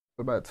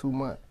about 2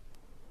 months.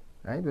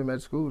 I ain't been back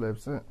to school ever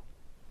since.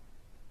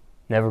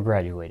 Never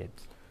graduated.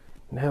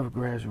 Never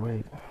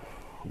graduated.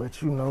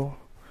 But you know,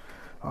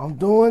 I'm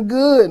doing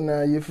good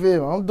now, you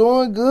feel me? I'm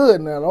doing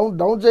good now.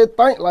 Don't just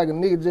think like a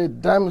nigga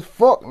just dumb as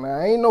fuck now.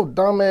 I ain't no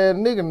dumb ass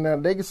nigga now.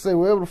 They can say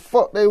whatever the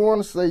fuck they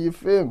want to say, you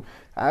feel me?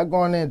 I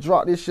go in there and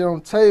drop this shit on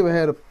the table,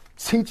 had a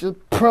teacher,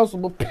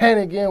 principal,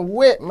 panic getting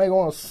wet, make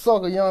want to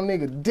suck a young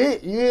nigga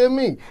dick, you hear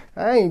me?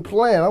 I ain't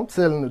playing, I'm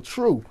telling the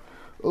truth.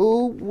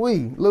 Ooh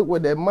wee, look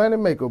what that money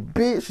make a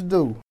bitch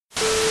do.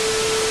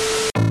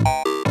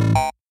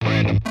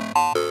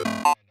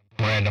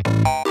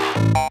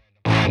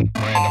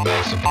 Random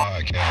Acts of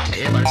Podcast.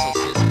 Everybody's so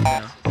sensitive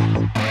now.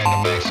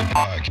 Random Acts of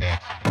Podcast.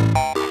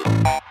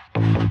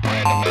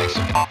 Random Acts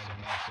of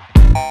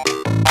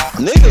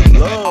Niggas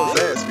love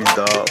Zaxby,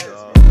 dog.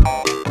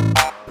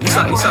 You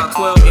saw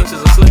 12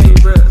 inches of sleeve,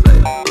 bro.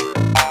 Like,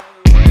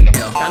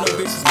 I know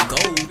bitches with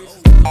gold.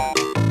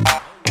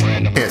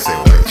 Can't say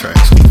white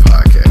trash on the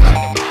podcast.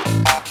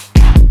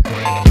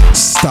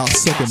 Stop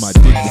sucking my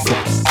dick.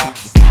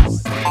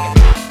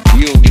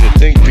 You don't get to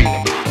think, people.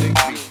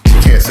 You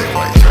can't say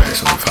white trash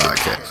on the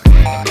podcast.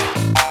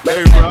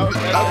 Hey, bro, I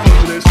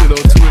posted that shit on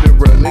Twitter,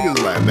 bro. Niggas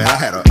like, man, I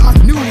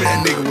knew that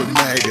nigga was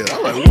mad good.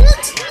 I'm like,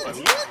 what?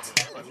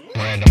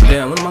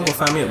 Damn, when am I gonna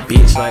find me a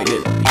bitch like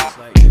that?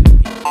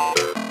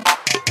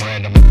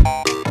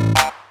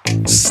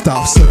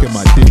 Stop sucking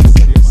my dick.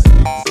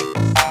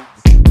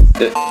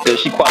 Does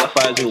she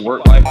qualify as your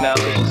work wife now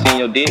since she's seen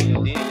your dick?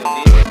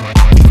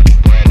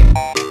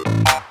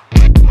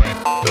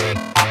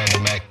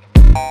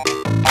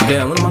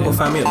 Damn, when am I gonna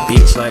find me a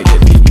bitch like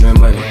that? You know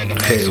what I mean?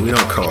 Hey, we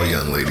don't call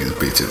young ladies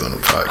bitches on the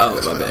podcast.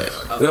 Oh, my bad.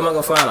 When am I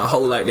gonna find a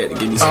hoe like that to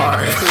give me some? All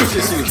right.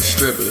 Just use the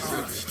stripper.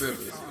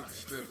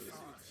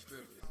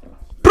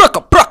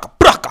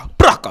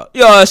 Braka.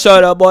 Yeah,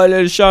 shut up, boy.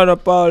 Let's shut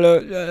up all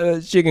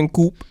the chicken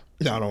coop.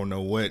 I don't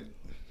know what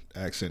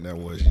accent that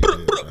was you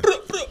did,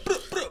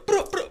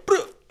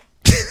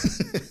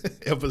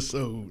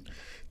 Episode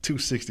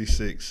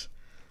 266.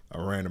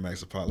 A Random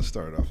Acts of Podcast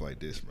started off like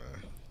this, man.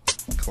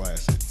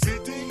 Classic.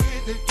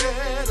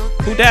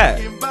 Who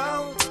died? You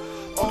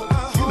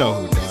know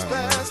who died,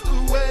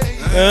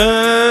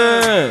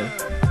 man.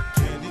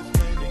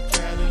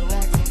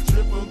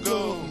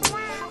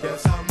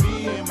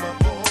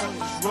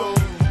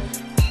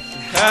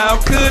 How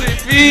could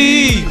it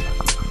be?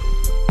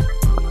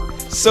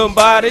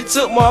 Somebody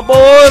took my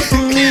boy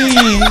from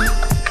me.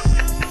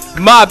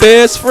 My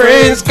best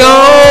friend's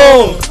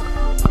gone,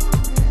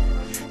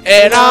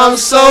 and I'm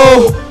so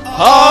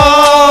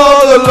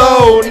all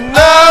alone. And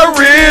I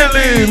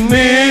really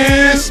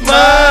miss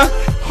my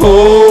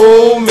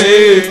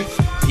homie.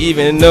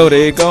 Even though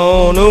they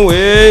gone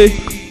away,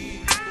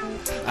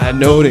 I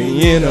know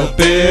they in a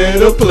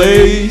better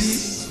place.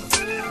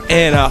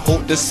 And I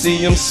hope to see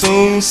him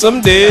soon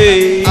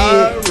someday.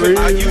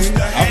 I used to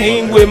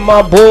hang with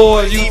my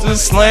boy, used to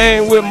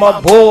slang with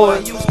my boy,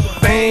 used to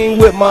bang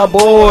with my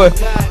boy.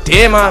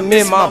 Damn, I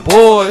miss my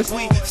boys.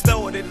 We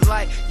started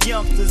like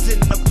youngsters in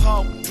the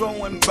park,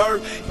 throwing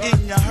bird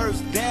in your hearse.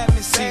 Damn,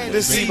 it's sad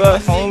to see my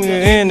homie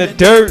in the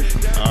dirt.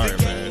 Alright,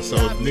 man. So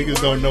if niggas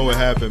don't know what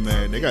happened,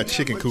 man, they got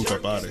chicken coop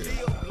up out of here.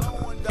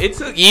 It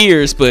took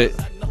years, but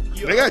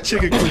They got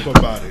chicken coop up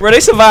out of here. bro,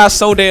 they survived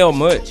so damn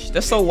much.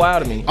 That's so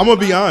wild to me. I'm gonna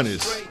be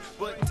honest.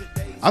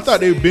 I thought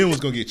Ben was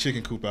gonna get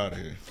chicken coop out of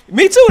here.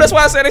 Me too. That's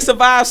why I said they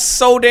survived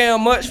so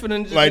damn much for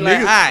them to Like, be like,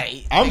 niggas,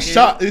 alright. I'm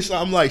shocked.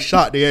 I'm like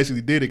shocked they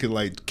actually did it because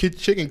like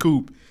chicken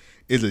coop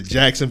is a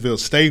Jacksonville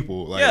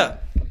staple. Like, Yeah.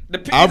 The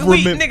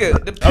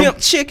remember- pimp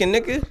chicken,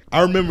 nigga.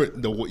 I remember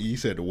you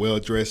said the well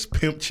dressed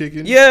pimp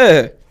chicken.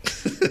 Yeah.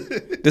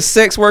 The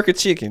sex worker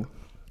chicken.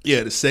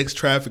 Yeah, the sex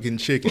trafficking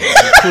chicken.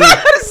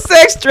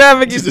 Sex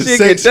trafficking chicken.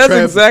 That's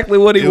exactly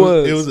what he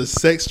was. It was a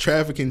sex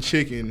trafficking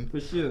chicken For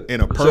sure. in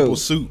a purple For sure.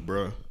 suit,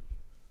 bro.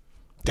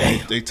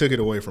 Damn. They took it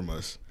away from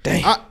us.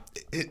 Damn.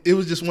 It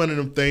was just one of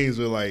them things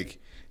where like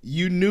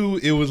you knew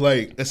it was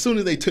like as soon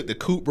as they took the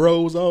coupe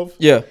rolls off,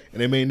 Yeah.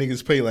 and they made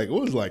niggas pay like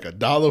what was it, like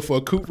 $1 for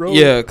a coupe roll.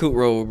 Yeah, coot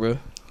roll, bro.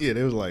 Yeah,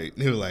 they was like,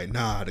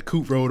 nah, the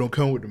coupe roll don't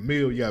come with the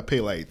meal. You gotta pay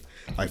like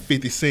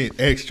 50 cents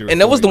extra. And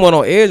that was the one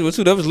on Edgewood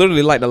too. That was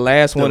literally like the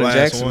last one in last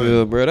Jacksonville,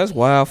 one. bro. That's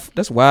wild.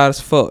 That's wild as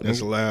fuck. That's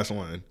nigga. the last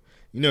one.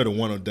 You know the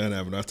one on Dunn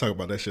Avenue. I talk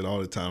about that shit all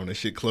the time. That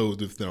shit closed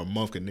within a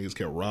month and niggas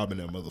kept robbing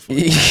that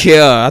motherfucker.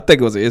 Yeah, I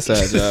think it was an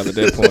inside job at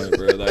that point,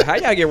 bro. Like, how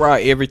y'all get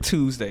robbed every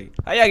Tuesday?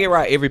 How y'all get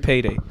robbed every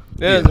payday?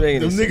 That doesn't make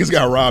Them any niggas sense.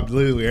 got robbed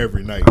literally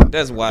every night.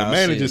 That's wild. The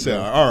manager shit, said,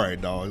 bro. all right,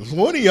 dogs,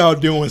 one of y'all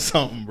doing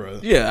something, bro.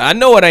 Yeah, I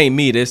know it ain't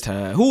me this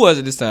time. Who was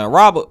it this time?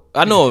 Robert.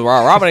 I know it was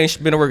Robert. Robert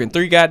ain't been working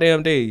 3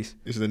 goddamn days.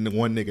 It's the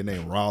one nigga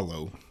named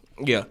Rollo.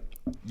 Yeah.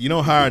 You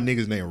don't hire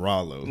niggas named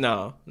Rollo.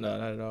 No, not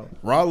at all.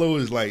 Rollo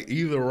is like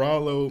either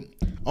Rollo.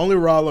 Only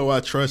Rollo I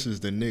trust is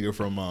the nigga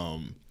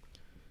from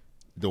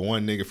the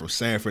one nigga from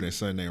Sanford and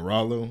Son named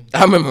Rollo.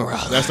 I remember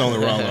Rollo. That's the only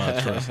Rollo I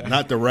trust.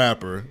 Not the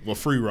rapper, but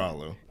free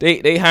Rollo.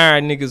 They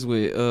hired niggas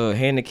with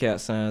handicap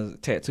signs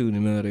tattooed in the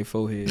middle of their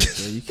forehead,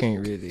 so you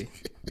can't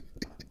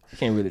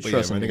can't really But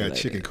trust yeah, man, them. they got like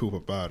chicken that. coop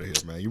up out of here,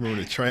 man. You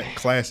remember the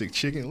classic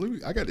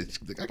chicken? I got the.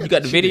 You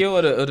got the video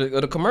of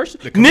the commercial?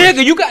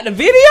 Nigga, you got the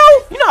video?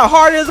 You know how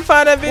hard it is to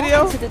find that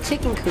video? Welcome to the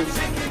chicken coop.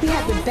 We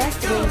have the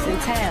best wings in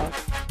town.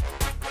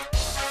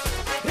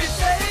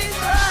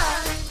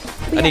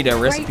 I need that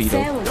recipe though.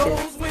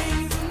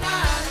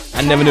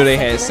 I never knew they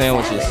had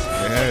sandwiches.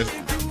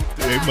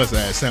 They must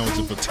have had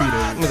sandwiches for 2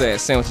 days. Must have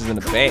had sandwiches in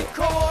the bag.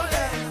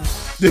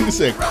 Nigga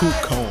said coop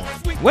corn.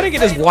 Where they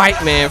get this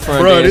white man from?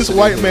 Bro, this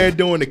white man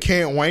doing the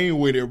Can't Wayne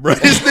with it, bro.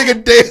 This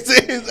nigga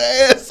dancing his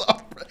ass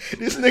off, bro.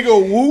 This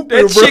nigga whooping,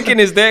 that bro. chicken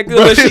is that good.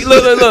 Bro, She,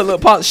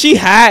 look, Paul, she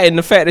hiding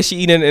the fact that she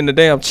eating in the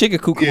damn chicken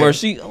coop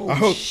commercial.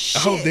 Yeah. She,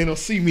 I hope they don't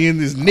see me in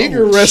this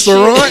nigger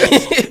restaurant.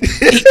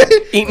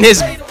 eating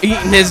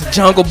this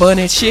jungle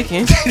bunny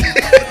chicken.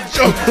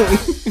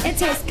 It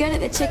tastes good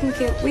at the chicken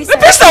coop. We The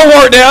bitch don't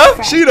work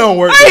there. She don't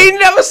work I there. ain't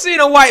never seen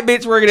a white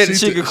bitch working at the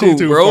chicken coop,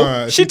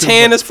 bro. She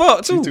tan as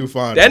fuck too. She too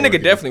fine That to nigga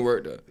work definitely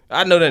worked there.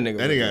 I know that nigga.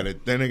 That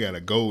nigga got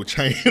a gold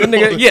chain. That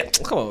nigga, yeah.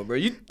 Come on, bro.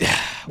 You.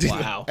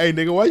 Wow. Hey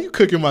nigga, why you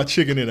cooking my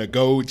chicken in a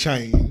gold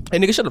chain? Hey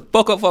nigga, shut the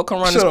fuck up before I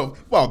come around. Shut up.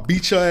 Before I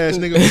beat your ass,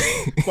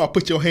 nigga. Before I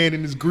put your hand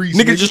in this grease.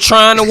 Nigga just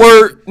trying to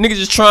work. Nigga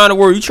just trying to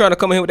work. You trying to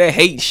come in here with that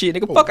hate shit,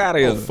 nigga? Fuck out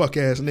of here. Fuck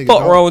ass nigga.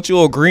 Fuck wrong with you,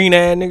 old green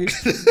ass nigga?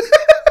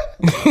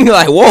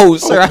 Like, whoa,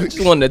 sir, I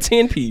just wanted a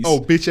 10-piece. Oh,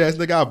 bitch ass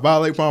nigga, I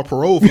violate my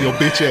parole for your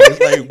bitch ass.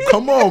 Like,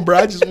 come on, bro.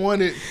 I just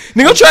wanted.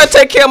 Nigga, I'm trying to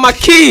take care of my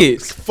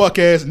kids. Fuck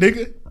ass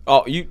nigga.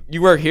 Oh,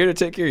 you work here to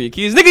take care of your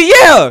kids? Nigga,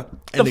 yeah.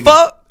 The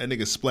fuck? That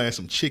nigga splashed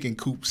some chicken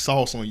coop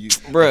sauce on you.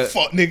 Bruh.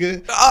 Fuck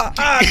nigga. God,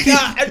 I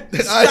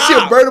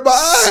shit burning my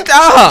eye.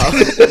 Stop.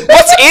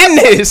 What's in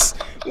this?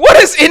 What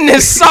is in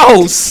this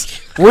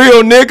sauce?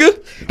 Real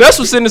nigga? That's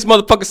what's in this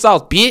motherfucking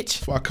sauce, bitch.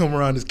 Before I come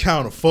around this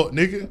counter, fuck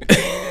nigga.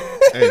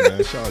 Hey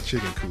man, shout out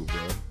chicken coop, bro.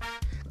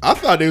 I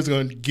thought they was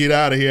gonna get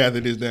out of here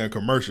after this damn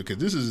commercial because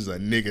this is just a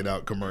nigga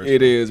out commercial.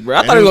 It is, bro.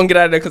 I thought they was gonna get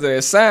out of there because of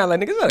that sign. Like,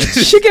 nigga, is that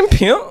a chicken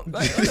pimp?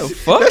 Like, what the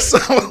fuck? That's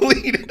someone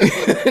leading.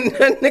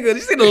 That nigga, you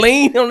see the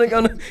lean on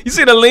the you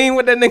see the lean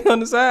with that nigga on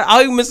the side?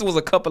 All you missing was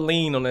a cup of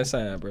lean on that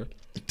side, bro.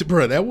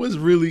 Bro, that was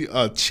really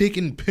a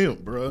chicken pimp,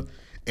 bro.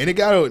 And it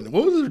got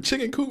what was it?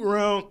 Chicken coop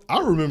around? I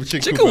remember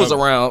chicken coop was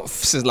around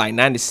since like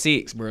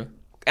 '96, bro.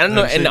 And I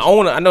know, and the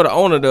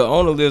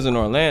owner lives in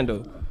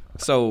Orlando,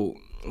 so.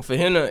 For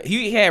him to,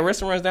 he had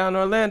restaurants down in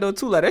Orlando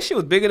too. Like that shit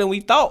was bigger than we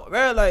thought,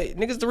 bro. Like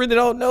niggas really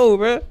don't know,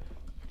 bro.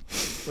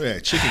 Yeah,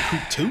 chicken coop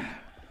too.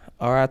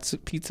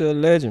 R.I.P. to a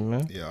legend,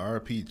 man. Yeah,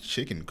 R.I.P.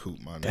 chicken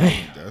coop, my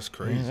nigga. That's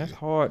crazy. Man, that's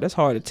hard. That's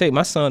hard to take.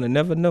 My son will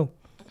never know.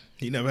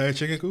 He never had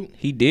chicken coop?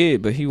 He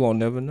did, but he won't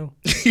never know.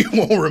 He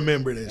won't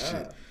remember that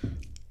shit.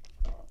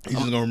 He's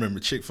just gonna remember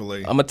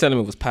Chick-fil-A. I'm gonna tell him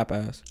it was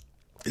Popeyes.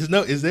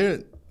 What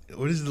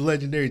is the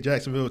legendary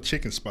Jacksonville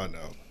chicken spot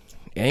now?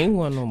 Ain't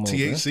one no more.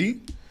 THC?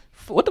 Bro.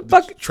 What the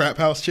fuck? Trap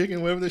House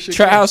Chicken, whatever that shit.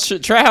 Trap House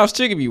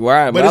Chicken be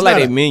wild, but I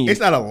like that menu. It's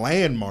not a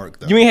landmark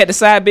though. You ain't had the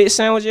side bitch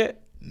sandwich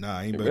yet? Nah,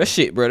 I ain't. That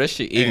shit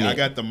ignorant. I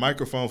got the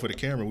microphone for the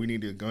camera. We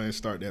need to go ahead and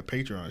start that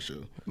Patreon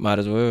show. Might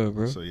as well,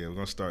 bro. So yeah, we're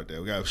gonna start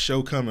that. We got a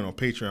show coming on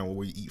Patreon where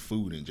we eat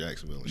food in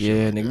Jacksonville.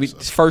 Yeah,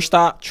 nigga. First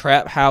stop,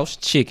 Trap House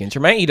Chicken.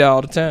 Tremaine eat it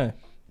all the time.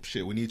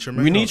 Shit, we need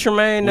Tremaine. We need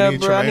Tremaine there,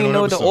 bro. I need to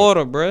know the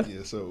order, bro.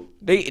 Yeah, so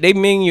they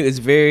menu is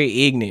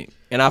very ignorant,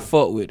 and I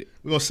fuck with it.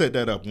 We're gonna set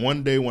that up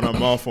one day when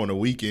I'm off on the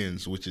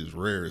weekends, which is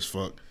rare as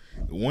fuck.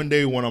 One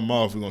day when I'm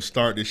off, we're gonna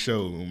start this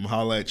show. We're gonna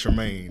holler at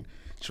Tremaine.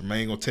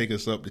 Tremaine gonna take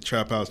us up to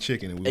Trap House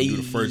Chicken, and we'll do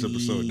the first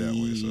episode that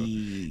way. So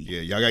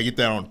yeah, y'all gotta get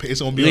that on. It's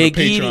gonna be on the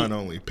Patreon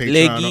only.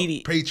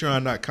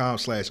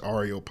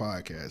 Patreon.com/REO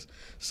podcast.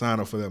 Sign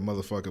up for that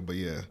motherfucker. But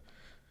yeah,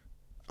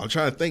 I'm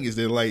trying to think. Is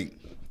there like?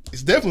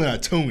 It's definitely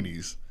not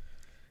Tony's.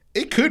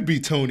 It could be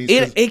Tony's.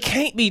 It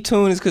can't be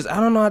Tony's because I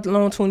don't know how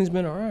long Tony's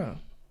been around.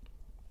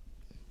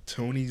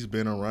 Tony's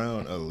been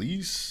around at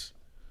least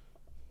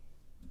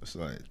it's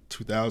like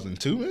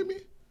 2002 maybe.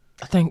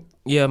 I think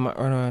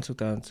around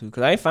 2002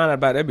 because I ain't found out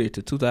about that bitch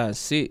till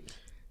 2006.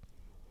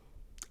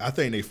 I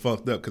think they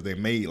fucked up because they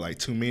made like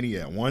too many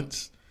at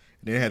once.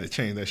 Then they had to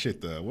change that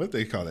shit to what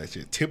they call that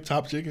shit, Tip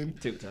Top Chicken.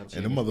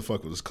 And the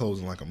motherfucker was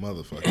closing like a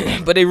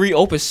motherfucker. But they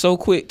reopened so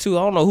quick too.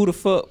 I don't know who the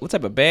fuck, what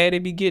type of bad they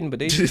be getting, but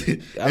they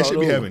they should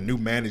be having new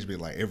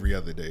management like every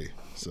other day.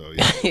 So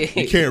yeah,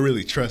 you can't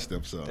really trust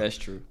them. So That's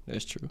true.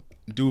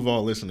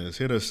 Duval listeners,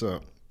 hit us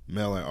up.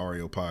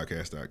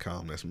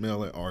 mail@areopodcast.com. That's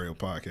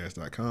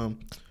mail@areopodcast.com.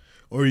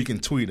 Or you can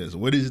tweet us.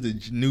 What is the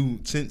new,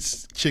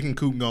 since Chicken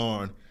Coop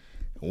gone,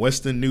 what's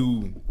the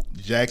new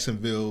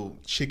Jacksonville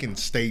chicken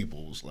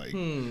staples? Like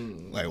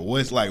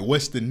what's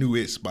the new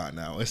it spot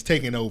now? It's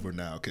taking over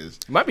now because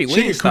might be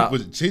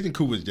Wingstop. Chicken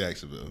Coop was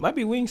Jacksonville. Might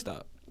be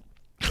Wingstop.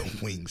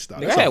 Wingstop.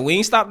 Nigga, I had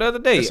Wingstop the other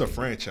day. It's a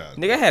franchise.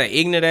 Nigga, I had an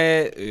ignorant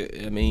ass.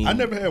 I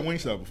never had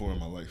Wingstop before in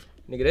my life.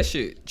 Nigga, that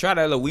shit. Try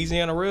that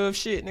Louisiana rub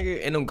shit,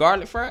 nigga, and them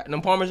garlic fries, and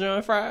them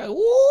Parmesan fries.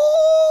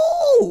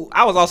 Woo!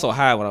 I was also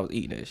high when I was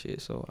eating that shit,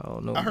 so I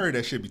don't know. I heard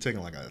that shit be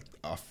taking like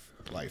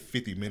like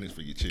 50 minutes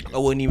for your chicken. I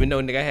wouldn't even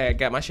know, nigga. I had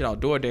got my shit out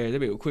DoorDash. That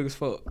bitch was quick as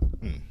fuck.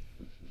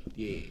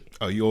 Yeah.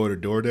 Oh, you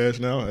ordered DoorDash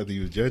now after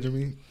you was judging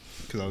me?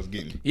 because I was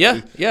getting.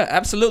 Yeah,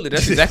 absolutely.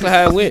 That's exactly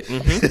how it went.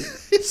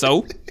 Mm-hmm.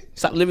 So,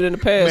 stop living in the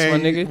past, my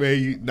nigga.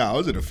 Man, I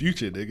was in the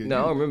future, nigga. No,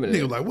 I don't remember that.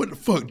 Nigga like, what the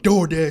fuck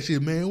DoorDash is,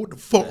 man? What the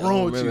fuck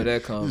wrong with you? Remember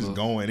that convo. This is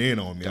going in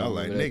on me. I was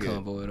like, nigga.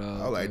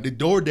 I was like, the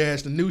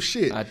DoorDash, the new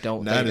shit. I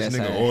don't now think this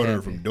that's nigga how it ordered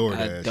happened. from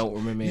DoorDash. I don't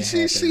remember you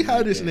it see how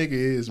like this that. nigga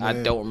is, man.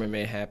 I don't remember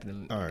it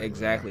happening right,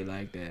 exactly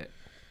like that.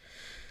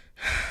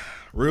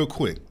 Real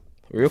quick.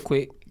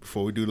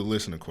 Before we do the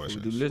listener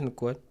questions.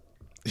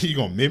 You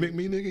gonna mimic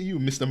me, nigga? You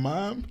Mr.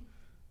 Mime?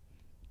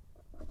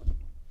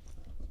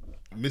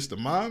 Mr.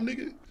 Mime,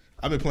 nigga?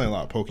 I've been playing a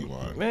lot of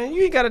Pokemon. Man,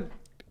 you ain't gotta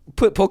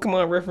put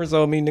Pokemon reference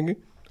on me, nigga.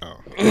 Oh,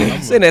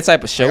 it's in that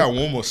type of show. I got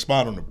one more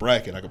spot on the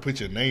bracket. I can put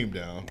your name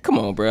down. Come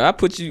on, bro. I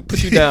put you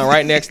down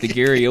right next to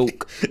Gary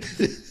Oak.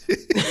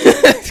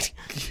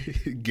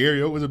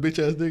 Gary Oak was a bitch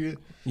ass nigga?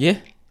 Yeah.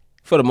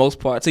 For the most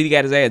part. So he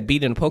got his ass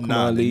beat in the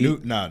Pokemon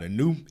League. The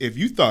new if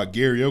you thought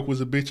Gary Oak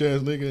was a bitch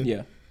ass nigga,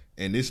 yeah.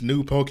 And this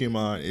new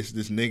Pokemon, it's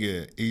this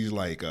nigga, he's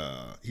like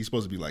he's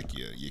supposed to be like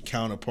your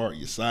counterpart,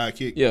 your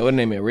sidekick. Yeah, what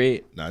name is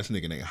Red? Nah, this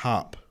nigga named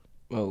Hop.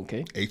 Oh,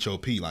 okay.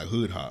 H-O-P, like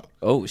Hood Hop.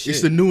 Oh, shit.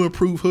 It's the new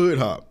improved Hood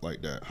Hop,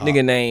 like that. Hop.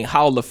 Nigga named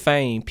Hall of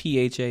Fame,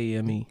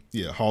 P-H-A-M-E.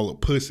 Yeah, Hall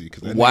of Pussy.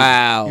 Cause that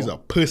wow. Nigga, he's a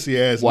pussy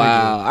ass nigga.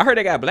 Wow. I heard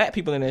they got black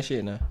people in that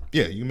shit now.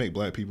 Yeah, you can make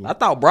black people. I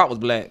thought Brock was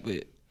black,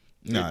 but.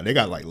 Nah, they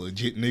got like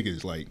legit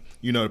niggas. Like,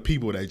 you know, the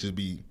people that just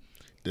be,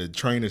 the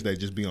trainers that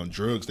just be on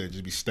drugs, that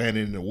just be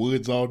standing in the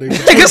woods all day.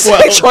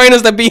 Niggas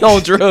trainers that be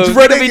on drugs.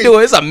 What they be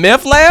doing? It's a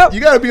meth lab? You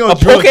gotta be on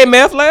drugs. A Poke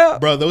meth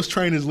lab? Bro, those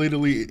trainers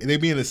literally, they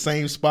be in the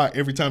same spot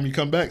every time you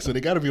come back, so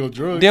they gotta be on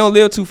drugs. They don't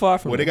live too far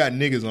from Well, they got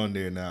niggas on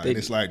there now. And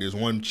it's like, there's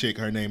one chick,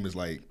 her name is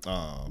like,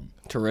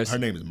 Teresa. Her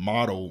name is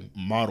Model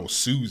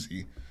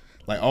Susie.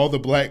 Like, all the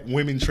black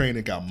women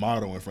training got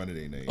Model in front of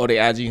their name. Oh, they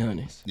IG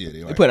honeys. Yeah,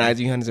 they put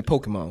IG honeys in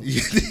Pokemon.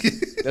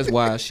 That's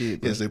wild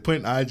shit, bro. Yes, they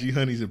putting IG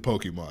honeys in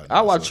Pokemon.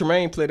 I watched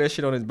Tremaine play that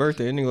shit on his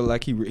birthday. That nigga looked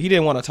like he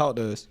didn't want to talk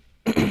to us.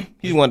 He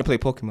just wanted to play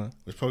Pokemon.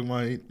 Which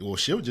Pokemon? Well,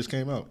 Shield just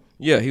came out.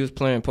 Yeah, he was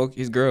playing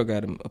his girl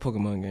got him a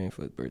Pokemon game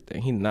for his birthday.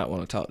 He did not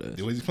want to talk to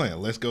us. Was he playing?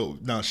 Let's go.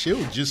 Now,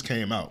 Shield just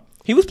came out.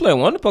 He was playing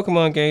one of the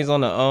Pokemon games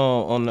on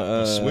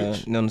the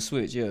Switch. On the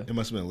Switch, yeah. It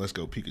must have been Let's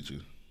Go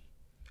Pikachu.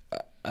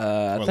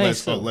 I think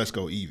so. Let's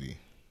Go Eevee.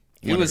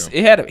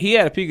 He had a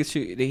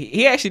Pikachu.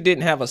 He actually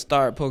didn't have a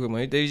star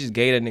Pokemon. They just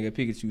gave that nigga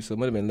Pikachu, so it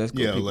might have been Let's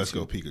Go. Yeah, Pikachu. Let's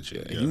Go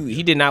Pikachu. Yeah. Yeah.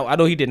 He did not. I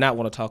know he did not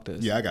want to talk to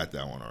us. Yeah, I got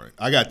that one already.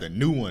 I got the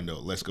new one though.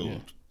 Let's Go.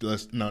 Yeah.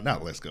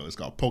 Not Let's Go. It's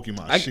called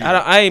Pokemon Shield.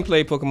 I ain't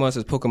played Pokemon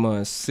since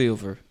Pokemon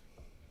Silver.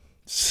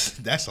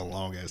 That's a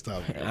long ass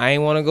topic. I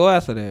ain't want to go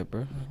after that,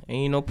 bro.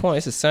 Ain't no point.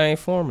 It's the same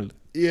formula.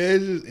 Yeah,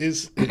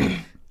 it's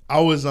I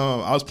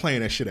was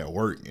playing that shit at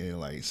work and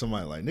like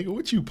somebody like, nigga,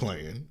 what you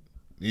playing?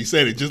 He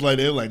said it just like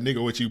that, like,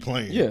 nigga, what you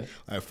playing? Yeah.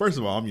 Like, first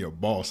of all, I'm your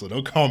boss, so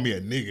don't call me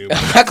a nigga.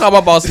 I call my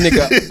boss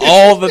nigga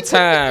all the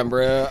time,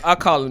 bro. I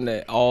call him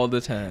that all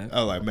the time. I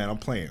was like, man, I'm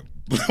playing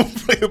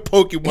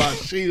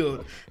Pokemon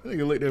Shield.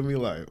 Nigga looked at me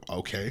like,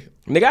 okay.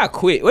 Nigga, I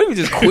quit. What if we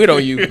just quit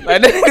on you?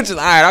 Like, that nigga just, all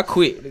right, I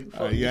quit.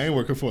 Yeah, I ain't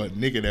working for a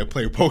nigga that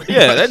play Pokemon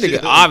Yeah, that nigga,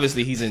 Shield.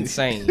 obviously, he's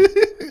insane.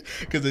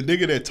 Because the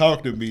nigga that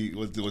talked to me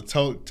was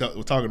talking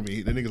to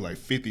me. The nigga's like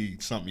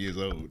 50-something years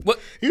old. What?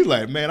 He was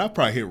like, man, I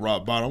probably hit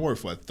rock bottom. I work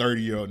for a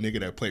 30-year-old nigga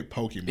that played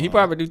Pokemon. He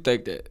probably do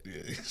think that.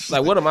 Yeah.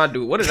 Like, what am I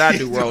doing? What did I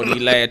do wrong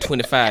these last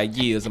 25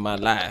 years of my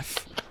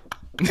life?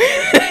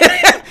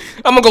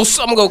 I'm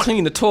gonna go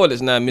clean the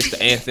toilets now,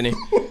 Mr. Anthony.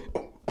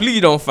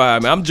 Please don't fire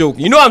me. I'm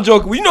joking. You know I'm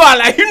joking. You know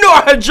I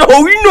joke.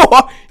 You know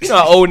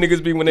how old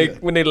niggas be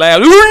when they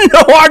laugh. You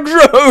know I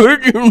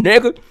joke, you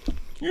nigga.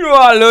 You know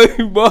I love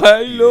you, boy.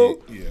 You know.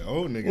 Yeah,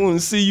 old niggas. I want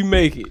to see you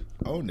make it.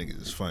 Old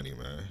niggas is funny,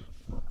 man.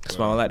 That's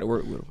why I don't like to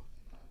work with them.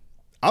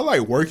 I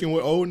like working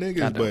with old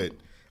niggas, but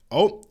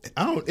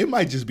it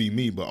might just be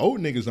me, but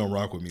old niggas don't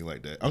rock with me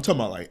like that. I'm talking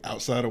about like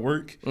outside of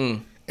work.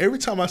 Every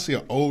time I see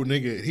an old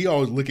nigga, he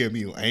always look at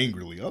me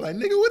angrily. I'm like,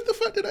 nigga, what the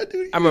fuck did I do to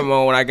you? I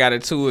remember when I got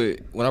into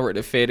it, when I worked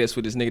at FedEx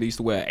with this nigga that used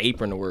to wear an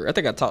apron to work. I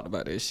think I talked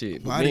about that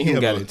shit. But me and him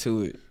got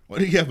into it. Why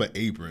did he have an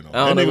apron on?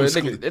 I don't know.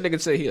 That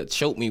nigga said he'll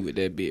choke me with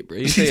that bit, bro.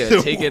 He said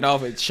he'll take it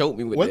off and choke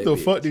me with that bit. What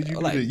the fuck did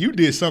you do? You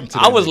did something to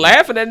I was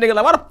laughing at that nigga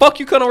like, why the fuck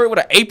you come over with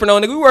an apron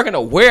on, nigga? We work in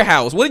a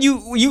warehouse. What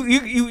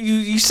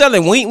you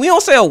selling wings? We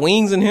don't sell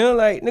wings in here.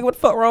 Like, nigga, what the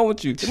fuck wrong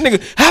with you?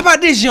 Nigga, how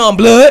about this, young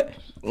blood?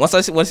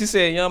 Once he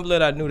said young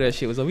blood, I knew that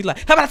shit was over. He's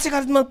like, how about I take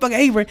out this motherfucking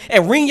apron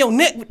and wring your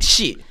neck with the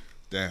shit?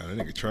 Damn,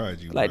 that nigga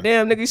tried you. Like,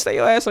 damn, nigga, you stay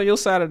your ass on your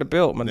side of the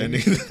belt, my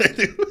nigga.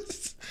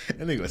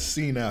 That nigga was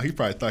seen out. He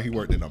probably thought he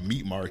worked in a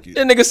meat market.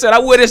 That nigga said, I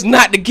wear this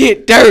not to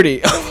get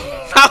dirty.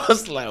 I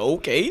was like,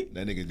 okay.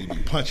 That nigga be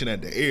punching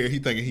at the air. He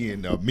thinking he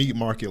in a meat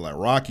market like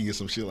Rocky or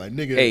some shit. Like,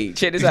 nigga. Hey,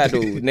 check this out,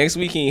 dude. Next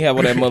week he ain't have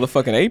on that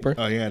motherfucking apron.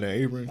 Oh, he had that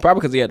apron?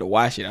 Probably because he had to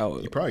wash it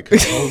out. He probably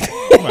cut a hole.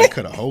 He might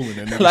cut a hole in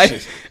that nigga like,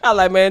 shit. I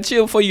like, man,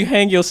 chill before you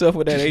hang yourself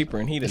with that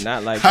apron. He did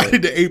not like How that. How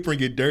did the apron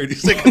get dirty?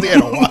 It's because he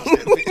had to wash that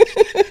bitch.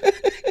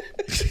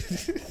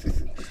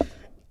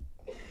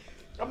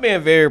 I'm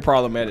being very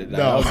problematic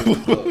now.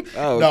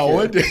 No,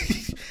 one day,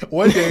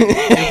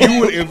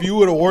 if you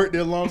would have worked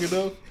there long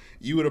enough,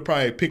 you would have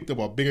probably picked up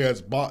a big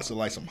ass box of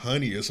like some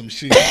honey or some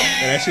shit, and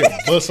that shit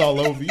bust all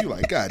over you.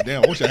 Like, God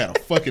damn, I wish I had a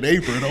fucking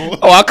apron on.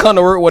 Oh, I come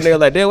to work one day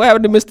like, damn, what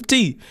happened to Mr.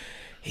 T?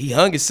 He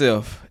hung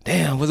himself.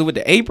 Damn, was it with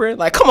the apron?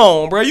 Like, come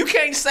on, bro. You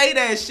can't say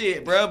that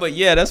shit, bro. But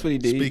yeah, that's what he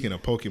did. Speaking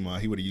of Pokemon,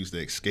 he would have used the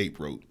escape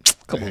rope.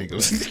 Come on.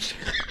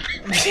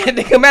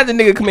 Imagine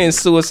nigga committing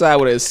suicide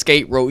with an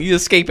escape rope. You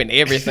escaping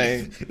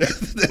everything.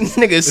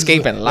 Nigga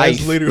escaping life.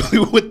 That's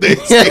literally what they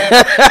escape.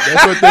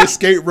 That's what the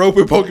escape rope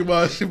in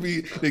Pokemon should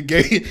be. The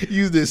game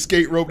use the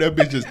escape rope. That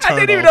bitch just turned I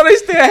didn't even know they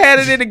still had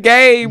it in the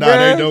game, bro. Nah,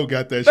 they don't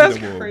got that That's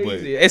shit anymore.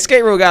 crazy.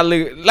 Escape rope got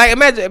like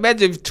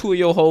imagine if two of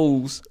your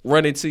hoes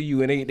run into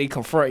you and they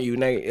confront you.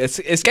 And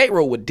escape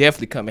rope would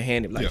definitely come in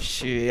handy. Like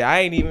shit,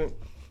 I ain't even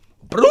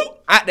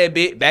out that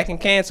bit back in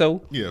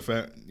Kanto. Yeah,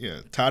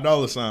 Ty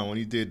Dolla $ign when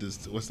he did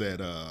this. What's that?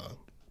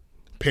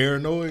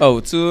 Paranoid. Oh,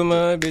 two of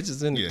my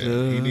bitches in the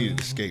club. He needed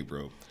escape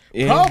rope.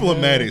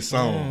 Problematic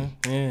song.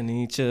 And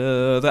each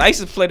other. I used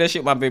to play that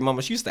shit with my baby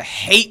mama. She used to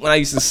hate when I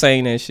used to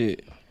sing that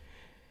shit.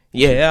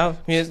 Yeah,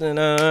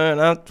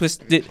 I'm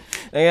twisted.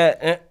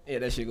 Yeah,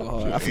 that shit go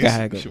hard. I forgot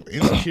how it go.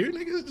 Insecure,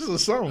 nigga, it's just a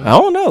song. I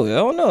don't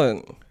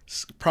know.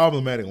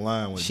 Problematic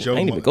line when I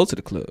ain't even go to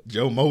the club.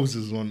 Joe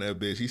Moses on that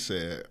bitch. He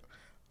said,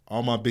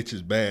 "All my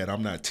bitches bad.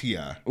 I'm not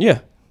T.I." Yeah.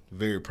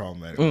 Very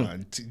problematic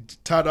line.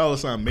 Ty Dolla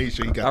 $ign made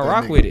sure he got. I that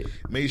rock nigga, with it.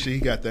 Made sure he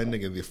got that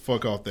nigga the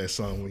fuck off that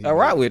song. When I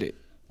rock with it.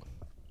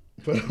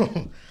 But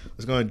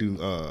let's go and do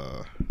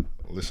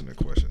listener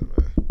question,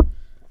 man.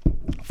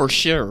 For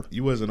sure.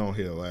 You wasn't on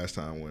here last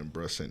time when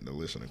bruh sent the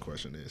listener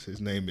question. His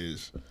name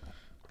is.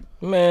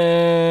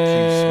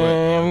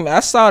 Man, I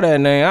saw that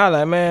name. I was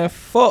like, man,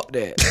 fuck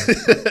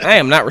that. I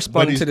am not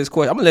responding to this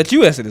question. I'm gonna let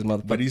you answer this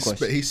motherfucking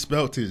question. He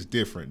spelt his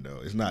different though.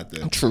 It's not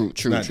the true.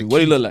 What do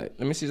he look like?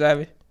 Let me see his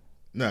Ivy.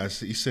 Nah,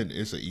 he sent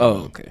it's an Oh,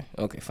 email.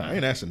 okay, fine. I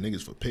ain't asking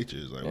niggas for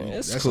pictures. Like,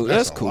 that's cool.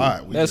 That's cool.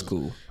 That's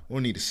cool. We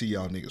don't need to see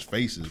y'all niggas'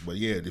 faces, but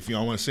yeah, if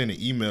y'all want to send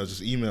an email,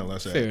 just email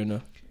us at fair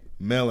enough.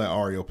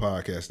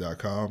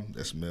 mail@ariopodcast.com.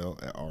 That's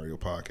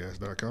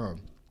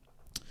mail@ariopodcast.com.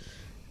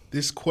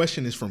 This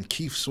question is from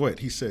Keith Sweat.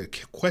 He said,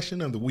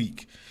 question of the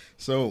week.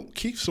 So,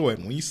 Keith Sweat,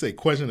 when you say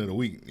question of the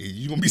week,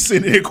 you going to be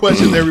sending in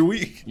questions every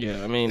week?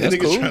 Yeah, I mean, that's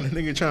cool.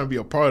 Nigga trying to be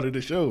a part of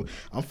the show.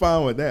 I'm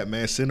fine with that,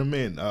 man. Send them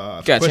in. You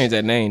got to change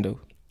that name, though.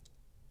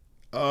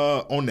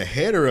 On the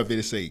header of it,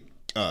 it say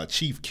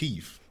Chief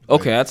Keith.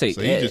 Okay, I'll take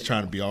that. So that. he's just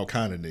trying to be all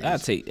kind of niggas. I'll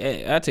take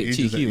that. I'll take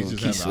Chief Keith. He's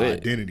just having an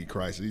identity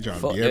crisis. He's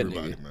trying to be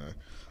everybody,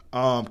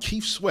 man.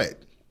 Keith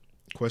Sweat,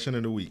 question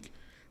of the week.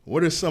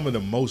 What are some of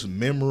the most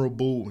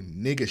memorable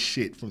nigga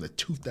shit from the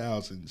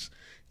 2000s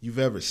you've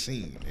ever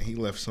seen? And he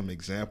left some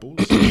examples.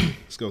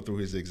 Let's go through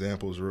his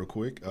examples real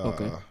quick.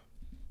 Okay.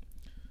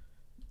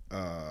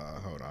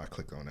 Hold on, I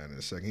clicked on that in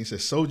a second. He said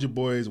Soulja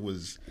Boy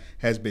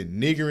has been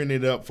niggering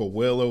it up for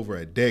well over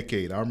a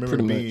decade. I remember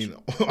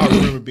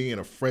being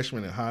a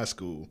freshman in high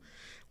school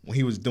when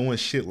he was doing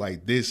shit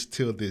like this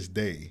till this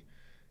day.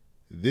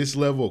 This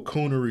level of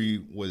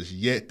coonery was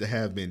yet to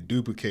have been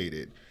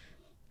duplicated.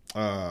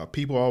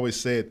 People always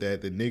said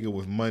that the nigga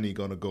with money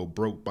gonna go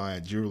broke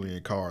buying jewelry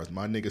and cars.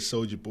 My nigga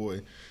Soulja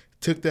Boy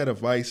took that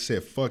advice,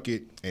 said fuck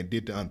it, and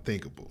did the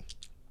unthinkable.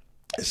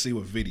 Let's see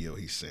what video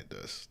he sent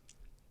us.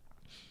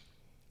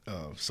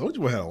 Soulja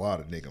Boy had a lot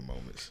of nigga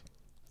moments.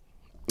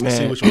 Man,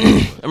 see which one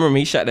I remember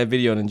he shot that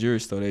video in the jewelry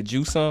store, that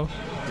Juice song.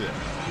 Yeah.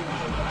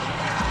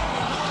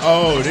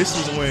 Oh, this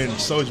is when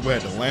Soulja Boy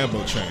had the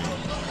Lambo chain.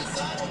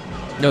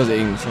 That was an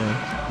English chain.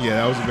 Yeah,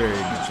 that was a very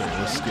English chain.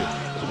 Let's skip.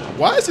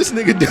 Why is this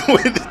nigga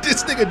doing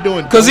this? Nigga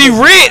doing? Cause he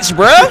rich,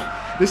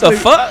 bruh. This the nigga,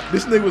 fuck?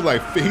 This nigga was like,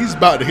 he's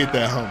about to hit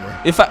that Hummer.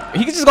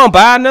 He just gonna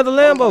buy another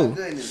Lambo. Oh my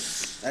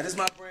goodness. Now, this is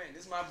my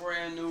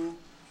brand new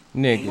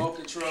nigga. Remote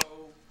control.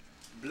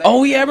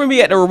 Oh yeah, I remember he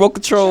had the remote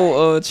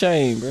control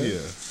chain, bro. Yeah,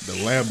 the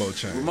Lambo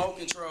chain. Remote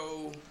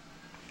control.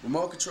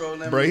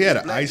 Bro, he had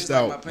an iced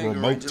out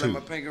remote too.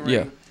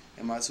 Yeah.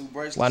 And my two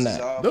bracelets. Why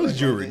not? Those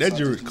jewelry, that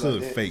jewelry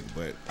clearly fake,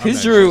 but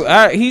his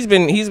jewelry. He's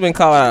been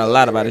calling out a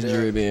lot about his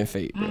jewelry being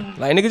fake, bro.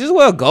 Like nigga, just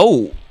wear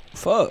gold.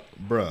 Fuck.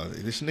 Bro,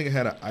 this nigga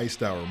had an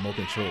iced out remote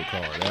control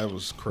car. That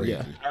was crazy.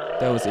 Yeah,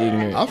 that was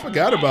ignorant. I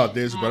forgot about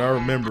this, but I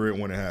remember it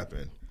when it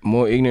happened.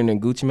 More ignorant than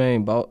Gucci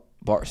Mane,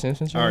 Bart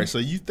Simpson. All right, so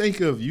you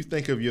think of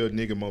your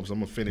nigga moments.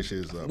 I'm gonna finish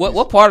his up.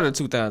 What part of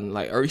the 2000s?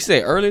 Like, or he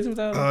said early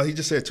 2000s? He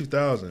just said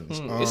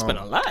 2000s. It's been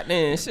a lot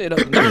then. Shit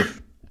up there.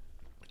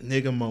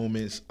 Nigga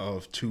moments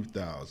of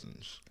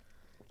 2000s.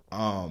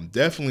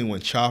 Definitely when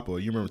Chopper.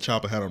 You remember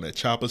Chopper had on that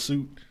Chopper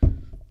suit?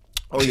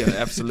 Oh yeah,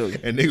 absolutely.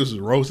 And niggas was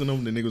roasting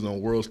him. The niggas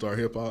on World Star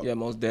Hip Hop. Yeah,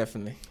 most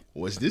definitely.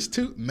 Was this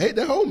too?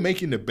 The whole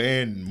making the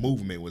band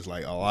movement was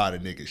like a lot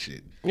of nigga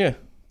shit. Yeah.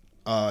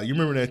 You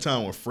remember that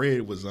time when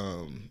Fred was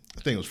I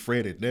think it was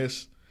Fred and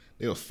Ness.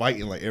 They was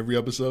fighting like every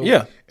episode.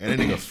 Yeah. And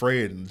then nigga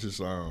Fred and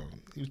just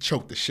he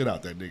choked the shit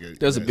out that nigga.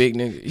 That was a big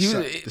nigga. He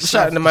was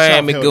shout out to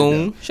Miami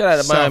Goon. Shout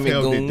out to Miami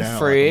Goon.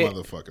 Fred. Like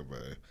motherfucker,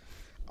 man.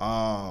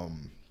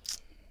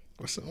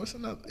 What's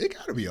another? It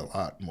gotta be a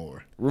lot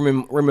more.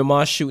 Remember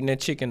Ma shooting that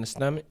chick in the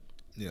stomach?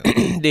 Yeah.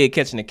 They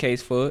catching the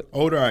case for it.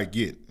 Older I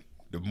get,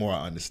 the more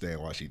I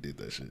understand why she did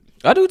that shit.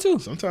 I do too.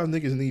 Sometimes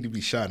niggas need to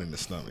be shot in the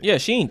stomach. Yeah,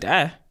 she ain't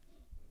die.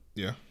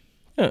 Yeah.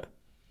 Yeah.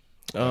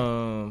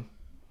 All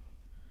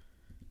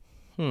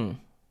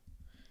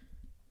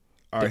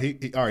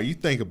right, all right. You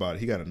think about it.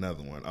 He got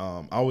another one.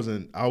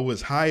 I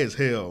was high as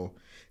hell,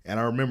 and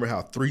I remember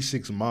how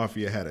 3-6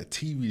 Mafia had a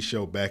TV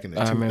show back in the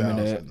 2000s.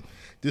 remember that.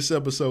 This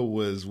episode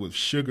was with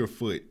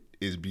Sugarfoot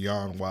is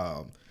Beyond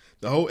Wild.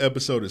 The whole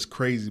episode is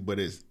crazy, but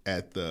it's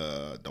at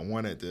the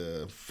one at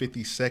the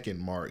 50-second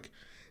mark.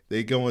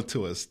 They go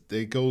into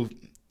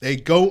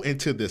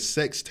the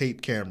sex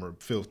tape camera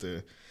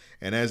filter,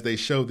 and as they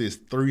show this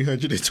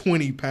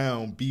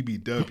 320-pound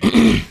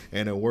BBW,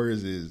 and the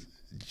words is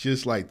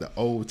just like the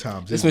old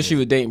times. That's when she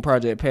was dating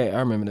Project Pat. I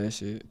remember that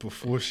shit.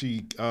 Before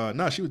she,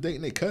 she was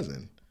dating their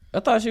cousin. I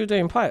thought she was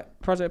dating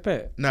Project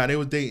Pat. Nah, they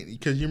was dating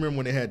because you remember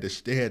when they had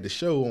the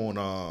show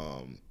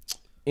on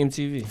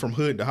MTV From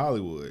Hood to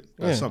Hollywood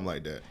or something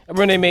like that. I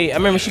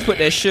remember she put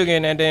that sugar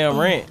in that damn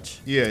ranch.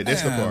 Yeah,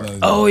 that's the part.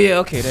 Oh yeah,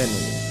 okay, that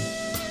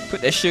nigga.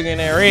 Put that sugar in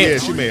that ranch. Yeah,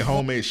 she made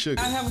homemade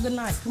sugar. Have a good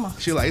night. Come on.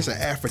 She like, it's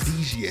an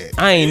aphrodisiac.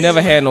 I ain't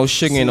never had no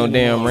sugar in no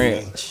damn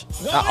ranch.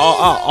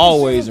 I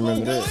always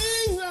remember that.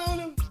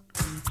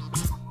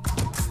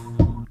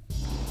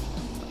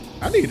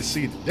 I need to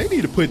see. They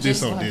need to put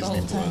this on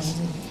Disney Plus.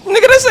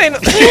 Nigga, this ain't.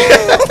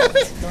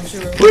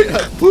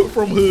 Put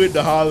From Hood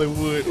to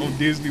Hollywood on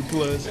Disney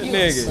Plus.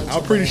 Nigga,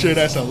 I'm pretty sure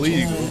that's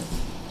illegal.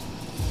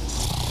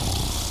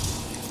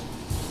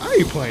 I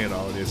ain't playing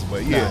all this,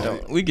 but yeah,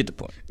 we get the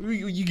point.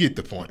 You get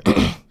the point.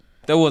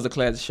 That was a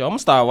classic show. I'm gonna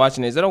start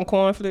watching it. Is that on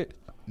Cornflix?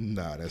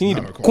 Nah, that's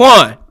not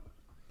on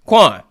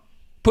Quan.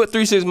 Put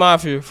 3-6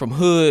 Mafia From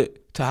Hood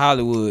to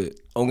Hollywood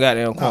on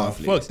goddamn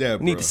Cornflix. Fuck that,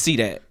 bro. Need to see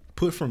that.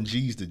 Put From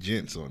G's to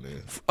Gents on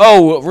there.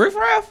 Oh, Riff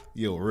Raff?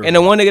 Yo, Riff And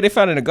the one nigga they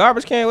found in the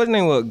garbage can, what's his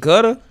name? What,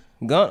 Gutter?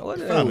 What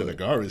found in the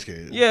garbage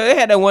can. Yeah, they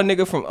had that one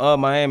nigga from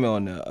Miami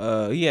on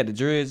there. He had the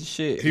dreads and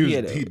shit.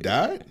 He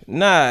died?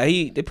 Nah,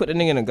 they put the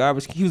nigga in the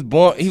garbage can.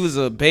 He was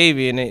a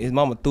baby and his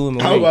mama threw him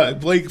away. How about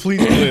Blake,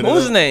 please clear what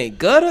was his name?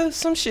 Gutter?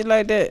 Some shit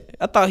like that.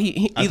 I thought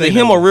either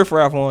him or Riff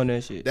Raff on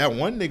that shit. That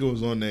one nigga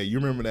was on there. You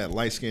remember that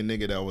light skinned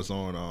nigga that was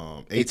on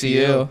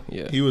ATL?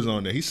 Yeah. He was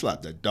on there. He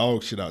slapped the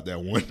dog shit out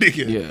that one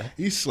nigga. Yeah.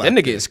 He slapped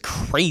that nigga is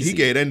crazy. He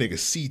gave that nigga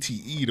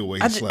CTE the way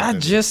he slapped I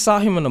that just saw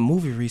him in a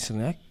movie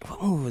recently.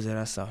 What movie was that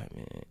I saw him in?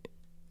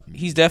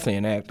 He's definitely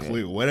an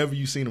actor. Whatever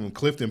you seen him in,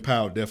 Clifton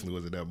Powell definitely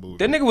was in that movie.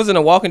 That nigga was in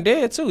The Walking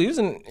Dead too. He was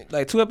in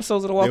like 2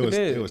 episodes of The Walking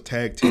Dead. It was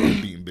tag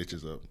team beating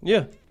bitches up.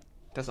 Yeah.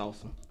 That's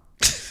awesome.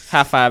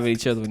 High five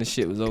each other when the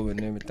shit was over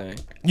and everything.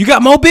 You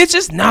got more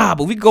bitches? Nah,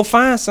 but we can go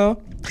find some.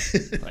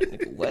 Like,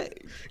 nigga, what?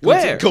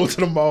 Where? Go to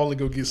the mall and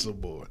go get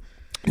some more.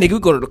 Nigga, we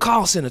go to the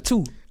call center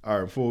too. All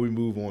right, before we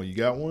move on, you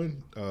got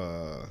one?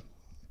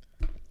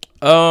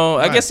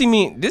 I guess he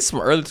mean this is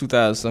from early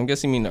 2000s. So I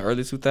guess he mean the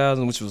early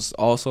 2000s, which was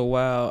also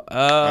wild.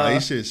 He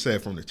should have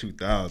said from the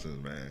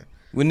 2000s, man.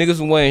 When niggas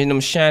were wearing them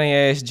shiny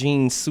ass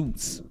jean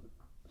suits.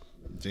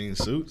 Jean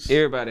suits?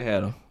 Everybody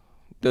had them.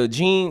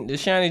 The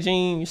shiny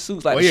jean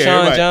suits like yeah,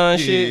 Sean John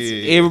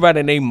shit. Yeah.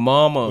 Everybody and they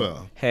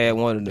mama had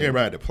one of them.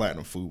 Everybody had the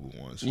platinum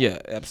FUBU ones. Yeah,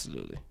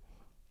 absolutely.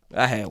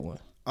 I had one.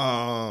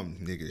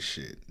 Nigga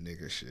shit.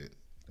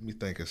 Let me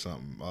think of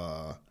something.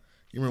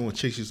 You remember when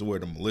chicks used to wear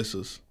the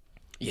Melissas?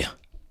 Yeah.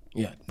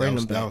 That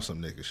was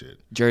some nigga shit.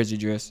 Jersey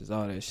dresses,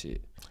 all that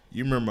shit.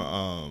 You remember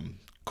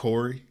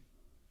Corey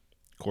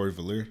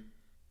Valier?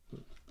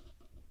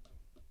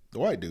 The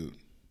white dude.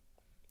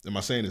 Am I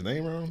saying his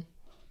name wrong?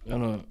 I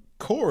don't know.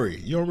 Corey.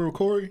 You don't remember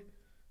Corey?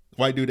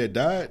 White dude that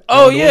died?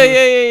 Oh,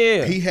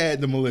 yeah. He had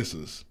the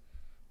Melissas.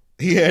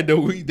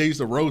 They used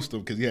to roast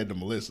him because he had the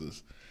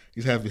Melissas.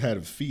 He had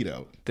his feet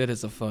out. That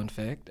is a fun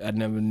fact. I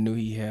never knew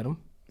he had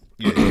them.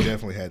 Yeah, he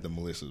definitely had the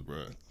Melissas,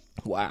 bro.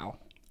 Wow.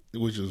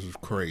 Which was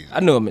crazy. I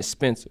knew him as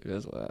Spencer.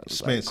 That's why I was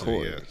Spencer,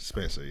 like, yeah.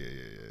 Spencer, yeah.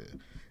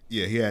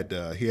 Yeah, he had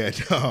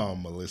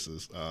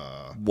Melissa's.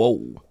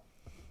 Whoa.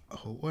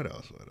 Oh, what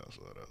else?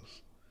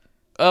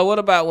 What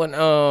about when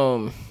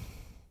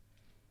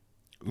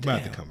we might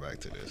have to come back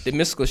to this. The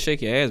Mystical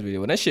Shake Your Ass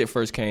video when that shit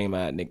first came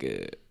out,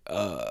 nigga.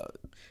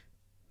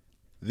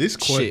 This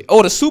shit.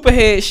 Oh, the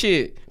Superhead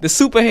shit. The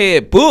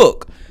Superhead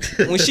book.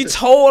 When she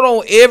told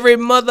on every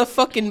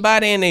motherfucking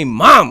body and they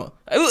mama.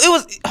 It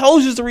was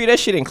hoes used to read that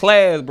shit in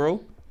class,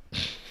 bro.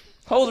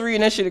 Hoes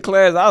reading that shit in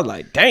class. I was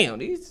like, damn,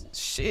 these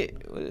shit.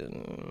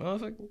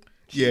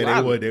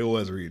 Yeah, they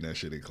was reading that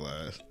shit in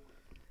class.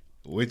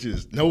 Which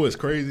is what's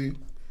crazy?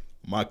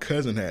 My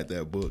cousin had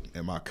that book,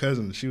 and my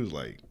cousin, she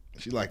like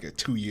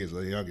 2 years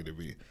younger than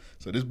me.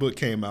 So this book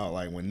came out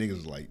like when niggas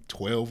was like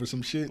 12 or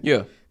some shit.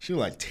 Yeah. She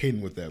was like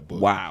 10 with that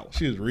book. Wow.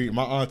 She was reading.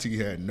 My auntie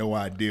had no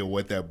idea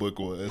what that book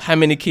was. How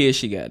many kids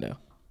she got now?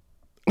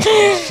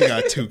 She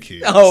got 2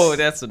 kids. Oh,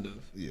 that's enough.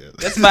 Yeah.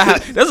 That's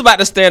about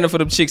the standard for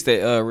them chicks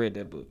that read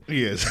that book.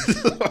 Yes.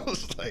 I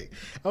was like,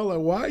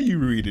 why are you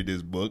reading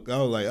this book? I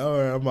was like, all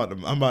right, I'm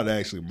about to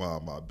actually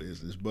mind my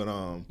business. But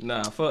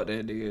nah, fuck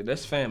that nigga.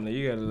 That's family.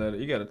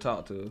 You gotta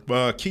talk to her.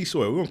 But Key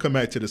Sawyer, we're gonna come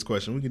back to this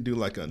question. We can do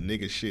like a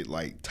nigga shit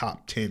like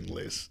top 10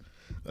 list.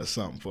 or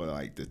something for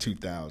like the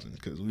 2000s,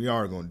 because we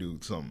are gonna do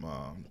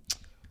some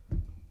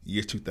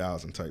year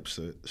 2000 type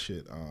shit.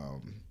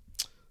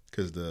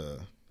 Because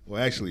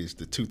actually it's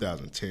the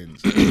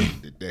 2010s,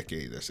 the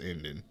decade that's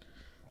ending.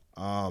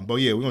 But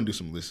yeah, we're gonna do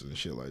some lists and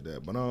shit like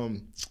that. But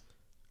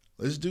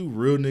let's do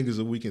real niggas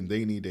a week and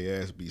they need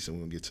their ass beats, and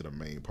we're gonna get to the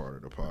main part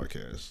of the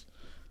podcast.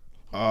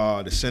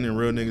 To send in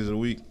real niggas of the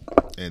week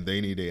and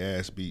they need their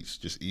ass beats,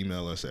 just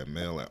email us at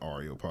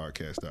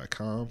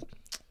mail@ariopodcast.com.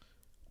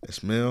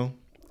 That's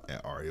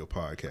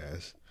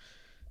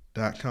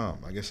mail@ariopodcast.com.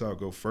 I guess I'll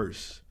go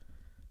first.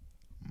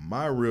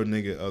 My real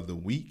nigga of the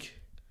week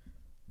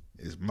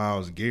is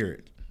Myles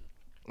Garrett.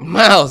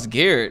 Myles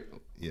Garrett?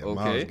 Yeah, okay.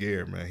 Myles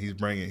Garrett, man. He's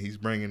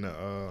bringing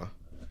the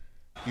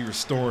he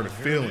restoring the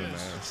feeling,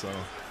 man. So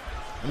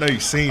I know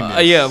you've seen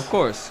this. Yeah, of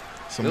course.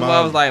 So That's why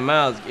I was like,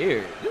 Myles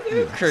Garrett.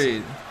 That's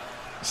crazy.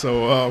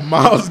 So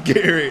Myles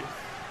Garrett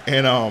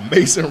and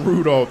Mason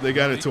Rudolph, they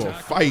got into a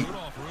fight.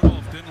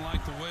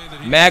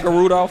 MAGA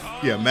Rudolph?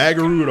 Yeah,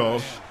 MAGA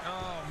Rudolph.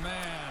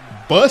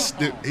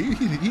 Busted.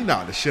 He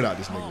knocked the shit out of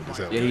this nigga with his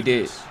helmet. Yeah, he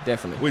did.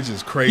 Definitely. Which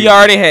is crazy. He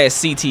already had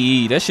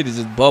CTE. That shit is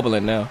just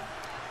bubbling now.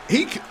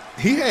 He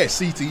had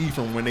CTE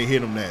from when they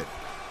hit him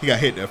he got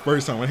hit that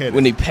first time.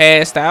 When he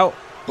passed out?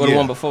 Or the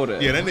one before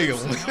that? Yeah, that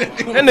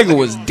nigga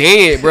was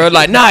dead, bro.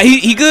 Like, nah,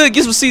 he good.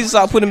 Get some season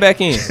salt, put him back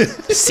in.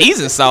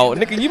 Season salt?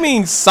 Nigga, you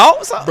mean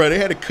salt? Bro, they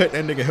had to cut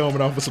that nigga helmet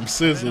off with some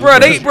scissors. Bro,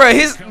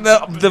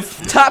 the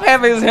top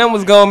half of his helmet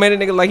was gone, man. That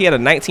nigga like he had a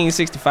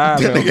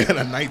 1965 That helmet. nigga had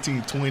a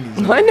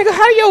 1920s. Like, nigga,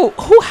 how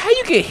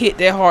you get hit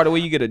that hard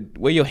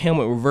where your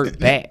helmet revert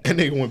back? That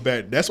nigga went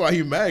back. That's why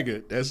he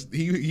MAGA.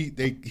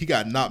 He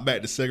got knocked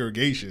back to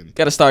segregation.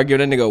 Got to start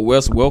giving that nigga a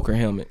Wes Welker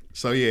helmet.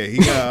 So yeah, he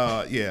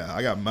got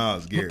I got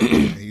Myles Garrett.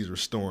 Man. He's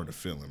restoring the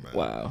feeling, man.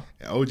 Wow.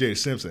 And OJ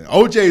Simpson.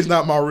 OJ's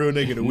not my real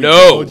nigga of the week.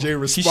 No,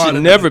 OJ responded. He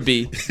should never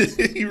be.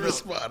 He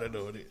responded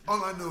on it.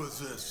 All I know is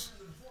this: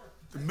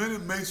 the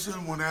minute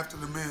Mason went after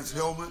the man's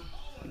helmet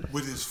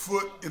with his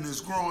foot in his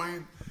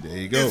groin, there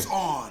you go. It's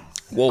on.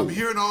 Whoa. I'm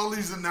hearing all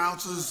these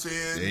announcers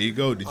saying, there you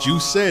go. The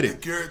juice said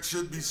it. Garrett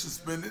should be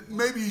suspended.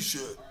 Maybe he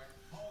should,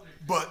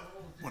 but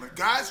when a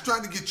guy's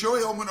trying to get your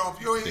helmet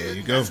off your head, there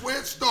you go. That's where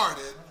it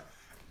started.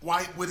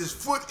 White with his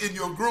foot in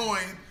your groin,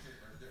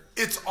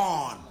 it's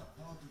on.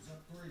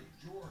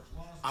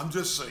 I'm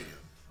just saying.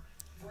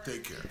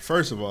 Take care.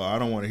 First of all, I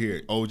don't want to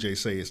hear OJ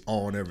say it's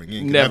on ever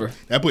again. Never.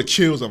 That put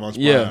chills on my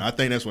spine. Yeah. I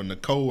think that's what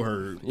Nicole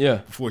heard. Yeah.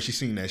 Before she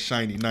seen that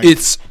shiny knife.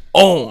 It's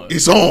on.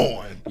 It's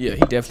on. Yeah,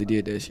 he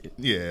definitely did that shit.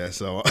 Yeah.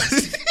 So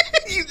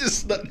you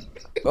just.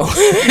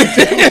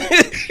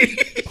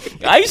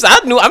 I'm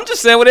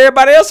just saying what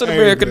everybody else in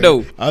America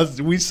do.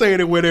 We saying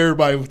it what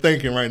everybody was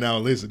thinking right now,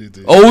 listening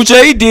to.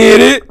 OJ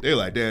did it. They're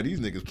like, damn, these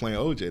niggas playing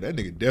OJ. That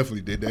nigga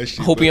definitely did that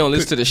shit. Hope he don't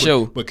listen to the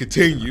show. But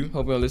continue.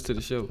 Hope he don't listen to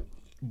the show.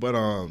 But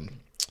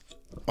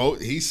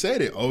he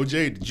said it.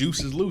 OJ, the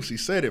juice is loose. He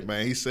said it,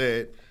 man. He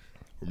said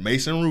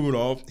Mason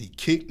Rudolph, he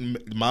kicked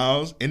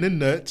Myles in the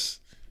nuts,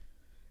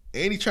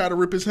 and he tried to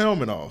rip his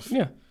helmet off.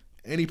 Yeah.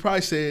 And he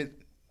probably said,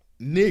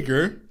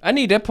 nigger. I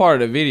need that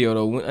part of the video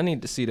though. I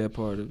need to see that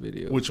part of the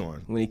video. Which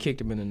one? When he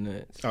kicked him in the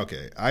nuts.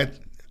 Okay, I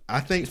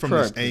think from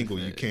this angle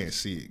you can't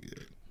see it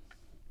good.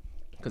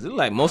 Cause it looked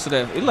like most of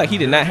that. It looked like he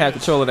did not have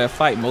control of that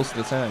fight most of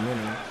the time.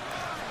 Anyway.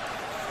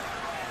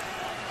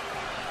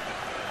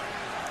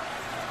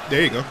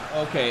 There you go.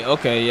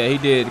 Okay, yeah, he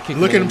did.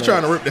 Look at him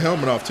trying to rip the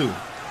helmet off too.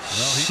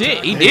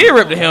 Shit, he did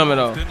rip the helmet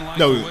off.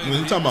 No, when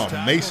you talking about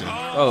Mason.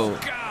 Oh,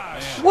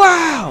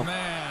 wow.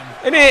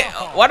 And then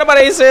why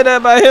nobody ain't said that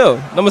about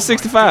him? Number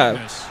 65.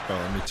 Oh,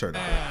 let me turn it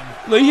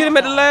up. Look, he hit him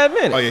at the last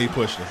minute. Oh yeah, he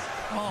pushed him.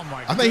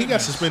 I think he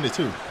got suspended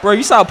too. Bro,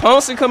 you saw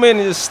Ponce come in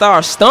and just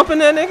start stumping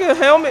that nigga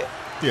helmet?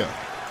 Yeah.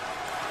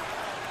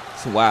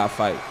 It's a wild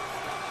fight.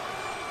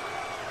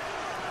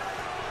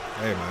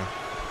 Hey man.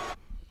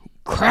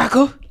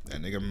 Cracker.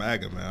 That nigga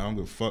MAGA, man. I don't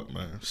give a fuck,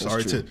 man.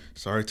 Sorry to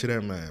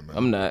that man, man.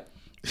 I'm not.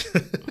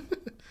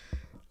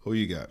 Who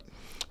you got?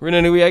 Real nigga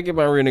of the week. I get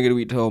my real nigga of the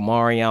week to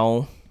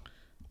Mario.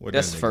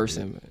 That's the first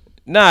thing.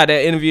 Nah,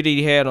 that interview that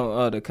he had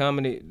on the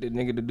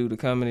nigga to do the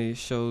comedy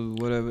show,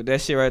 whatever. That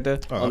shit right there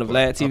on the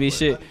Vlad TV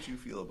shit. How did you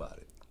feel about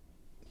it?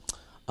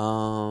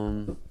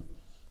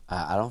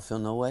 I don't feel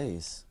no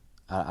ways.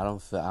 I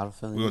don't feel.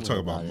 We're gonna talk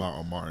about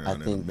Mario. I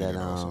think that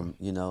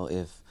you know,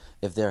 if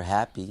they're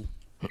happy,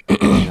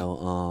 you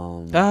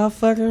know, I'll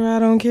fuck her, I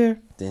don't care.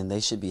 Then they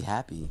should be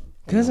happy.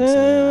 Cause I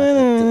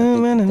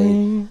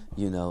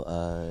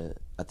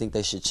think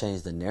they should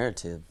change the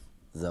narrative,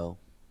 though,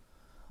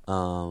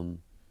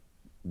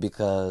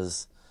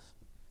 because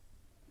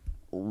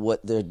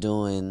what they're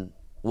doing.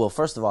 Well,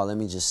 first of all, let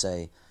me just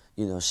say,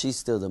 you know, she's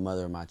still the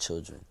mother of my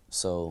children.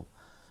 So,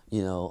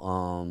 you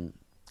know,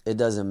 it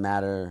doesn't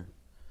matter,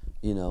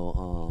 you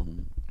know,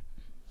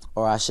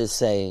 or I should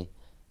say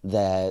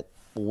that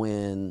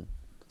when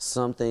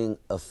something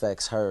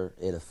affects her,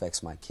 it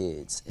affects my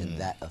kids, and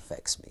that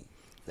affects me.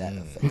 That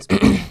affects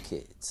my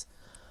kids.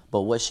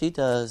 But what she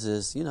does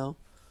is, you know,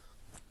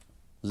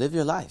 live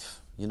your life.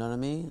 You know what I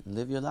mean?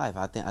 Live your life.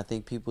 I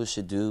think people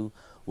should do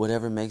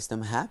whatever makes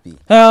them happy.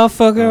 I'll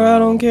fuck her, I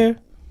don't care.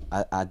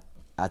 I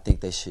think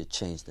they should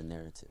change the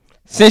narrative.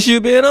 Since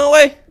you been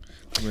away,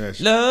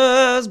 Yes.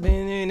 love's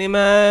been in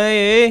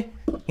my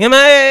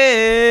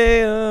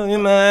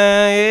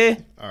MIA.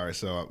 All right,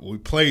 so we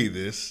played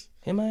this.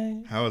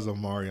 MIA. How is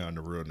Omarion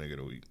the real nigga of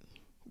the week?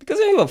 Because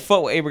I don't give a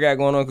fuck what Abra got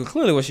going on. Because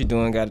clearly what she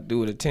doing got to do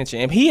with attention.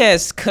 And he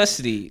has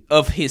custody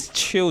of his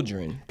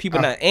children.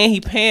 And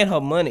he paying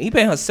her money. He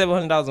paying her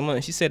 $700 a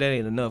month. She said that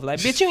ain't enough. Like,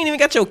 bitch, you ain't even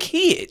got your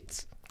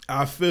kids.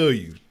 I feel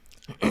you.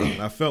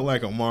 I felt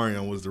like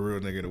Omarion was the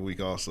real nigga of the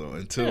week also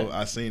until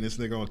I seen this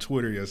nigga on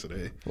Twitter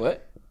yesterday.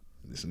 What?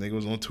 This nigga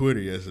was on Twitter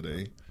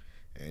yesterday,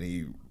 and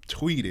he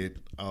tweeted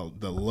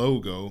the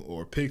logo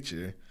or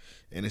picture,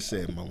 and it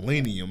said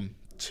Millennium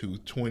to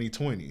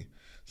 2020.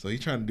 So he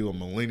trying to do a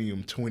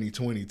Millennium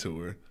 2020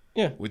 tour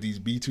with these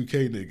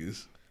B2K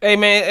niggas. Hey,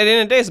 man, at the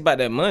end of the day, it's about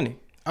that money.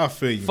 I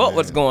feel you, Fuck man.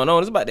 what's going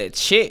on. It's about that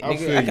check, nigga. I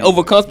can you,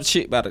 overcome some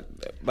shit about a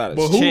but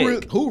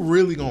check. who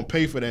really gonna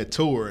pay for that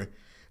tour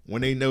when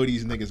they know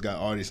these niggas got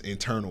all this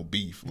internal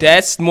beef? Like,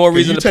 that's more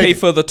reason to pay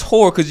for the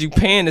tour because you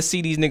paying to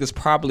see these niggas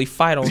probably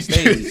fight on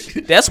stage.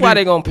 That's why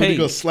they gonna pay. They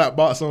gonna slap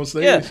box on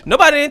stage. Yeah,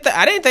 I didn't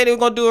think they were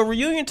gonna do a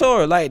reunion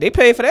tour. Like they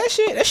paid for that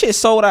shit. That shit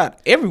sold out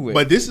everywhere.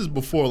 But this is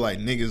before like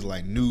niggas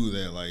like knew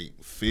that like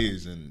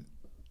Fizz and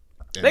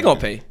they gonna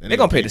pay. They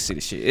gonna pay to see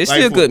the shit. It's like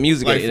still good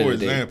music. Like at the end for of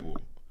the day. example,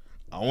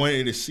 I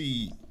wanted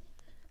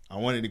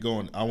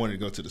to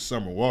go to the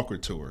Summer Walker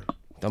tour.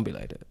 Don't be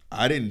like that.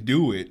 I didn't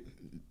do it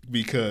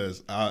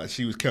because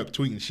she was kept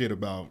tweeting shit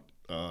about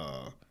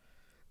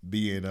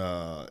being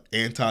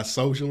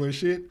antisocial and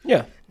shit.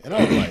 Yeah. And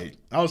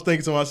I was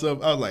thinking to myself,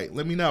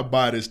 let me not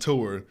buy this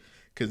tour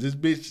because this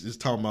bitch is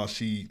talking about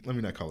let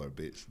me not call her a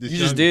bitch. You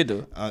just did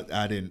though.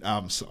 I didn't.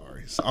 I'm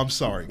sorry. I'm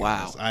sorry.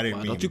 Wow. Guys. I didn't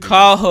mean. Don't you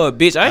call her a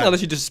bitch? I ain't gonna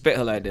let you disrespect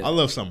her like that. I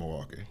love Summer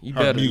Walker. You her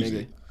better,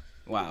 music. nigga.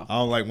 Wow. I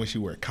don't like when she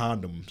wear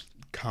condoms.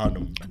 I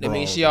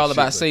mean, she all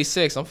about safe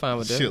sex. I'm fine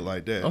with that. Shit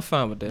like that. I'm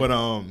fine with that. But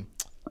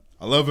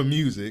I love her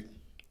music,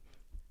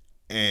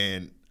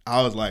 and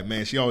I was like,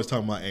 man, she always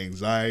talking about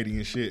anxiety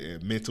and shit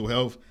and mental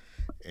health,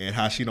 and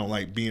how she don't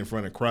like being in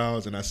front of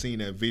crowds. And I seen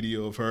that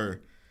video of her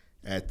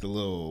at the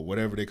little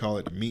whatever they call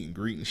it, the meet and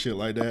greet and shit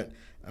like that.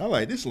 And I'm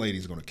like, this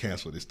lady's gonna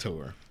cancel this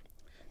tour.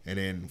 And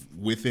then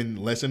within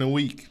less than a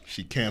week,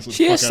 she canceled.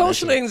 She has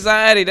social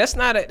anxiety. That's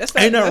not. Ain't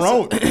nothing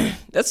wrong with it.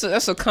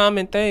 That's a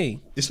common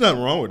thing. It's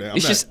nothing wrong with that.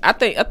 I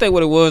think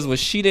what it was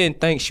she didn't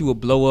think she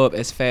would blow up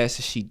as fast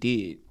as she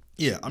did.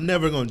 Yeah, I'm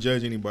never gonna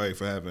judge anybody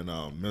for having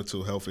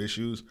mental health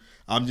issues.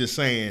 I'm just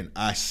saying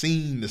I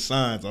seen the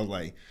signs. I was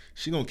like,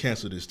 she gonna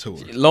cancel this tour.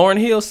 Lauryn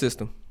Hill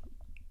system.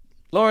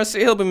 Lauryn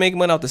Hill been making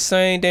money off the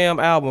same damn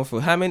album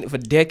for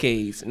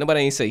decades.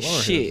 Nobody ain't say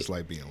Lauryn shit. Hill just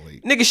like being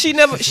late.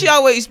 Nigga, she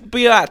always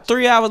be like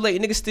 3 hours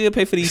late. Nigga still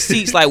pay for these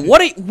seats. Like, who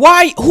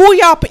are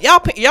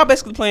y'all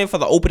basically playing for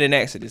the opening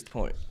acts at this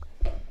point?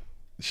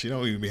 She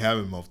don't even be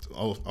having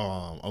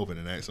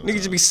opening acts. Nigga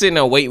just be sitting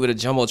there waiting with a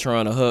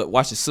jumbotron to her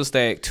watch the Sister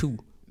Act 2.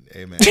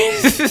 Hey man,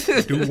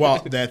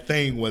 doo-wop, that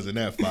thing wasn't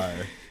that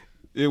fire.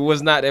 It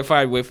was not that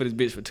fire to wait for this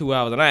bitch for 2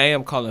 hours, and I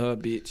am calling her a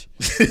bitch.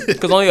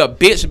 Because only a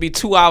bitch would be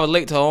 2 hours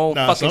late to her own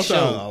fucking show.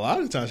 A lot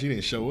of times she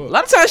didn't show up. A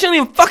lot of times she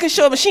didn't even fucking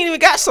show up, and she ain't even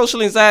got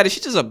social anxiety.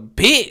 She's just a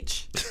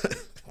bitch.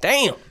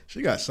 Damn.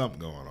 She got something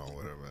going on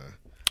with her, man.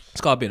 It's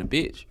called being a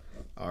bitch.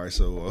 All right,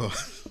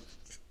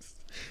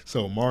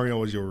 so Mario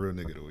was your real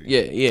nigga of the week.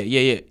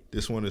 Yeah.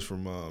 This one is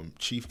from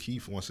Chief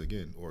Keef once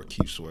again, or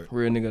Keef Sweat.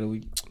 Real nigga of the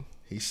week.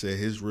 He said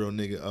his real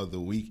nigga of the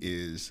week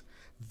is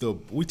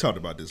we talked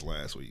about this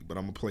last week, but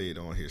I'm gonna play it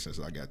on here since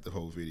I got the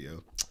whole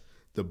video.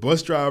 The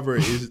bus driver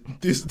is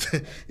this.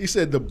 He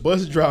said the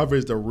bus driver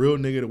is the real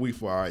nigga of the week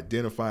for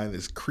identifying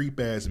this creep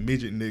ass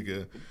midget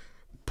nigga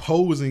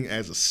posing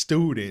as a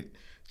student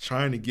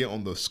trying to get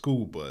on the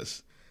school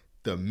bus.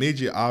 The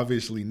midget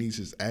obviously needs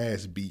his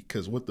ass beat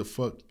because what the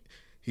fuck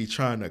he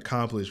trying to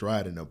accomplish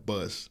riding a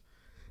bus.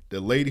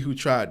 The lady who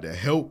tried to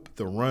help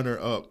the runner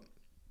up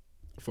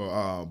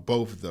for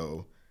both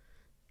though.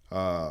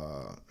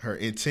 Her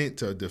intent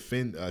to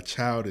defend a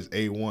child is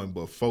A1,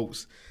 but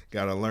folks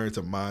gotta learn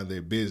to mind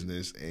their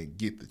business and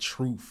get the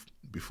truth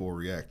before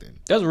reacting.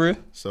 That's real.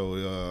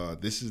 So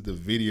this is the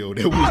video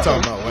that we was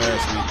talking about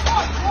last week.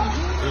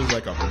 It was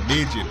like a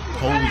midget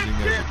posing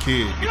as a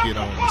kid to get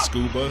on the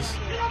school bus.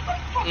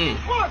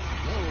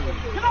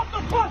 Get off the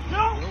bus,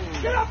 yo!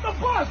 Get off the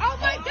bus! Oh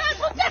my God,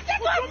 protect that.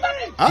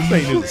 I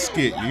think it was a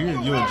skit.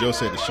 You and Joe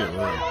said the shit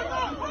real.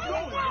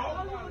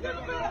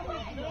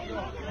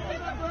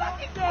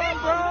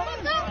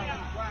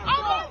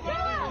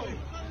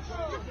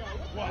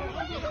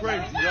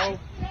 Crazy, yo.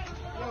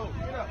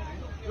 Get up.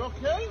 You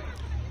okay?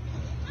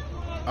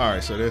 All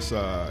right, so that's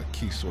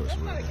Keith Source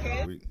real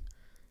nigga of the week.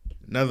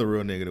 Another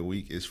real nigga of the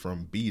week is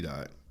from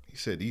B.A.N. He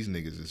said these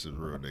niggas is a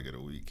real nigga of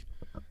the week.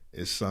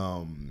 It's two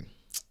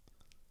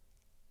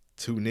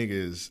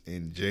niggas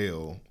in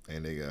jail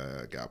and they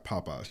got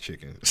Popeye's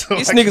chicken. So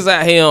these niggas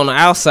out here on the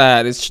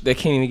outside, they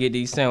can't even get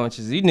these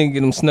sandwiches. These niggas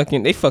get them snuck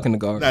in. They fucking the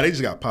garbage. Nah, they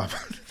just got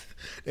Popeyes.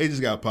 They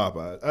just got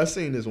Popeyes. I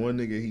seen this one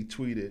nigga, he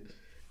tweeted,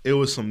 it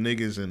was some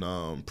niggas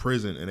in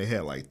prison and they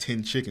had like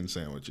 10 chicken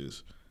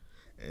sandwiches.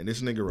 And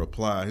this nigga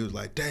replied, he was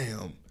like,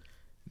 damn,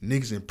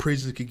 niggas in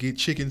prison could get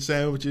chicken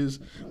sandwiches,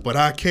 but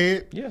I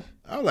can't? Yeah.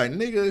 I was like,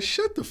 nigga,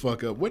 shut the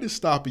fuck up. What is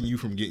stopping you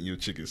from getting your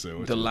chicken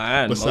sandwich? The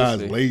line,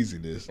 besides mostly.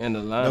 laziness. And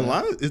the line.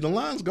 The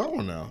line's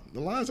gone now. The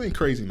lines ain't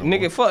crazy no more.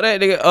 Nigga, fuck that,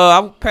 nigga.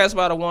 I passed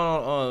by the one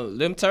on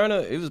Lim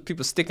Turner. It was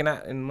people sticking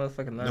out in the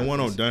motherfucking line. The one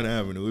on Dunn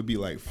Avenue, it'd be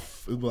like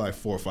 4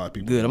 or 5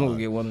 people. Good, I'm gonna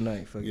get one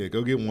tonight. Fuck yeah,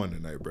 go get one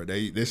tonight, bro.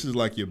 This is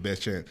like your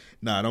best chance.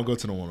 Nah, don't go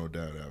to the one on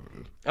Dunn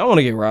Avenue. I want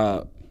to get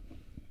robbed.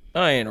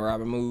 I ain't in a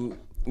robbing mood.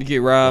 You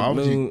get robbed,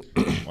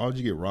 why would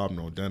you get robbed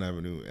on Dunn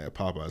Avenue at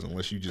Popeyes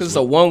unless you just? Because it's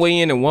a one way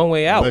in and one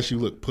way out. Unless you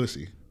look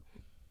pussy.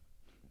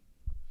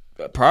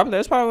 Probably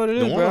that's probably what it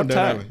is, bro. I'm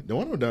tired. The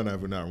one on Dunn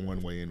Avenue not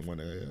one way in, one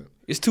way out.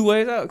 It's 2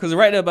 ways out because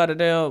right there by the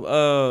damn.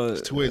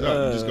 It's 2 ways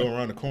out. You just go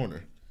around the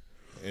corner,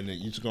 and then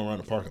you just go around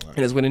the parking lot.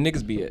 And that's where the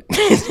niggas be at.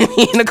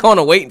 In the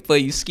corner waiting for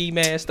you, ski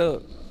masked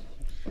up.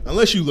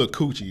 Unless you look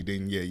coochie,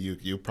 then yeah,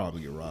 you'll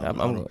probably get robbed. I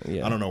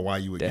don't know why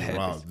you would get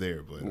robbed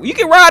there, but you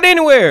get robbed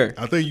anywhere.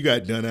 I think you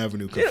got Dunn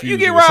Avenue confused. You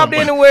get robbed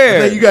anywhere.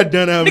 I think you got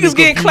Dunn Avenue. Niggas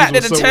getting clapped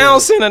at the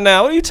town center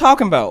now. What are you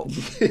talking about?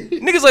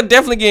 Niggas are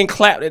definitely getting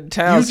clapped at the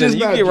town center. You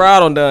get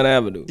robbed on Dunn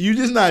Avenue. You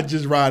just not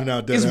just riding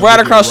out Dunn It's Avenue. right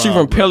across the street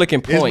from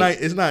Pelican Point.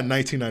 It's not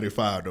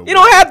 1995 though. You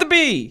don't have to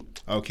be.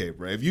 Okay,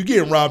 bro. If you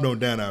getting robbed on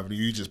Dunn Avenue,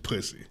 you just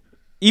pussy.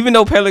 Even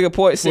though Pelican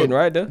Point sitting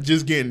right there.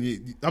 Just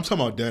getting, I'm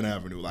talking about Dunn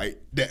Avenue, like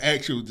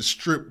the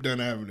strip Dunn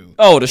Avenue.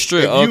 Oh, the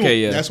strip. Okay,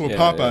 yeah. That's where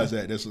Popeyes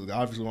at. That's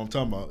obviously what I'm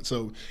talking about.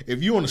 So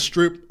if you on the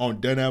strip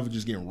on Dunn Avenue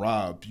just getting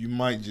robbed, you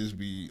might just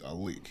be a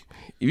leak.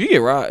 If you get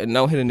robbed and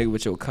don't hit a nigga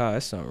with your car,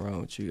 that's something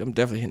wrong with you. I'm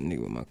definitely hitting a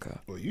nigga with my car.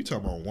 Well, you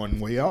talking about one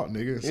way out,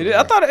 nigga. So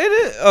I thought it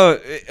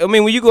is. I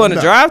mean, when you go in the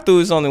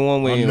drive-thru, it's only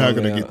one way. I'm not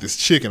gonna get this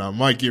chicken. I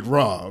might get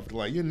robbed.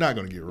 Like you're not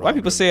gonna get robbed. White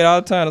people say it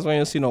all the time. That's why you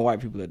don't see no white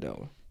people at that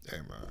one. Hey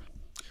man.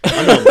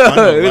 I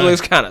know it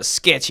looks kind of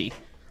sketchy.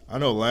 I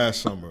know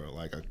last summer,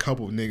 like a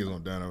couple of niggas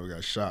on Dunn Avenue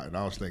got shot, and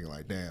I was thinking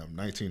like, damn,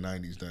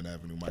 1990s Dunn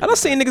Avenue. I don't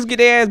see niggas get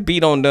their ass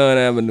beat on Dunn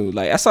Avenue.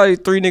 Like I saw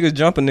 3 niggas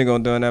jump a nigga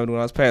on Dunn Avenue when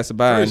I was passing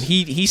by, and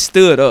he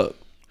stood up.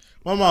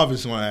 My mom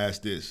just want to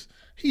ask this: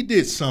 he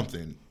did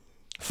something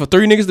for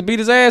 3 niggas to beat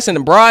his ass in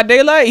the broad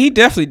daylight. He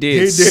definitely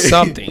did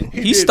something.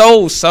 He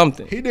stole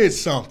something. He did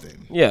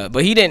something. Yeah,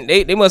 but he didn't.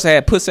 They must have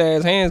had pussy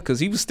ass hands because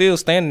he was still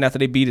standing after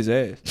they beat his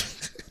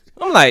ass.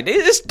 I'm like,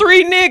 it's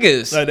 3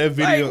 niggas. Like that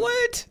video. Like,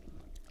 what?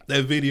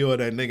 That video of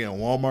that nigga in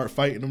Walmart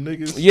fighting them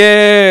niggas.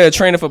 Yeah,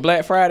 training for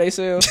Black Friday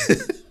sales.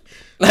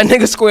 Like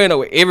niggas squaring up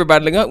with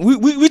everybody. Like,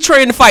 we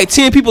trained to fight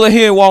 10 people in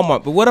here in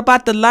Walmart. But what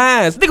about the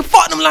lines? Nigga,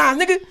 fuck them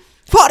lines, nigga.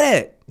 Fuck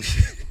that.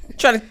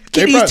 Trying to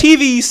keep these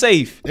TVs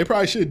safe. They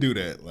probably should do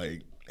that.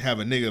 Like, have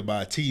a nigga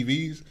buy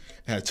TVs,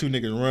 have 2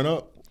 niggas run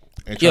up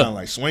and try to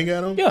like swing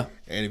at them. Yeah.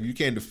 And if you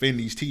can't defend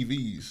these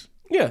TVs,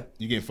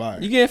 you get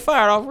fired. You getting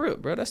fired off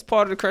rip, bro. That's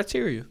part of the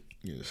criteria.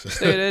 Yes.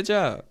 Stay at that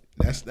job.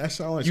 That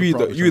sounds like you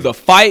either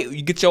fight or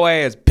you get your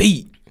ass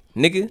beat,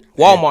 nigga.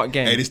 Walmart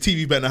gang. Hey, this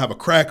TV better not have a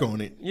crack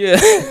on it. Yeah.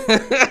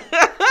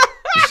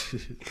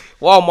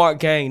 Walmart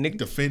gang, nigga.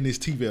 Defend this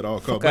TV at all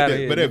costs.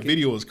 But that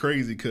video was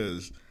crazy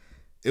because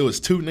it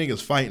was 2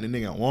 niggas fighting a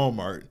nigga at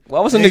Walmart.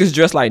 Why was the niggas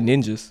dressed like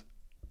ninjas?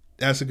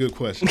 That's a good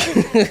question.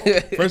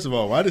 First of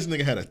all, why this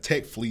nigga had a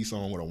tech fleece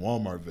on with a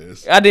Walmart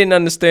vest? I didn't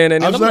understand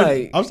that.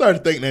 I'm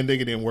starting to think that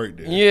nigga didn't work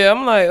there. Yeah,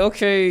 I'm like,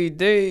 okay,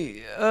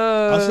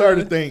 I'm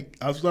starting to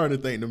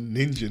think them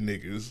ninja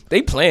niggas.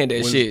 They playing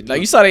that shit. Like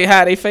you saw they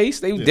hide their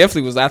face. They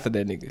definitely was after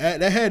that nigga.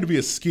 That had to be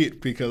a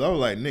skit because I was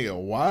like, nigga,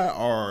 why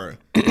are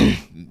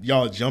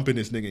y'all jumping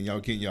this nigga and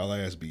y'all getting y'all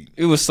ass beat?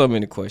 It was so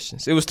many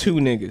questions. It was 2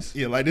 niggas.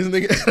 Yeah, like this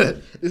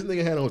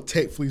nigga had on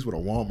tech fleece with a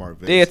Walmart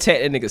vest. They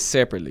attacked that nigga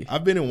separately.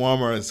 I've been in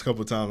Walmart a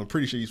couple times. I'm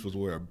pretty sure you're supposed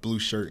to wear a blue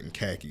shirt and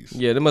khakis.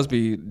 Yeah, that must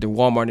be the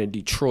Walmart in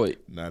Detroit.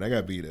 Nah, that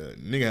gotta be the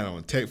nigga had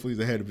on tech fleece.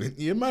 That had to be.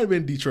 Yeah, it might have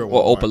been Detroit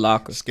Walmart. Or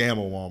Opalaka.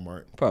 Scammer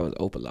Walmart. Probably was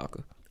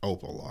Opalaka.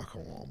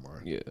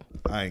 Walmart. Yeah,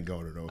 I ain't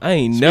going to those. I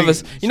ain't never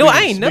seen a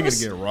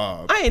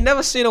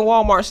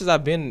Walmart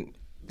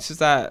since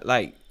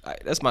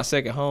that's my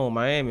second home,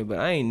 Miami. But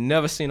I ain't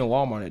never seen a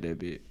Walmart at that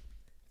bit.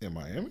 In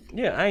Miami?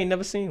 Yeah, I ain't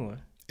never seen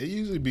one. It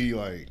usually be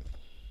like.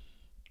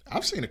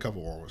 I've seen a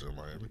couple Walmarts in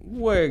Miami.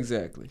 Where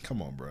exactly?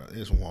 Come on, bro.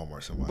 There's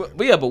Walmarts in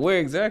Miami. But where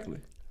exactly?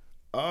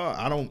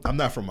 I'm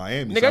not from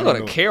Miami. Nigga, I go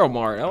to Carol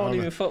Mart. I don't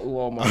even fuck with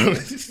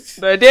Walmart.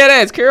 But dead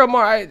ass Carol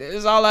Mart.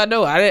 That's all I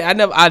know.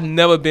 I've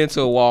never been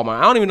to a Walmart.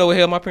 I don't even know where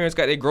the hell my parents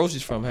got their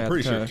groceries from. I'm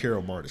pretty sure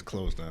Carol Mart is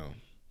closed down.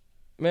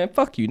 Man,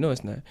 fuck you. No,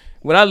 it's not.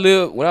 When I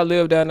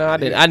lived down there,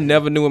 I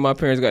never knew where my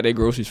parents got their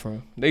groceries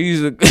from. They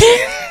used to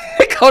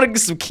go to get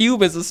some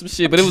Cubans or some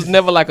shit, but it was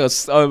never like a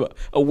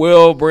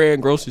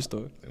well-brand grocery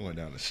store.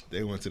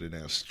 They went to the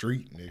damn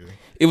street, nigga.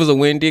 It was a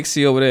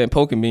Winn-Dixie over there in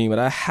Pokemon, but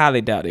I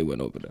highly doubt they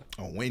went over there.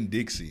 Oh,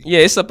 Winn-Dixie. Yeah,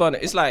 it's up on.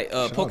 It's like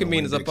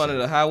Pokemon is up under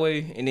the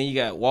highway, and then you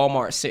got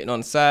Walmart sitting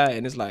on the side,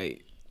 and it's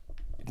like,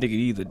 nigga, you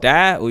either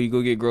die or you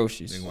go get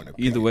groceries.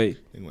 Either way,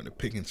 they went to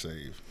Pick and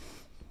Save.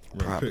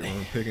 Probably.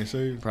 Pick and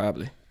Save.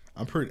 Probably.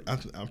 I'm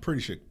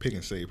pretty sure Pick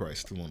and Save probably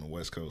still on the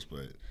West Coast,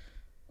 but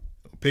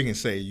Pick and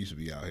Say used to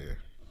be out here.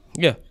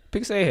 Yeah,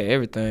 Pick and Say had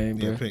everything,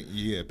 bro.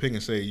 Pick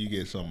and Say, you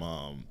get some.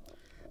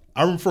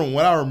 I remember from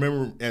what I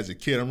remember as a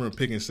kid. I remember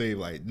Pick and Say,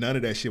 like none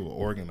of that shit was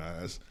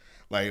organized.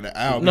 Like the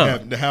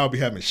owl be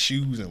having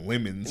shoes and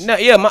lemons. No,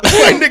 yeah, like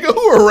nigga,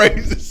 who are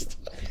racist?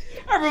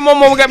 I remember my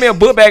mama got me a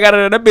book bag out of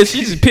there. That bitch,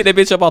 she just picked that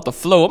bitch up off the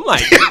floor. I'm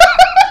like,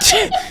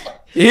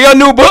 here a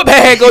new book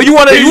bag. You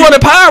want the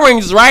Power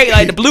Rangers, right?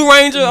 Like the Blue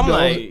Ranger. I'm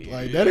like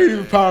that ain't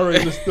even Power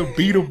Rangers. It's the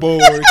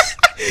Beetleborgs.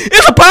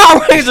 It's a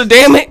Power Ranger,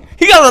 damn it.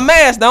 He got a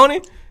mask, don't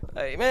he?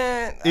 Like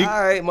man, all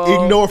right,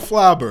 mom. Ignore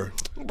Flobber,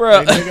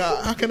 bro. Like,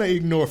 nigga, how can I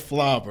ignore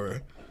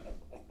Flobber?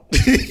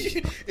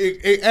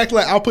 it act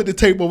like I'll put the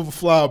tape over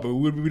Flobber.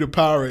 Would be the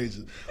Power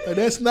Rangers. Like,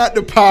 that's not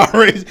the Power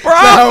Rangers. Bro,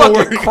 I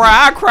fucking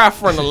cry. I cry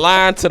from the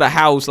line to the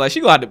house. Like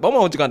my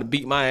mom just gonna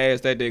beat my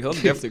ass that day. Cause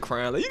I'm definitely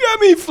crying. Like you got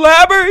me,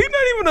 Flabber. He's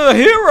not even a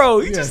hero.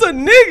 He's just a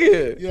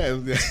nigga.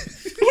 Yeah.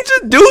 He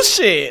just do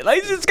shit.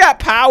 Like he just got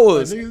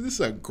powers. Like, nigga, this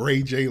is a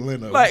Gray Jay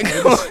Leno. Like,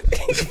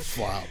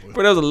 Flobber.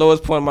 But that was the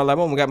lowest point in my life.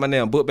 My mom got my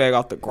damn book bag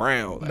off the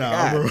ground. Like,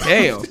 God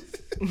damn.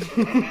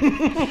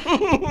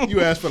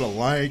 You asked for the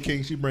Lion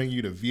King, she bring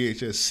you the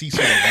VHS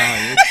Cecil the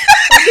Lion.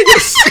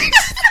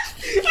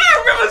 I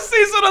remember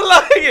Cecil the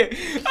Lion.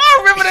 I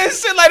remember that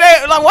shit like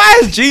that. Like, why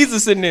is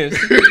Jesus in this?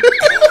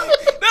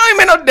 That don't even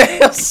make no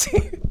damn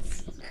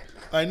sense.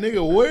 Like,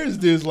 nigga, where is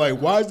this? Like,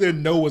 why is there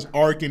Noah's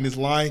Ark in this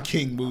Lion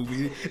King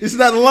movie? It's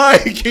not Lion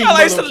King. No,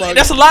 like,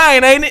 that's a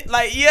lion, ain't it?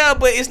 Like, yeah,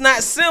 but it's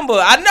not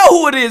Simba. I know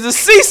who it is. It's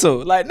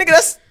Cecil. Like, nigga,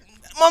 that's...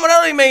 Mama, that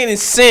don't even make any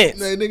sense.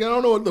 Nah, nigga, I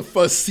don't know what the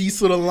fuck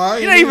Cecil the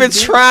Lion You're not even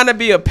trying to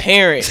be a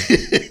parent.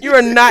 You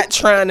are not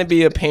trying to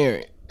be a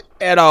parent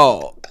at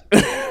all.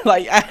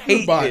 Like, I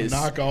hate this.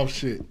 Knockoff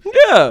shit.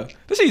 Yeah.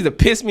 This shit used to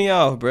piss me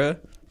off, bruh.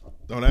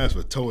 Don't ask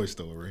for Toy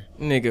Story.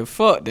 Nigga,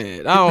 fuck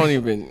that. I don't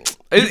even...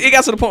 It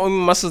got to the point where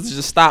my sister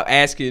just stopped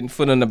asking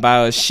for them to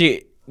buy us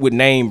shit with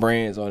name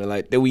brands on it,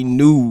 like, that we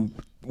knew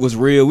was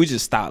real. We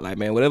just stopped, like,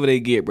 man, whatever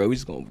they get, bro, we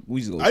just gonna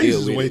I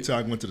used to wait till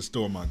I went to the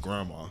store with my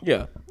grandma.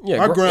 Yeah.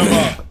 My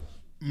grandma,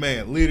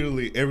 man,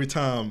 literally every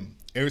time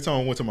I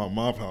went to my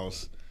mom's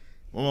house,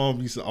 my mom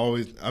used to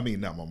always, I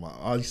mean, not my mom,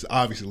 I used to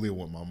obviously live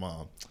with my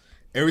mom.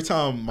 Every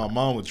time my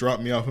mom would drop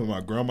me off at my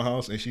grandma's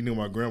house and she knew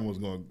my grandma was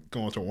going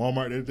to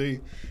Walmart that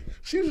day,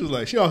 she was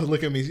like, she always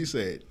looked at me and she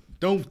said,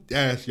 don't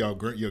ask your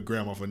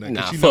grandma for nothing.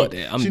 Nah, fuck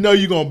that. She know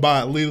you're going to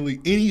buy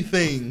literally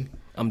anything.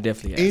 I'm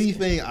definitely asking.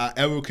 Anything I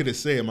ever could have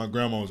said, my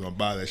grandma was going to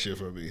buy that shit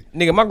for me.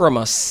 Nigga, my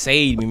grandma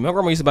saved me. My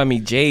grandma used to buy me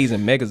J's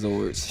and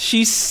Megazords.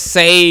 She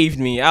saved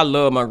me. I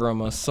love my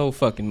grandma so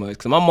fucking much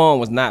because my mom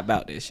was not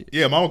about that shit.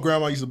 Yeah, my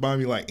grandma used to buy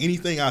me like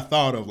anything I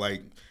thought of.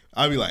 Like,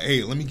 I'd be like,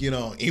 hey, let me get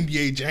on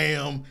NBA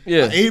Jam.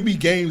 Yeah. Like, it'd be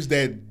games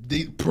that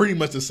pretty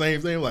much the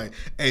same thing. Like,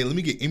 hey, let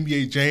me get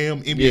NBA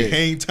Jam, NBA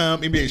Hang Time,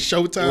 NBA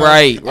Showtime.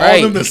 Right. All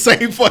of them the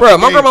same fucking Bro,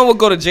 my game. grandma would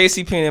go to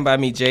JCPenney and buy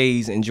me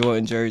J's and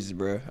Jordan jerseys,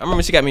 bro. I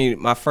remember she got me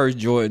my first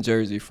Jordan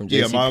jersey from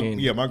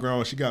JCPenney. My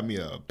grandma, she got me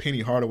a Penny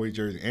Hardaway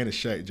jersey and a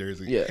Shaq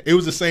jersey. Yeah. It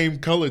was the same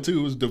color, too.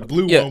 It was the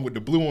blue one with the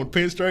blue on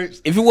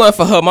pinstripes. If it wasn't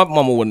for her, my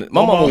mama wouldn't.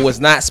 My mama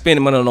was not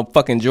spending money on no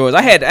fucking Jordans.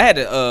 I had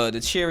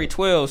the Cherry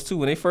 12s, too,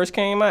 when they first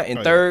came out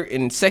in third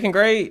and second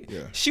grade.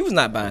 Yeah. She was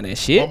not buying that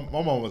shit.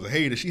 My mom was a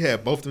hater. She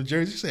had both them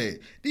jerseys. She said,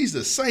 these are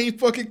the same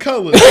fucking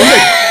colors.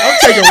 I'm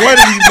taking one of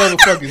these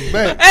motherfuckers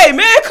back. Hey,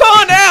 man,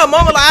 calm down.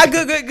 Mama, like,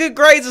 I good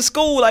grades in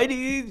school. Like,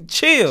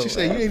 chill. She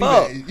said,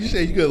 you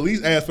said you could at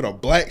least ask for the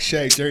black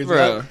Shaq jersey.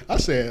 Bro. I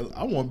said,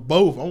 I want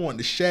both. I want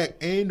the Shaq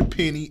and the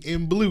Penny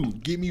in blue.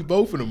 Give me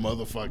both of them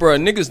motherfuckers. Bro,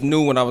 niggas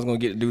knew when I was going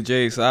to get to do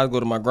J's, so I'd go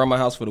to my grandma's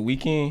house for the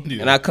weekend,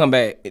 and I'd come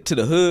back to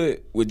the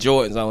hood with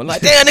Jordans on.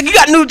 Like, damn, nigga, you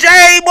got a new J,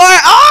 boy.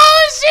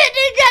 Oh, shit,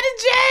 nigga, got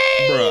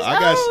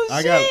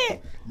a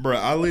J. Bro,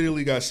 I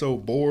literally got so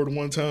bored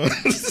one time.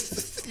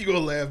 You gonna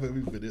laugh at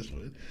me for this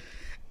one.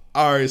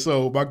 All right,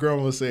 so my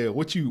grandma said,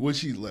 what you want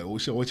at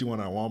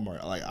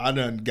Walmart? Like, I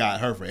done got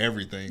her for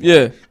everything.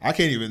 Yeah.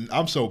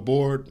 I'm so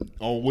bored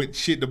on what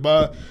shit to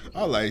buy.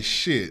 I was like,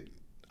 shit.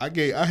 I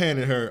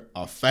handed her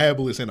a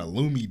Fabulous and a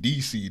Lumi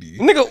D CD.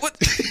 Nigga, what?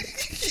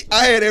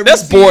 I had every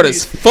That's bored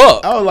as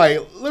fuck. I was like,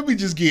 let me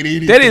just get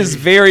anything. That is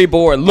very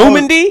bored.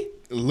 Lumen D?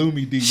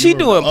 Lumi D. She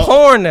doing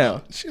porn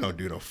now. She don't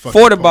do no fucking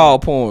 40 ball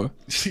porn.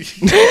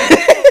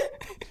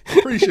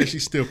 I'm pretty sure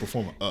she's still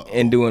performing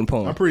and doing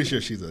porn. I'm pretty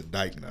sure she's a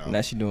dyke now.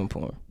 Now she doing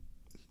porn.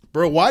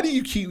 Bro, why do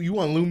you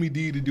want Lumi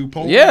D to do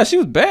porn? Yeah, she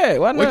was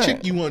bad. Why not? What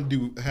chick you want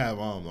to have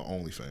on the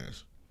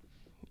OnlyFans?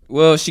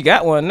 Well, she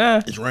got one now.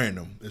 It's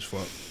random. It's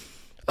fuck.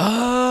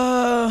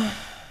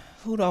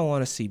 Who do I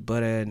want to see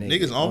butt ass nigga?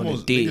 Niggas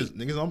almost dick?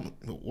 Niggas almost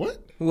what?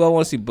 Who I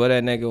want to see butt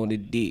ass nigga on the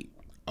dick?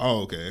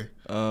 Oh, okay.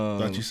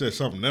 Thought you said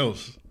something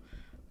else.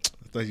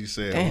 I thought you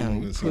said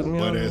damn, you put me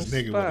butt on ass the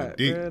nigga spot, with a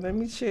dick. Bro. Let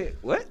me check.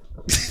 What?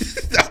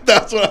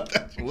 That's what I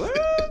thought you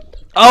said.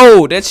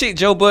 Oh, that chick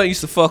Joe Budden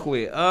used to fuck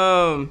with.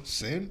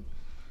 Sin?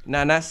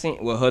 Nah, not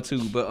seen. Well, her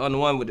too, but on the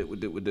one with the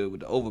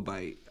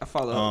overbite. I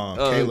follow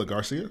her. Kayla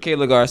Garcia.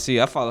 Kayla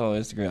Garcia. I follow her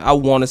on Instagram. I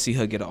want to see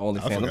her get an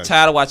OnlyFans. I'm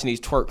tired of watching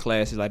these twerk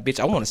classes. Like, bitch,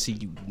 I want to see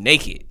you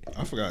naked.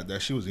 I forgot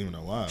that she was even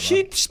alive.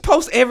 She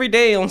posts every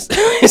day on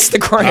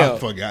Instagram. I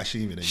forgot she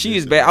even existed. She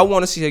is bad. I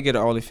want to see her get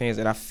an OnlyFans,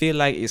 and I feel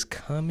like it's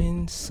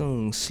coming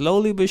soon.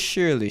 Slowly but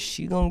surely,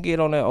 she gonna get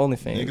on that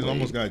OnlyFans. Niggas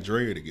almost got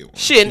Drea to get one.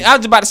 Shit, I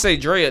was about to say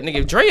Drea. Nigga,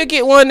 if Drea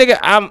get one,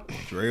 nigga,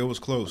 Drea was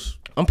close.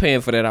 I'm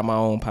paying for that out of my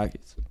own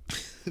pockets.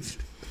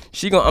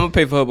 I'm gonna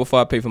pay for her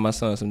before I pay for my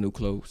son some new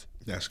clothes.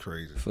 That's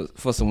crazy.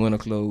 For some winter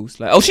clothes.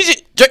 Like, oh,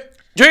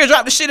 Drea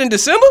dropped the shit in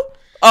December?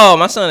 Oh,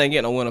 my son ain't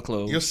getting no winter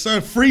clothes. Your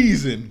son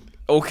freezing.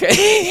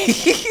 Okay.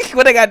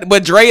 What they got?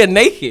 But Drea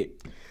naked.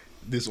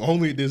 This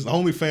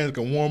OnlyFans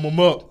can warm him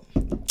up.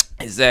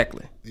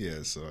 Exactly.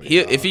 Yeah, so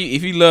if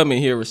he love me,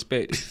 he'll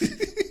respect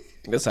it.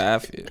 That's how I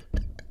feel.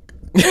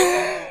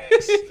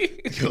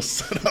 Your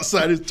son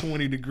outside is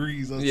 20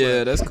 degrees. Outside.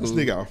 Yeah, that's cool. This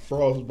nigga got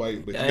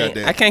frostbite, but you got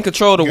that. I can't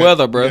control the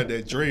weather, bro. You got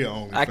that Drea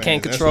on. I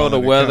can't control the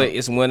weather.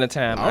 It's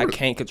wintertime. I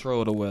can't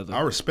control the weather.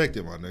 I respect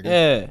it, my nigga.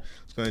 Yeah.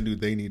 It's gonna do.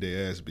 They need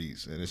their ass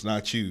beats, and it's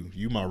not you.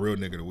 You my real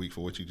nigga of the week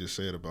for what you just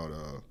said about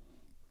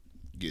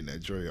getting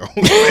that Drea on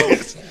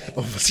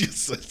over your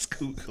son's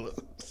school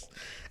clothes.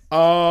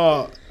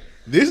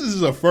 This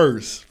is a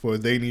first for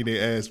they need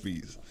their ass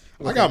beats.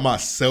 Okay. I got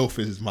myself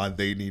as my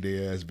they need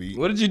their ass beat.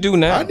 What did you do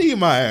now? I need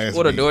my ass beat.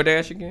 What, a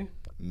DoorDash again?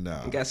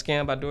 Nah. You got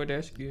scammed by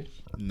DoorDash again?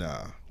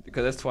 Nah.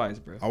 Because that's twice,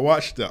 bro. I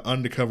watched the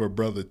Undercover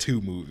Brother 2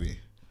 movie.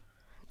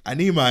 I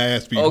need my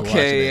ass beat.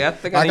 Okay, I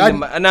think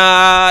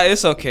nah,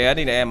 it's okay. I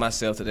need to add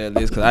myself to that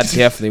list because I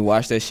definitely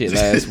watched that shit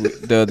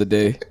the other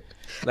day.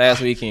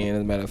 Last weekend,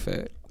 as a matter of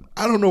fact.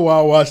 I don't know why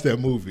I watched that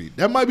movie.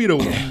 That might be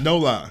no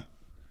lie.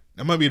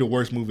 That might be the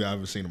worst movie I've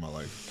ever seen in my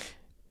life.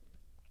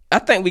 I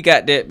think we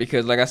got that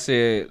because, like I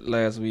said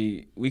last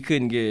week, we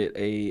couldn't get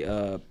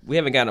we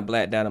haven't gotten a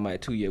Black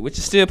Dynamite 2 yet, which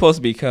is still supposed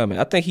to be coming.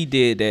 I think he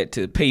did that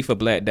to pay for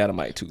Black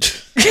Dynamite 2.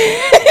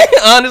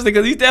 Honestly,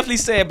 because he definitely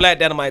said Black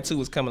Dynamite 2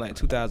 was coming like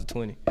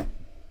 2020.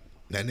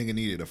 That nigga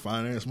needed to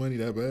finance money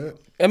that bad?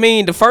 I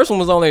mean, the first one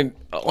was only,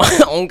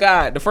 on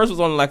God, the first was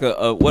only like a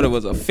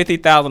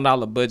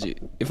 $50,000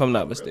 budget, if I'm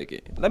not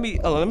mistaken. Let me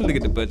look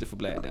at the budget for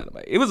Black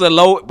Dynamite. It was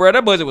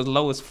that budget was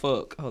low as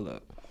fuck. Hold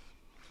up.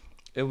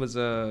 It was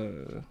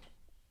let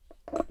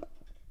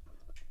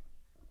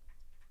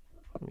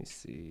me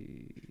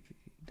see,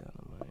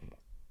 Dynamite.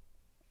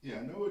 Yeah,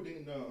 I know it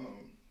didn't.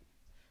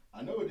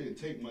 I know it didn't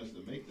take much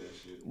to make that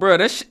shit. Bro,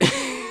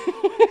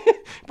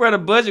 bro, the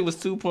budget was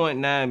 $2.9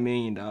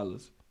 million.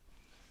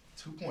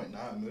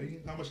 2.9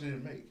 million? How much did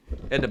it make?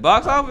 At the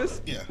box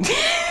office? Yeah.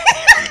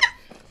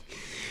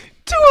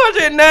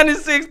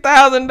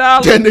 $296,000.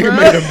 That nigga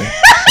made a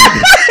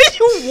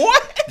You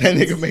what? That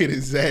nigga made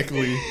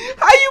exactly.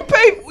 How you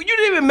pay? You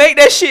didn't even make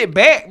that shit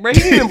back, bro. You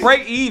didn't even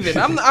break even.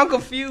 I'm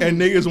confused. And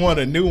niggas want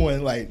a new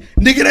one. Like,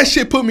 nigga, that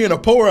shit put me in a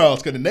poorhouse.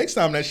 Because the next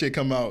time that shit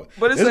come out,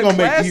 but it's gonna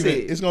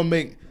classic. It's gonna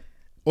make.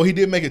 Well, he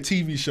did make a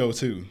TV show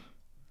too,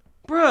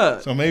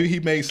 bruh. So maybe he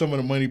made some of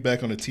the money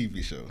back on the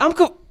TV show.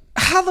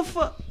 How the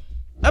fuck?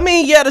 I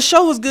mean, yeah, the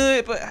show was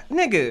good, but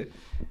nigga,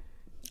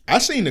 I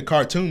seen the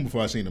cartoon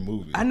before I seen the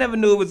movie. I never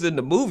knew it was in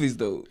the movies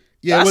though.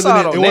 Yeah, I saw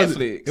it on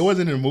Netflix. It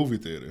wasn't in the movie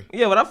theater.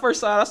 Yeah, when I first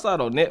saw it, I saw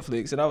it on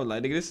Netflix, and I was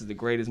like, nigga, this is the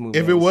greatest movie.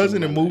 If it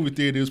wasn't in the movie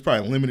theater, it was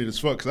probably limited as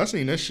fuck. Cause I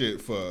seen that shit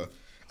on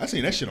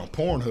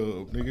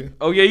Pornhub, nigga.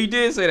 Oh yeah, you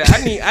did say that.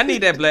 I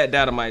need that Black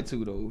Dynamite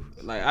too though.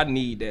 Like I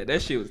need that.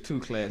 That shit was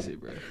too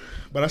classic, bro.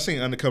 But I seen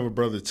Undercover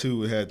Brother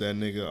 2. It had that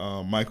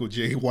nigga Michael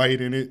J.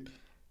 White in it.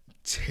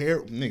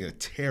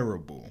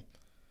 Terrible.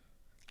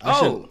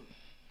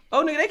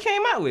 Nigga, they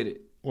came out with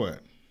it. What?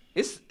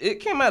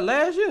 It came out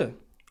last year.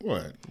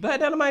 What?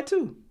 Black Dynamite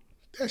 2.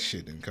 That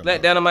shit didn't come out.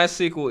 Black Dynamite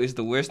sequel is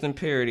the Western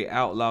parody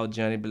Outlaw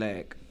Johnny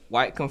Black.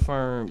 White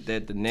confirmed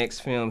that the next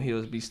film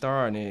he'll be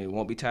starring in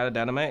won't be titled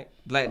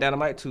Black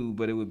Dynamite 2,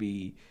 but it would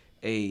be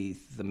a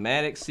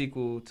thematic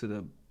sequel to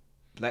the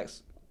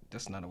Blacks.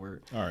 That's not a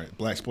word. All right,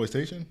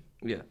 Blaxploitation?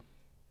 Yeah.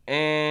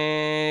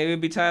 And it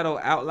would be titled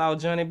Outlaw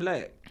Johnny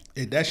Black.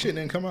 That shit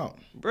didn't come out.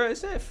 Bro,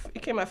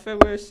 it came out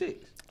February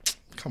 6th.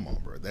 Come on,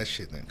 bro. That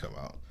shit didn't come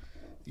out.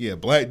 Yeah,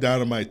 Black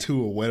Dynamite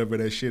 2 or whatever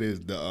that shit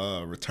is,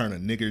 the Return of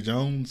Nigger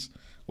Jones,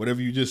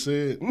 whatever you just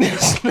said.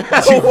 That's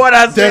not what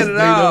I said at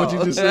all. What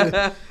you just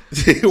said?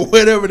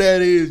 Whatever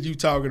that is you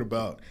talking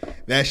about,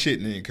 that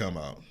shit didn't come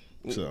out.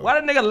 So why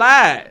the nigga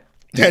lied?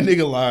 That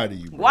nigga lied to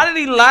you, bro. Why did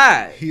he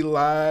lie? He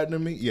lied to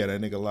me? Yeah, that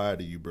nigga lied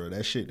to you, bro.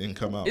 That shit didn't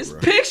come out, it's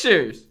bro.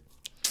 Pictures.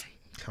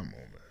 Come on, man.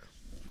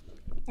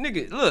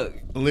 Nigga, look.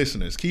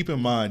 Listeners, keep in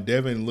mind,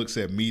 Devin looks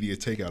at Media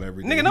Takeout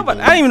every day. Nigga, nobody.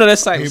 I didn't even know that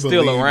site was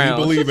still around.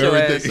 He believe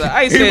everything.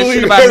 I ain't said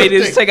shit about Media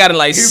Takeout in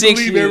like 6 years.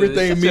 He believe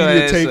everything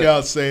Media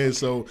Takeout says.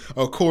 So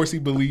of course he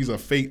believes a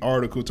fake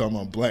article talking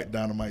about Black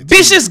Dynamite.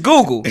 Bitch, just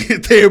Google.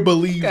 They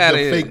believe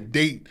the fake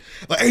date.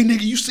 Like, hey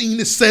nigga, you seen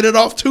this Set It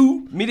Off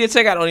too? Media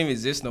Takeout don't even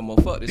exist no more.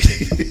 Fuck this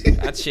shit.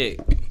 I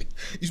checked.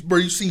 Bro,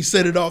 you seen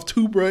Set It Off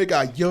too, bro? It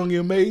got Young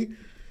M.A.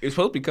 It's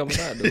supposed to be coming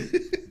out though.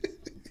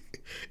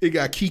 It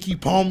got Keke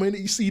Palmer in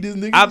it. You see this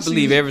nigga? I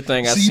believe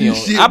everything I see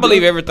on. I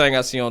believe everything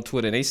I see on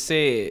Twitter. They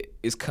said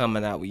it's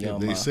coming out with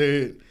Young Ma. They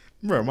said,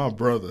 bro, my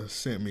brother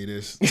sent me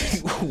this.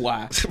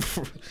 Why?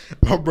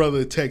 My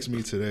brother texted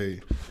me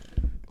today.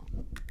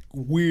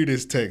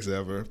 Weirdest text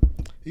ever.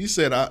 He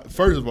said,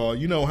 first of all,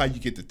 you know how you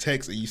get the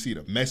text and you see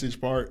the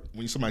message part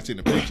when somebody send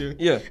a picture?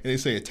 Yeah. And they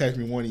say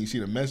attachment 1 and you see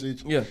the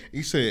message? Yeah.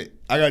 He said,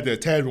 I got the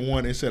attachment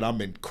 1 and said, I've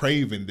been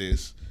craving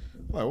this.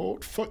 I'm like,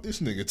 what the fuck this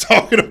nigga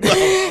talking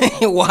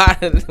about? Why?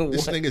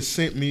 This nigga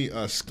sent me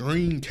a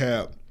screen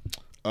cap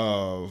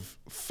of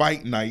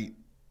Fight Night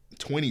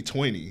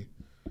 2020.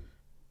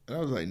 And I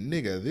was like,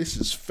 nigga, this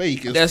is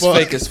fake as That's fuck.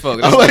 fake as fuck.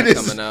 That's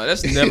not coming out.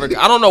 That's never.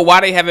 I don't know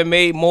why they haven't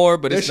made more,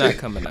 but it's not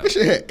coming out. That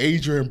shit had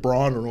Adrian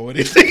Bronner on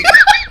it.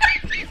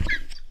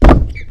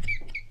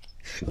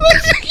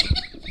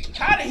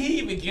 How did he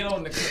even get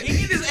on the? He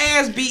get his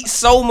ass beat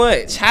so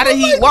much. How did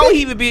he? Why would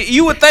he even be?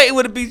 You would think it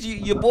would have beat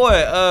your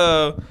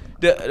boy.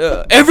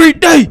 Every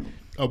day.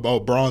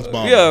 About Bronze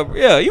Bomber.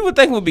 Yeah. You would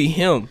think it would be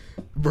him.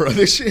 Bro,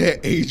 this shit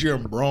had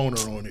Adrian Bronner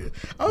on it.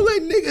 I was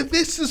like, nigga,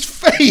 this is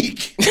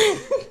fake.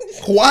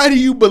 Why do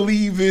you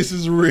believe this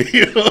is real?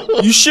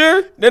 You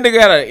sure? That nigga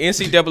got an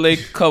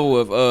NCAA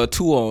cover with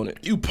 2 on it.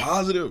 You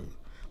positive?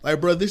 Like,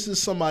 bro, this is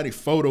somebody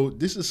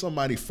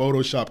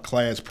Photoshop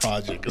class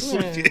project or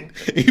some shit.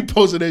 He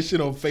posted that shit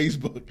on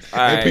Facebook.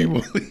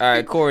 All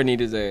right, Corey need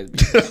his ass.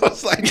 I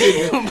was like,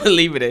 nigga,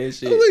 believe it that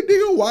shit. I was like,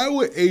 nigga, why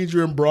would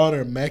Adrian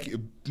Bronner and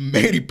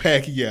Manny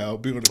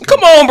Pacquiao be on the cover?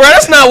 Come on, bro,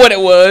 that's not what it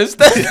was.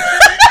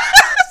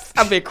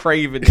 I've been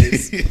craving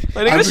this.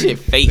 Like, nigga, this shit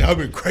fake. I've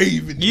been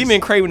craving this. You been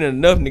craving it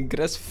enough, nigga.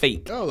 That's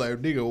fake. I was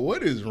like, nigga,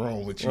 what is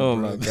wrong with you, Oh,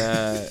 brother?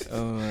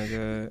 my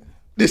God.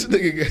 This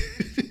nigga,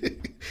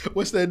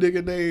 what's that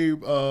nigga name?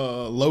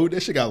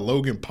 That shit got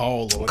Logan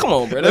Paul on it. Come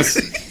on, bro.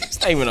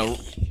 That's not even a.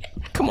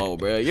 Come on,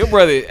 bro. Your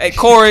brother, hey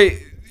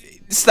Corey,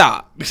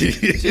 stop.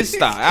 Just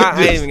stop.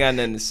 I ain't even got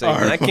nothing to say.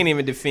 Right, I can't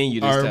even defend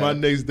you this time. My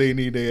next day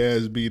need their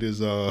ass beat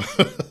is what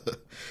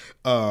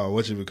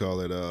you would call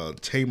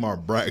it? Tamar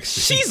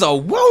Braxton. She's a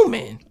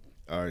woman.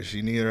 All right,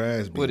 she need her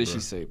ass beat. What did bro. she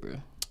say, bro?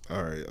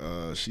 All right,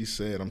 she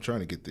said, I'm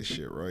trying to get this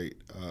shit right.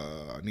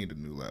 I need a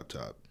new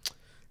laptop.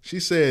 She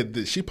said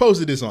that she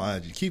posted this on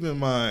IG. Keep in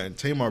mind,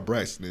 Tamar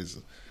Braxton is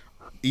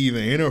either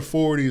in her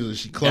 40s or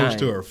she close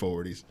to her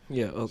 40s.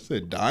 Yeah. Okay. She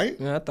said dying?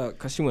 Yeah, I thought,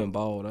 because she went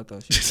bald, I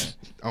thought she was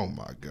Oh,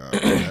 my God.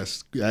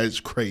 That's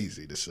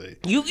crazy to say.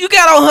 You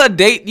got on her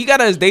date. You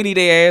got us dating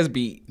their ass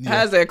beat. Yeah.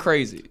 How's that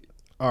crazy?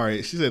 All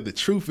right. She said the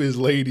truth is,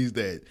 ladies,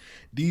 that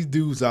these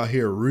dudes out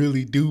here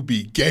really do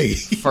be gay.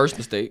 First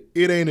mistake.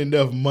 It ain't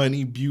enough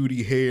money,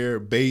 beauty, hair,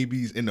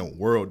 babies in the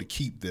world to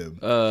keep them.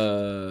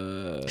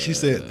 She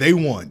said they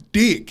want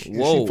dick.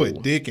 Whoa. And she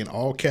put dick in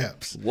all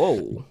caps.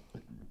 Whoa.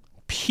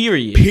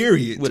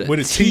 Period. With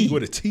a T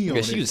on it.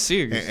 She was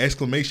serious. And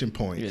exclamation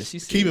point. Yeah,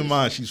 she's serious. Keep in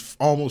mind, she's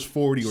almost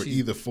 40 or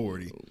either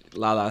 40.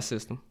 La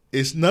system.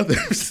 It's nothing.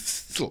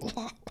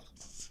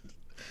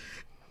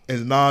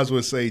 As Nas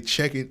would say,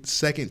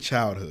 second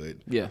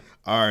childhood. Yeah.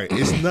 All right.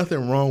 It's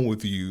nothing wrong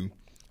with you,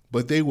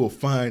 but they will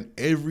find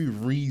every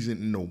reason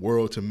in the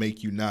world to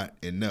make you not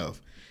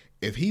enough.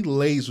 If he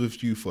lays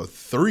with you for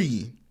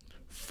 3,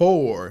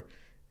 4,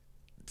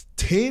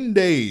 10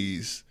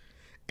 days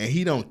and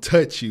he don't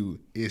touch you,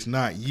 it's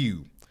not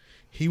you.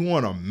 He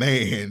want a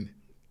man.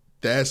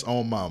 That's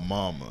on my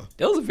mama.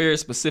 Those are very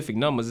specific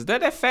numbers. Is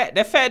that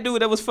fat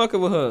dude that was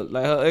fucking with her,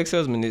 like her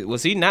ex-husband?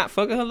 Was he not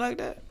fucking her like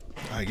that?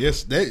 I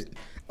guess that.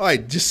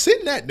 Like, just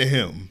send that to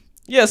him.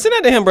 Yeah, send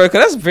that to him, bro,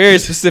 because that's a very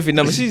specific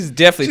number. She's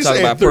definitely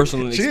talking about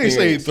personal experience. She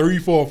didn't say 3,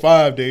 4,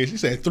 5 days. She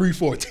said 3,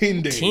 4,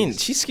 10 days. 10.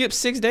 She skipped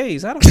 6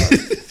 days. I don't know.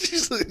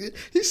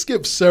 He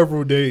skipped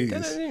several days.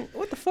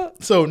 What the fuck?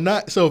 So if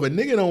a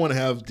nigga don't want to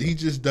have, he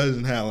just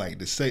doesn't have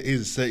like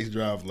his sex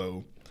drive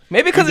low.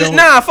 Maybe because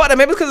fuck that.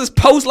 Maybe because it's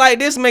posts like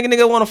this make a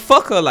nigga want to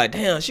fuck her. Like,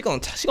 damn, she gonna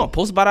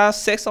post about our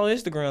sex on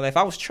Instagram. Like, if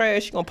I was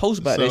trash, she gonna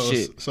post about that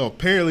shit. So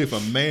apparently, if a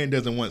man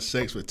doesn't want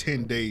sex for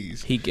 10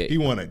 days, he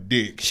want a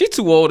dick. She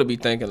too old to be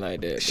thinking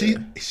like that.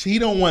 She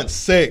don't want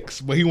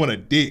sex, but he want a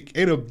dick.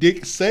 Ain't a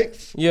dick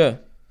sex? Yeah.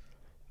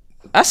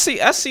 I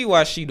see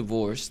why she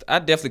divorced. I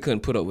definitely couldn't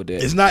put up with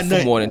that. It's not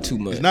for more than 2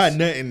 months. It's not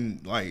nothing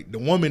like the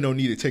woman don't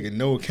need to take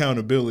no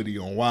accountability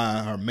on why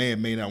her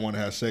man may not want to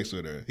have sex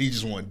with her. He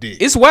just want dick.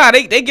 It's why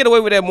they get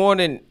away with that more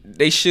than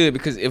they should,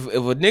 because if a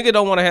nigga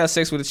don't want to have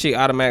sex with a chick,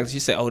 automatically she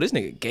say, oh, this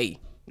nigga gay.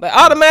 Like,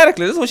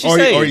 automatically, that's what she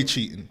say. Or he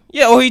cheating.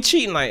 Yeah, or he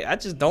cheating. Like, I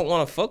just don't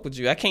want to fuck with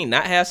you. I can't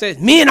not have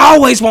sex. Men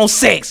always want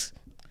sex.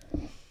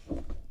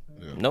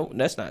 Yeah. No,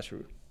 that's not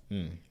true.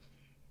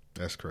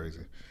 That's crazy.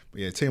 But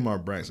yeah, Tamar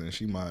Braxton,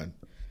 she mine.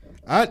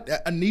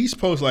 These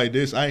posts like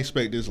this, I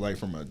expect this like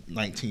from a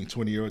 19,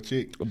 20-year-old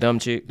chick. A dumb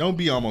chick. Don't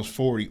be almost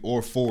 40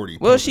 or 40.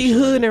 Well, she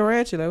hood and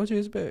ratchet. Like, what you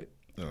expect?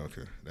 Oh,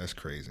 okay, that's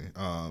crazy.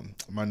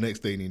 My next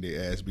day need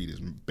their ass beat is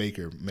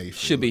Baker Mayfield.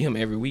 Should be him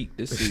every week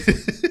this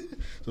season.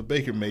 So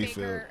Baker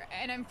Mayfield,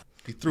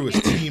 he threw his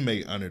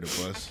teammate under the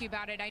bus.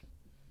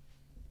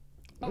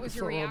 What was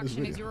your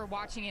reaction as you were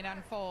watching it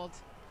unfold?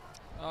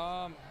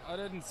 I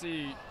didn't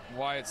see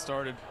why it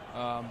started,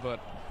 but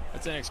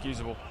it's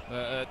inexcusable.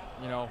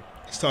 You know,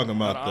 he's talking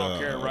about I don't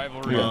care,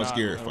 rivalry or Myles not,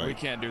 Garrett fight. We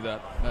can't do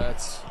that.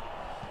 That's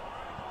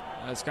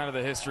kind of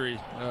the history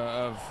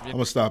of. I'm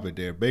gonna stop it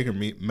there. Baker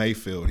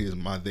Mayfield, he's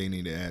my they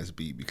need to ass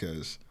beat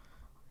because,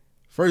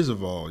 first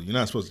of all, you're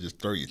not supposed to just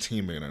throw your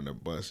teammate on the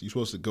bus. You're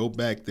supposed to go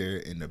back there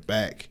in the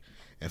back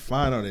and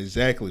find out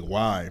exactly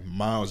why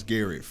Myles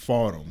Garrett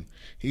fought him.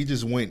 He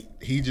just went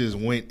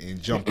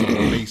and jumped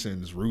on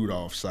Mason's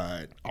Rudolph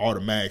side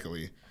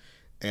automatically.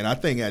 And I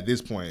think at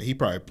this point, he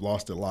probably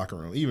lost the locker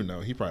room, even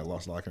though he probably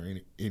lost the locker room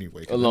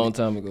anyway. A long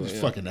time ago. He's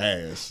fucking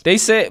ass. He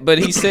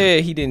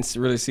said he didn't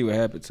really see what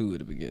happened to at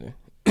the beginning.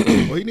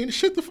 Well, he need to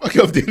shut the fuck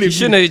up. He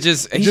should have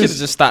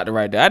just stopped it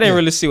right there. I didn't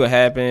really see what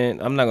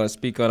happened. I'm not gonna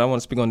speak on. I want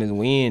to speak on his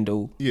win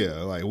though.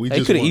 Yeah, like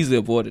they could have easily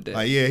avoided that.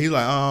 Like, yeah, he's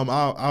like,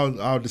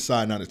 I'll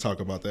decide not to talk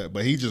about that.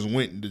 But he just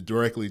went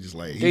directly, just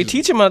like they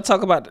teach him how to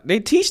talk about. They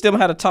teach them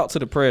how to talk to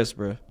the press,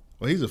 bro.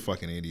 Well, he's a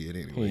fucking idiot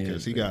anyway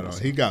because he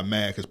got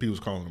mad because people was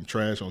calling him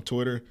trash on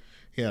Twitter.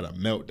 He had a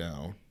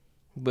meltdown.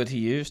 But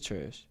he is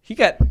trash. He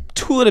got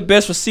two of the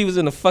best receivers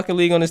in the fucking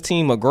league on his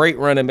team, a great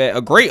running back,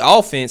 a great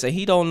offense, and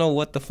he don't know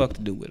what the fuck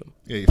to do with him.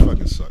 Yeah, he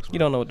fucking sucks, bro. You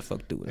don't know what the fuck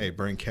to do with him. Hey,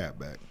 bring Cap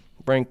back.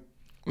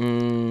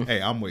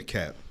 Hey, I'm with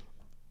Cap.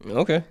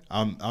 Okay.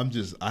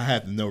 I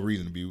have no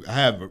reason to be.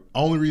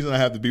 Only reason I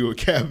have to be with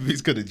Cap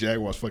is because the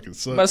Jaguars fucking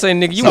suck. I'm about to say,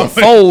 nigga, you a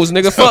foes,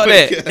 nigga. Fuck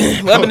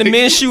that. What happened to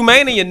Minshew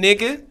Mania,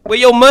 nigga? Where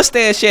your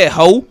mustache at,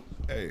 ho?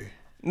 Hey.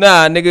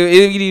 Nah, nigga,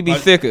 it need to be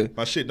thicker.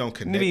 My shit don't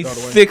connect it need to all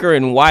the be way. thicker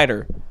and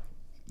wider.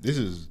 This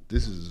is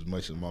as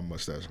much as my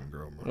mustache can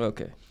grow, bro.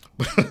 Okay.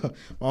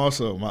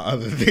 Also, my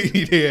other thing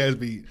he has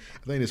be.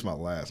 I think this is my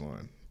last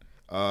one.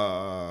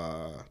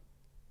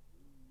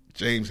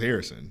 James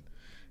Harrison.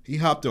 He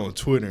hopped on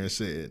Twitter and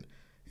said,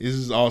 this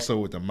is also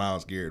with the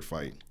Myles Garrett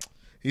fight.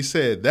 He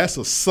said, that's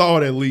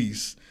assault at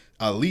least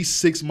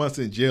 6 months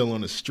in jail on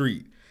the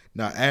street.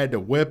 Now add the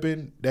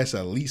weapon, that's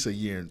at least a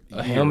year.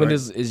 A helmet right?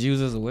 is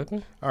used as a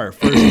weapon? All right,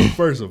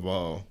 first of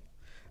all,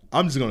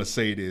 I'm just going to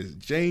say this.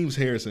 James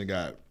Harrison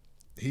got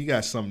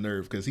some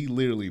nerve because he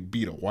literally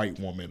beat a white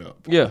woman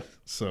up. Yeah.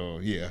 So,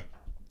 yeah.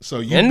 So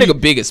that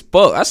nigga big as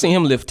fuck. I seen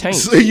him lift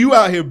tanks. So you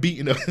out here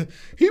beating up.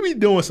 He be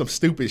doing some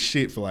stupid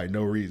shit for like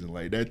no reason.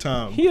 Like that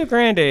time. He a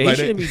granddad. Like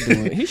he shouldn't be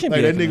doing. He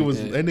shouldn't like be.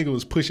 That nigga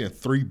was pushing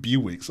 3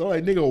 Buicks. So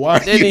like nigga, why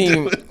are you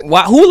doing?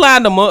 Who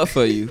lined him up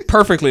for you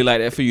perfectly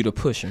like that for you to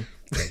push him?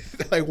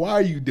 Like why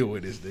are you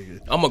doing this, nigga?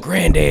 I'm a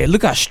granddad.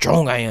 Look how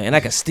strong I am, and I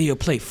can still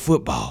play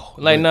football.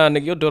 Like nah,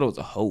 nigga, your daughter was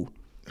a hoe.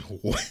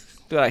 What?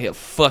 Dude out here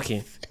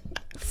fucking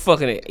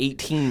at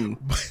 18.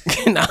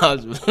 Nah,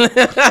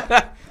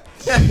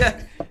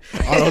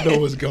 I don't know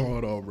what's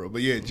going on, bro.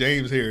 But yeah,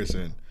 James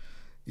Harrison.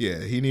 Yeah,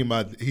 they need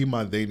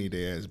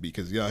their ass beat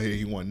because he out here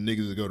he want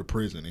niggas to go to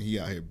prison and he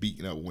out here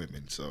beating up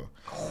women. So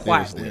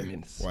white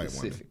women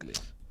specifically.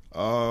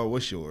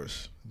 What's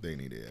yours? They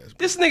need their ass beat.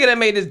 This nigga that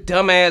made this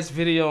dumbass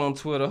video on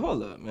Twitter.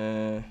 Hold up,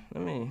 man.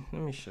 Let me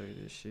show you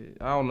this shit.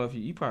 I don't know if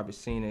you probably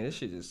seen it. This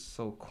shit is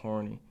so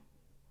corny.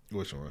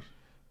 Which one?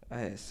 I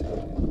had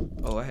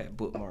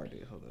bookmarked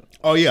it. Hold up.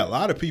 Oh yeah, a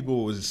lot of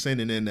people was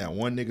sending in that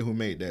one nigga who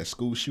made that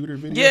school shooter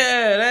video.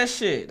 Yeah, that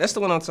shit. That's the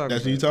one I'm talking about.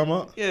 That's what you talking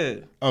about? Yeah.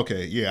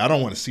 Okay, yeah, I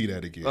don't want to see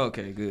that again.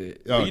 Okay, good.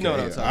 Okay, you know what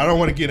I'm talking about. I don't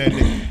want to get at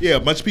nigga. Yeah, a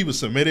bunch of people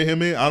submitted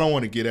him in. I don't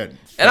want to get at.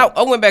 And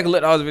I went back and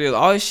looked at all his videos.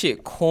 All his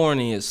shit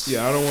corny as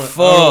yeah, I don't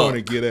fuck. want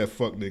to get at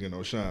fuck nigga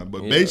no shine.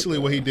 But basically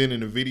what he did in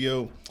the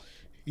video,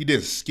 he did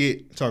a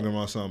skit talking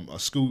about a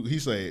school. He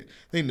said,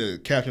 I think the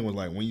caption was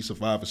like, when you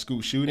survive a school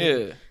shooting.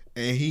 Yeah.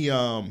 And he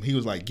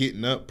was like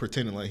getting up,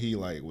 pretending like he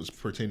was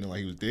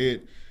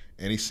dead,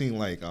 and he seemed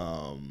like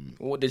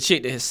the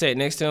chick that sat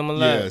next to him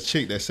alive. Yeah, the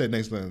chick that sat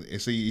next to him,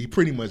 and he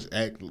pretty much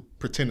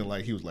pretending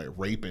like he was like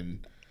raping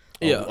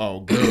a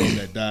girl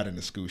that died in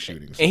the school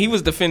shooting. And he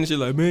was defending shit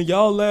like, man,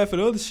 y'all laugh at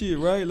other shit,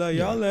 right? Like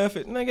y'all laugh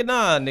at nigga,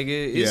 nah,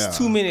 nigga, it's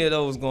too many of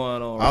those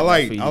going on. I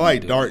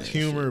like dark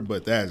humor, shit.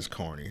 But that is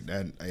corny.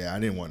 I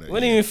didn't want to.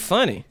 Wasn't even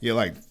funny. Yeah,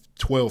 like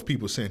 12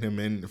 people sent him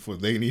in for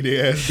they need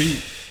their ass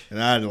beat, and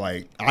I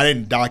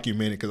didn't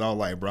document it because I was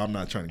like, bro, I'm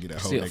not trying to get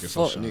that whole nigga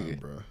some shine,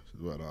 bro.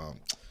 But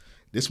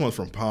this one's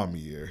from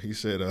Palmier. He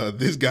said,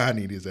 this guy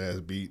need his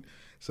ass beat.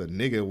 It's a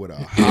nigga with a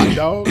hot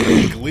dog, a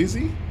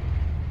glizzy.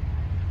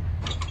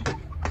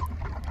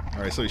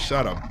 All right, so he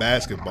shot a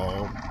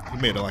basketball.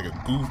 He made it like a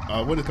goof.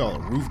 What is it called? A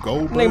roof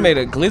Goldberg. Nigga made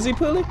a glizzy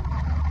pulley.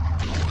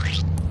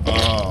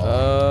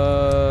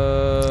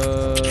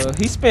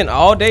 He spent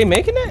all day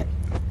making that.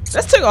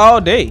 That took all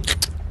day,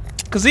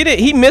 cause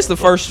he missed the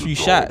first few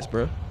shots,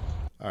 bro.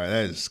 All right,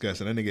 that is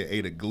disgusting. That nigga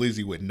ate a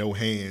glizzy with no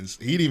hands.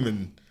 He didn't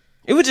even.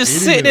 It was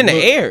just sitting in the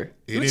air.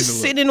 It was just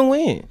sitting in the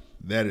wind.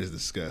 That is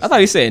disgusting. I thought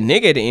he said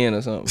nigga at the end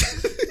or something.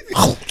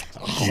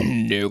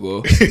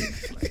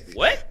 Nigga.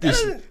 What?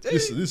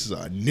 This is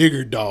a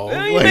nigger dog.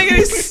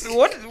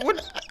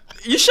 What?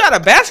 You shot a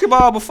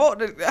basketball before?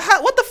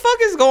 What the fuck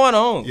is going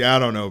on? Yeah, I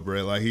don't know,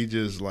 bro. Like he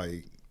just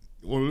like.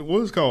 What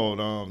was it called?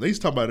 They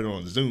used to talk about it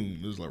on Zoom.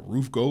 It was like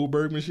Roof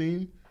Goldberg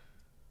machine.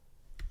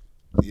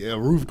 Yeah,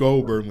 Roof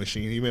Goldberg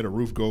machine. He made a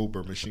Roof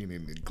Goldberg machine,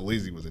 and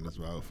Glizzy was in his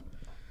mouth.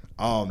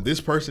 This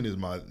person is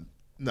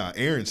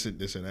Aaron sent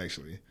this in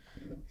actually.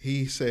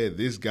 He said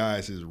this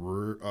guy's his not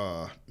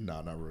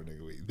real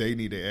nigga. They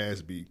need their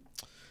ass beat.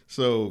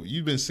 So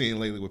you've been seeing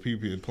lately what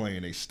people been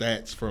playing their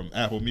stats from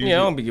Apple Music.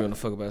 Yeah, I don't be giving a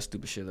fuck about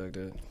stupid shit like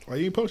that. Why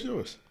you ain't post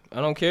yours? I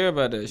don't care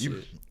about that shit.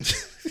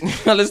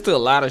 I listen to a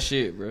lot of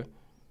shit, bro.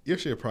 Your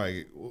shit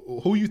probably.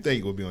 Who you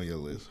think will be on your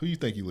list? Who you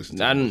think you listen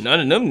to? None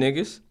of them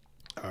niggas.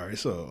 All right,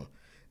 so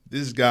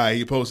this guy,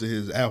 he posted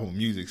his Apple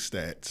Music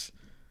stats.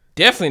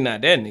 Definitely not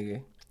that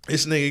nigga.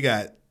 This nigga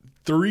got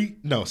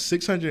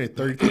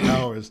 633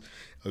 hours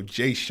of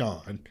Jay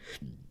Sean.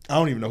 I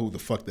don't even know who the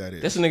fuck that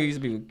is. That's a nigga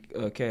used to be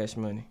with Cash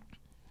Money.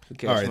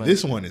 All right,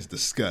 this one is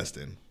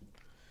disgusting.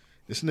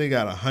 This nigga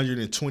got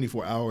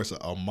 124 hours of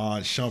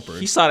Amon Shumpert.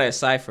 He saw that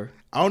cipher.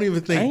 I don't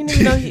even think. I didn't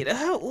even know he.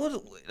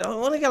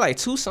 What, got like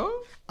 2 songs?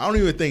 I don't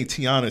even think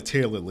Tiana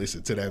Taylor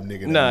listened to that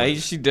nigga. Nah,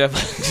 she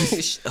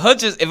definitely. Her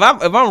just if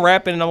I'm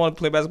rapping and I want to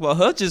play basketball,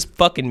 her just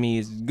fucking me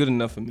is good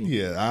enough for me.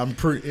 Yeah, I'm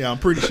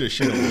pretty sure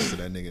she don't listen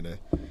to that nigga.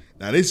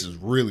 Now this is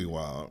really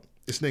wild.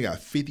 This nigga got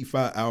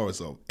 55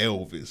 hours of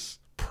Elvis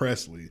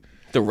Presley.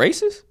 The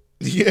racist?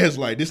 Yeah, it's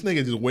like this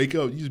nigga just wake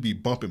up, you just be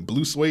bumping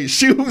blue suede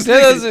shoes.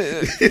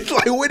 It's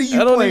like, what are you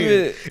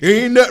playing?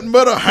 Ain't nothing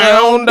but a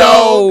hound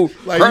dog.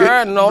 Like,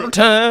 riding all the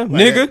time,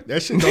 like, nigga.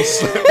 That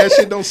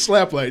shit don't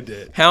slap like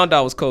that. Hound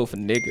dog was cold for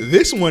nigga.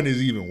 This one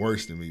is even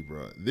worse than me,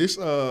 bro. This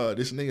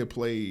nigga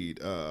played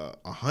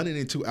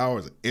 102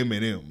 hours of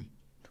Eminem.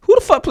 Who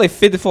the fuck played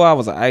 54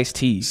 hours of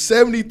Ice-T?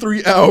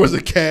 73 hours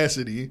of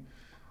Cassidy.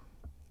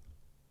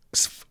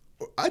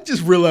 I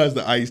just realized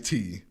the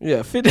Ice-T.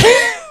 Yeah, 54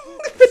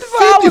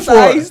 hours of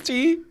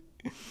Ice-T.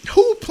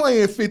 Who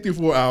playing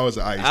 54 hours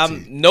of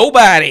Ice-T?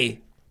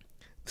 Nobody.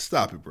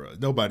 Stop it, bro.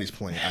 Nobody's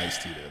playing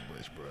Ice-T that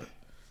much, bro.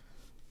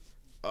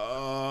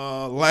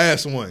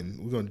 Last one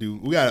we're gonna do.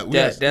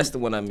 That's the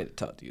one I meant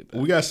to talk to you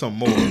about. We got some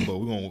more, but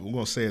we're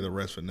gonna save the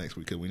rest for next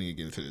week because we need to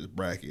get into this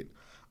bracket.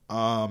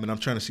 And I'm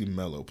trying to see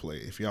Melo play.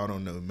 If y'all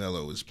don't know,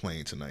 Melo is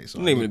playing tonight. So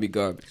I need him to be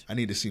garbage. I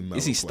need to see Melo.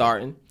 Is he play.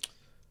 starting?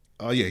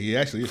 Oh yeah, he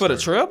actually is for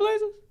starting. The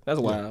Trailblazers. That's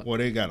wild. Well,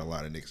 they got a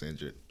lot of niggas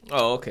injured.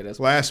 Oh, okay. That's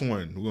last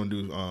one. We're gonna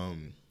do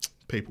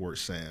Paperwork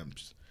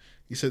Sam's.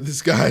 He said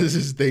this guy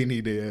they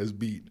need their ass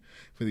beat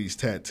for these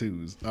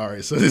tattoos. All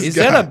right, so this is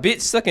guy, that a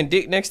bitch sucking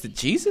dick next to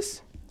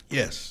Jesus?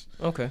 Yes.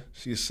 Okay.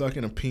 She's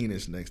sucking a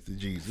penis next to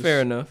Jesus.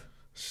 Fair enough.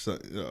 So,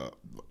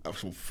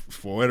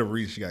 for whatever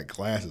reason, she got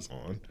glasses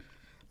on.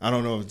 I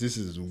don't know if this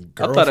is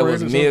girlfriend. I thought it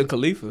was Mia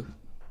Khalifa.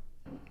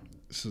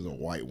 This is a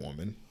white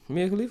woman.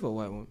 Mia Khalifa, a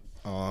white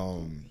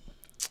woman.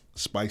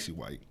 Spicy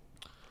white.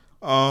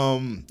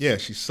 Yeah,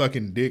 she's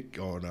sucking dick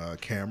on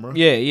camera.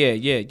 Yeah.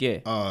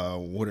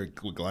 With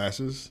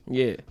glasses.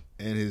 Yeah.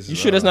 And his. You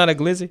sure that's not a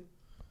glizzy?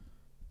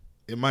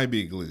 It might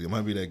be a glizzy. It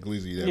might be that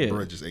glizzy that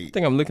Brett just ate. I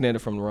think I'm looking at it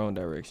from the wrong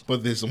direction.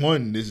 But this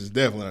is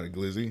definitely not a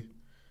glizzy.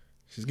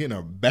 She's getting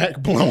her back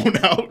blown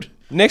out.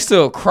 Next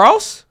to a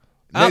cross?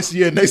 Next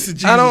to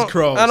Jesus'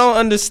 cross. I don't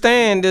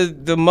understand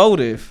the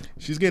motive.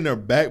 She's getting her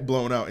back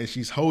blown out, and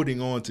she's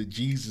holding on to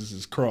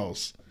Jesus'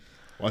 cross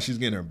while she's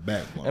getting her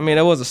back blown out. I mean,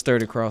 that was a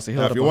sturdy cross.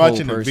 Now, if you're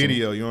watching the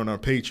video, you're on our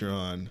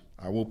Patreon.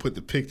 I will put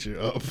the picture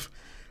up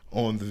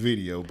on the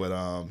video.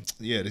 But,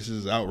 yeah, this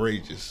is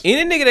outrageous.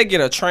 Any nigga that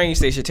get a train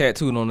station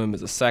tattooed on them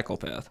is a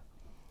psychopath.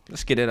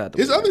 Let's get it out the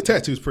way. His other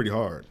tattoo's pretty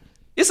hard.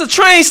 It's a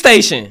train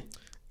station.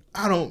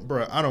 I don't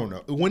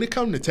know. When it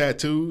comes to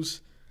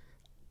tattoos,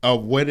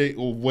 what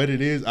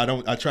it is,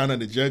 I try not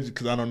to judge it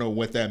because I don't know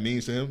what that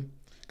means to him.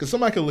 Because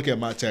somebody could look at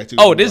my tattoo.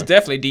 Oh, this is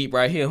definitely deep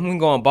right here. I'm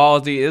going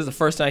balls deep. This is the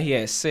first time he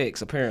had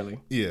sex, apparently.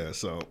 Yeah,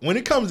 so when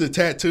it comes to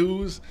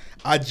tattoos,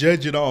 I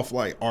judge it off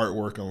like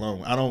artwork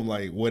alone. I don't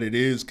like what it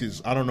is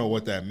because I don't know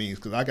what that means.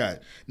 Because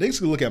niggas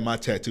could look at my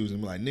tattoos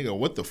and be like, nigga,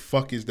 what the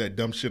fuck is that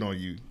dumb shit on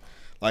you?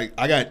 Like,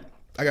 I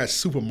got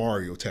Super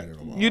Mario tattooed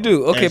on my arm. You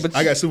do? Okay, but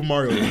I got Super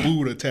Mario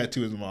Buddha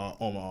tattooed on my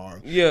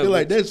arm. Yeah. They're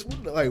like, that's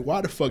like,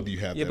 why the fuck do you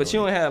have that? Yeah, but you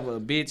don't have a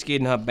bitch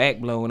getting her back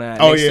blown out.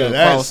 Oh, next yeah, to a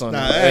cross on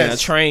a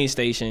train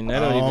station. I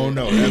don't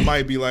know. That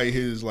might be like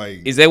his,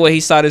 like. Is that what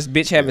he saw this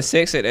bitch having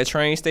sex at that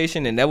train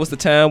station? And that was the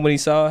time when he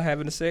saw her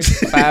having the sex?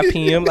 5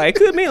 p.m.? Like, it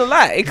could mean a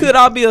lot. It could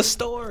all be a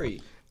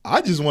story.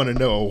 I just want to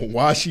know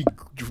why she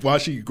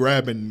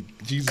grabbing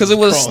Jesus' because it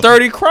was cross. A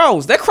sturdy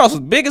cross. That cross was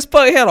big as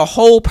fuck. It had a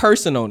whole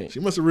person on it. She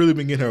must have really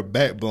been getting her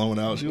back blown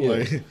out. She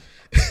was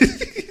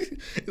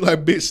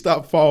like, bitch,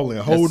 stop falling.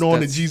 Hold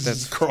on to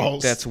Jesus'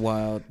 cross. That's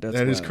wild. That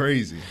is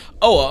crazy.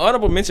 Oh, an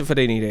honorable mention for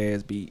they need to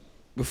ass beat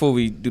before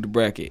we do the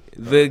bracket.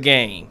 The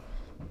Game.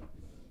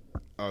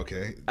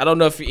 Okay. I don't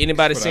know if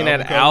anybody seen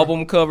that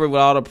album cover with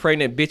all the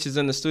pregnant bitches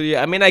in the studio.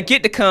 I mean, I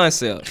get the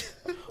concept.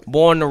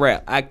 Born to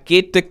rap. I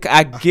get the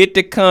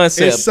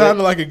concept. It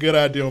sounded like a good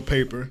idea on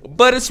paper.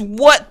 But it's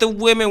what the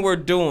women were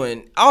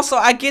doing. Also,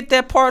 I get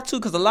that part too,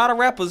 because a lot of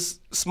rappers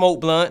smoke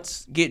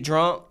blunts, get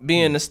drunk,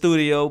 be in the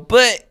studio,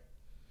 but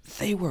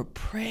they were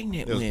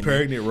pregnant women.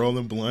 Pregnant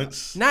rolling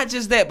blunts. Not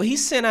just that, but he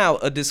sent out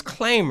a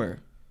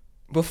disclaimer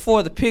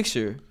before the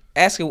picture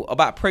asking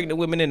about pregnant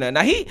women in there.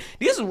 Now these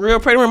is real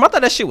pregnant women. I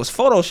thought that shit was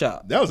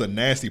Photoshop. That was a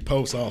nasty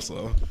post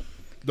also.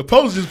 The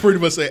post just pretty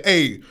much say,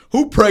 "Hey,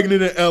 who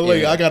pregnant in LA?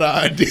 Yeah. I got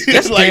an idea."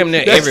 That's like, damn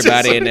near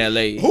everybody just, in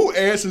LA. Who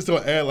answers to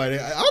an ad like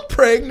that? I'm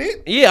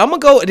pregnant. Yeah, I'm gonna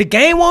go. The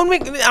game want me.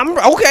 I'm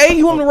okay.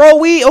 You want me to roll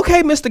weed?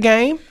 Okay, Mr.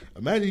 Game.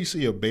 Imagine you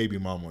see a baby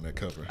mom on that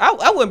cover.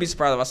 I wouldn't be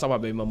surprised if I saw my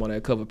baby mom on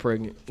that cover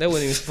pregnant. That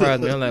wouldn't even surprise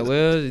me. I'm like,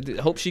 well,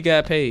 hope she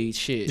got paid.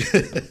 Shit.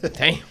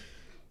 Damn.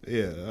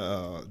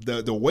 Yeah.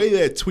 The way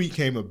that tweet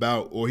came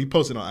about, or he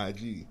posted on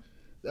IG,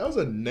 that was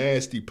a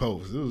nasty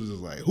post. It was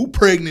just like, who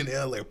pregnant in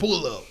LA?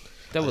 Pull up.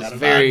 That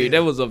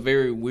was a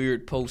very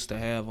weird post to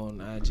have on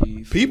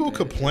IG. People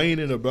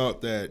complaining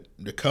about the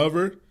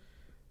cover.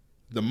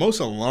 The most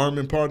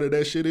alarming part of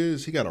that shit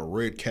is he got a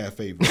Red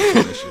Cafe version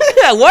of that shit.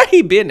 Yeah, where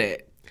he been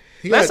at?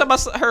 Last time I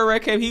heard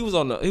Red Cafe, he was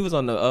on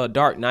the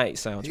Dark Knight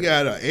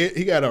soundtrack.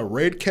 He got a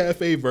Red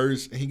Cafe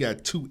verse, and he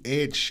got 2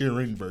 Ed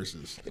Sheeran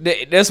verses.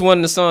 That's one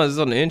of the songs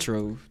on the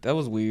intro. That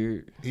was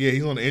weird. Yeah,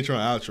 he's on the intro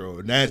and outro.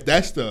 And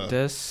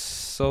that's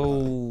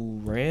so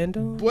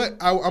random. But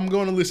I'm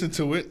going to listen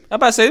to it. I'm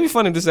about to say, it'd be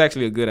funny if this is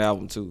actually a good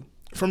album, too.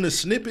 From the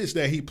snippets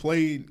that he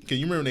played, can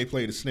you remember they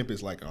played the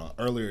snippets like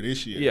earlier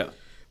this year? Yeah.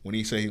 When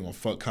he said he gonna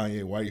fuck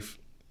Kanye's wife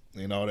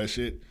and all that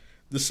shit.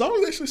 The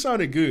songs actually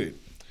sounded good.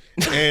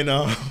 And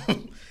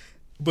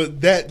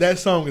but that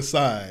song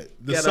aside,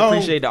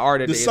 appreciate the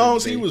art of the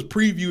songs he was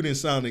previewed and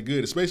sounded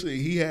good. Especially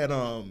he had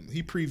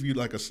he previewed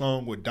like a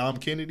song with Dom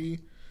Kennedy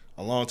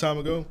a long time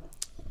ago,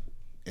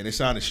 and it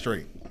sounded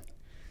straight.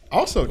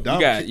 Also,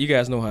 you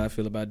guys know how I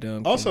feel about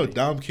Dom. Also,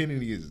 Dom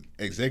Kennedy is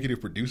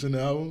executive producing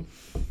the album.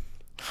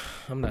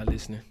 I'm not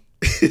listening.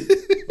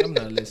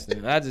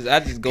 I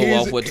just go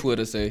off what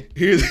Twitter say.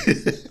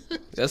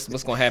 That's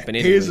what's gonna happen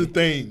anyway. Here's the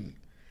thing.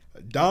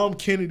 Dom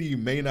Kennedy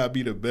may not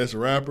be the best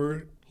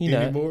rapper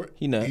anymore.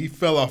 He not. He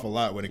fell off a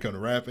lot when it comes to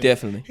rapping.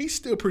 Definitely. He's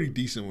still pretty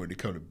decent when it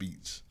comes to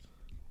beats.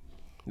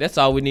 That's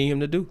all we need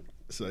him to do.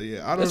 So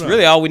yeah, I don't know. That's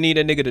really all we need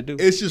a nigga to do.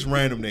 It's just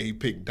random that he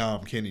picked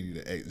Dom Kennedy,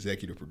 the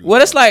executive producer.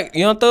 Well, it's like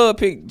Young Thug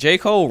picked J.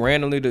 Cole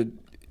randomly to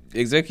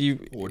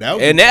executive.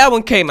 And that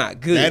one came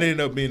out good. That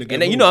ended up being a good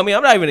album. And you know what I mean?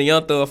 I'm not even a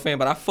Young Thug fan,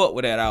 but I fuck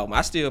with that album.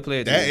 I still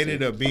play it. That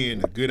ended up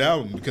being a good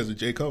album because of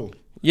J. Cole.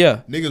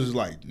 Yeah. Niggas was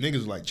like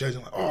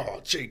judging like,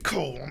 oh, J.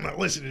 Cole, I'm not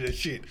listening to this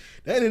shit.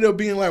 That ended up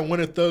being like one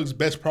of Thug's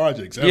best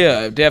projects ever.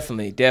 Yeah,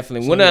 definitely. So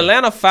when the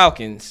Atlanta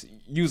Falcons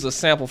use a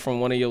sample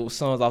from one of your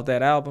songs off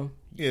that album.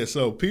 Yeah,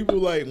 so people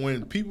like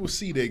when people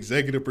see the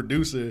executive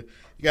producer,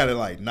 you gotta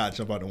like not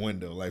jump out the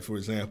window. Like for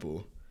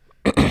example,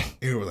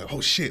 they were like, "Oh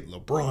shit,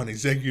 LeBron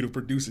executive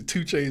producer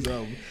 2 Chainz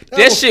album."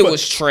 That shit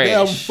was trash. That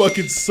album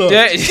fucking sucked.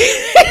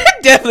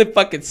 Definitely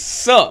fucking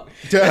sucked.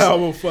 That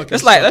album fucking.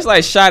 That's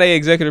like Sade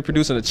executive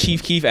producing a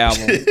Chief Keef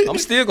album. I'm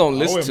still gonna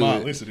listen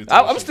to it.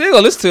 I'm still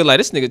gonna listen to it. Like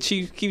this nigga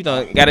Chief Keef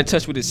done got in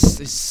touch with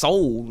his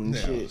soul and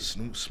shit.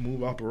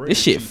 Smooth Operator.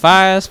 This shit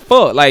fire as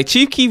fuck. Like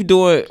Chief Keef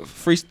doing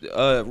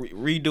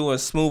redoing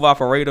Smooth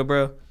Operator,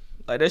 bro.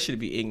 Like that should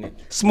be ignorant.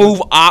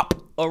 Smooth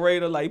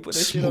Operator, like put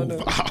that shit on there.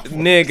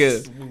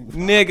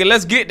 Nigga,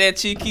 let's get that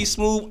Chief Keef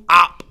Smooth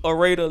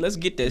Operator. Let's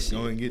get that shit.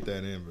 Go and get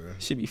that in, bro.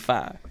 Should be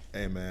fire.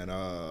 Hey man,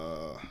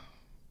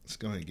 let's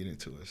go ahead and get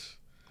into this.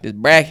 This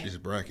bracket.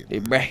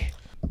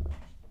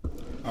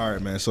 All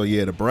right, man. So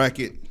yeah, the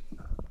bracket.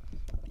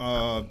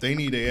 They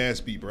need a ass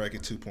beat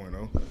bracket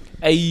 2.0.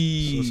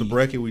 Hey. So it's a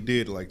bracket we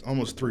did like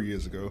almost 3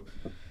 years ago.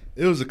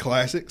 It was a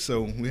classic,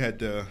 so we had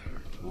to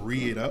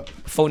re it up.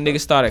 Before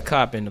niggas started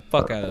copying the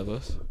fuck out of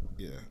us.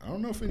 Yeah, I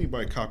don't know if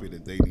anybody copied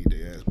it. They need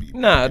the ass beat.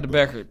 Nah, the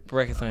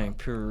bracket thing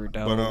pure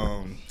dog. But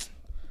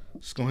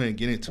let's go ahead and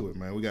get into it,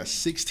 man. We got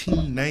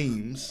 16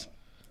 names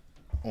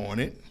on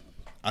it.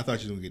 I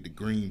thought you was gonna get the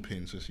green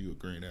pen since you a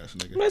green ass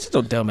nigga. Man, it's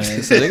no dumb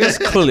ass. That's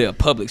clearly a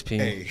Publix pen.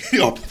 Hey,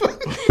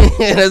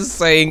 that's the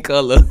same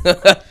color.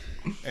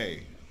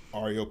 Hey,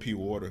 REOP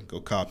water,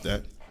 go cop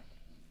that.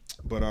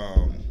 But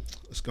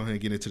let's go ahead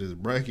and get into this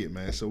bracket,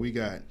 man. So we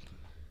got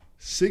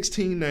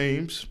 16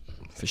 names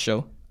for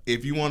sure.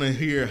 If you want to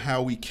hear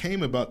how we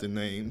came about the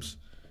names,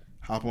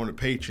 hop on the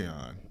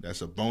Patreon.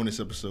 That's a bonus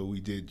episode we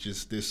did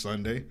just this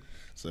Sunday.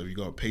 So if you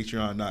go to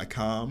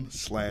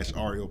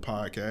patreon.com/REO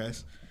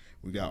podcast,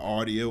 we got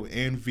audio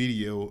and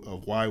video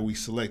of why we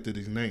selected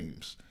these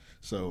names.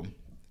 So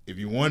if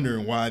you're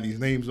wondering why these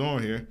names are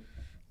on here,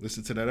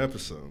 listen to that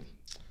episode.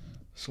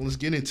 So let's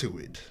get into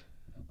it.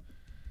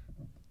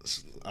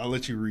 I'll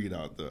let you read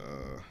out the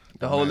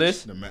whole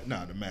list. The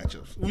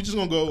matchups. We're just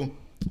gonna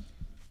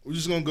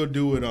go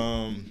do it.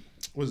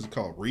 What is it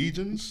called?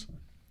 Regions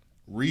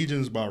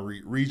by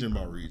region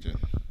by region.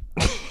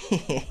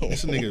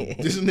 This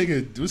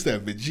nigga. What's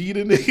that?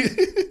 Vegeta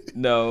nigga?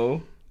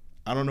 No.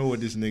 I don't know what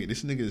this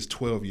nigga is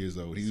 12 years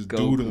old. He's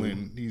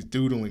Goku.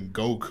 doodling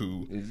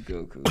Goku. He's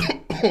Goku.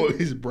 On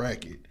his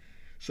bracket.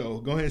 So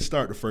go ahead and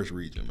start the first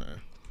region, man.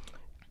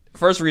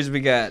 First region we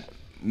got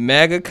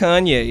MAGA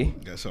Kanye.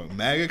 Yeah, so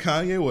MAGA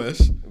Kanye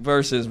West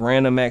versus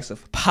Random Acts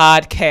of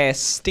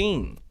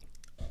Podcasting.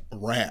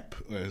 Rap,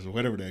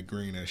 whatever that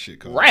green ass shit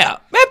called.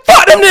 Rap, man.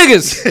 Fuck them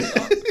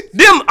niggas.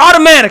 Them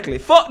automatically.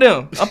 Fuck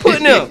them. I'm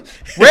putting them.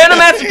 Random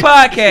Acts of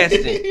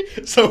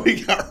Podcasting. So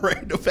we got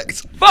Random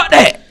Acts. Fuck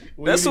that.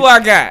 That's who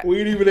I got. We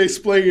didn't even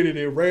explain it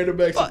in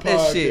Random Acts of Fuck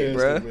that shit, Podcasting,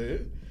 bro.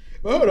 man.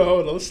 Hold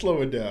on. Let's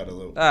slow it down a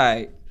little. All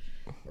right.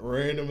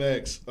 Random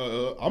Acts.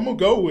 I'm gonna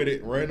go with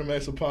it. Random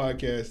Acts of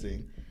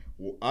Podcasting.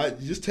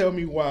 Just tell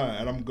me why,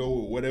 and I'm gonna go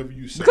with whatever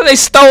you say. Because they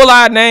stole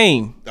our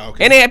name.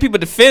 Okay. And they had people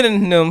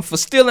defending them for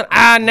stealing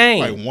our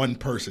name. Like one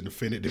person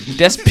defended them.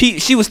 That's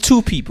she was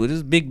two people. This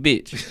is big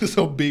bitch.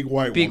 So big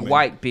white big woman.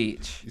 white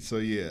bitch. So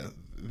yeah,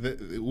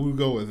 we'll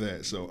go with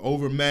that. So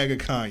over MAGA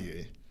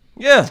Kanye.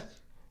 Yeah.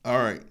 All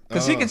right.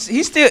 Because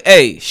he still,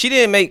 they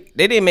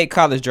didn't make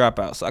College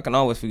Dropout, so I can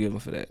always forgive him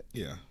for that.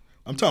 Yeah.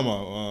 I'm talking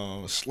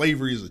about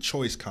slavery is a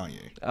choice,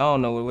 Kanye. I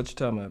don't know what you're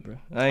talking about, bro.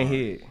 I ain't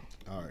hear it.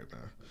 All right,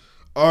 man.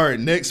 All right,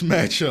 next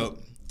matchup.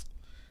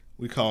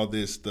 We call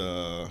this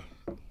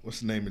what's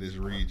the name of this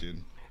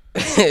region?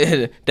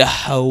 The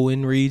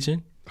Hoenn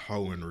region.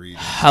 Hoenn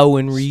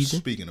region.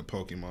 Speaking of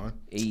Pokemon.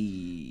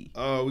 We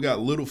got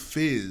Little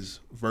Fizz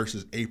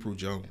versus April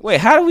Jones. Wait,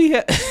 how do we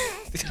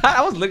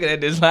I was looking at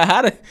this like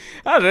how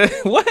did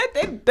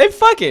what? They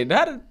fucking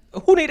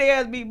who need their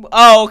ass beat?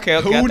 Oh,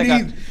 okay.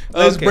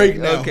 Let's break it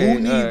down. Who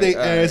need their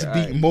ass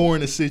beat more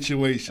in a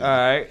situation? All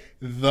right.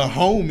 The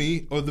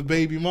homie or the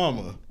baby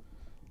mama?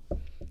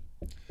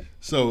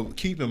 So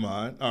keep in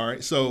mind, all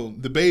right. So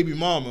the baby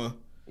mama,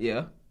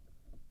 yeah,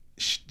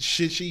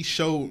 should she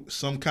show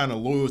some kind of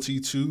loyalty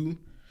to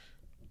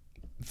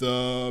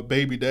the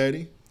baby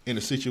daddy in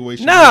a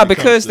situation? Nah,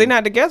 because they're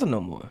not together no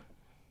more.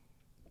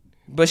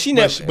 But he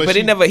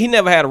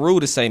never had a rule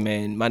to say,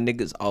 man, my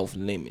nigga's off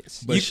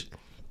limits. But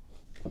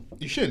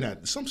you shouldn't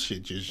have. Some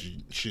shit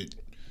just should.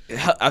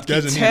 I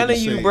keep telling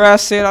you, bro. I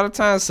say it all the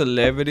time.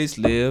 Celebrities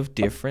live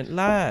different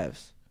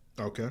lives.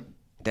 Okay.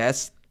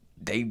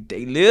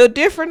 They live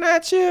different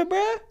out here,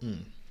 bro.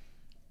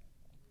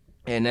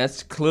 And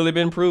that's clearly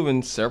been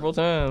proven several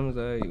times.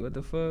 Like, what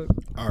the fuck?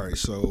 All right,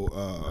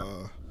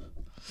 so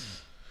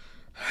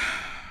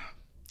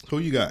who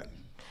you got?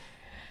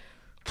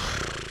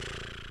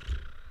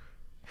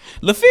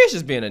 LaFish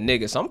is being a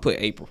nigga, so I'm gonna put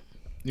April.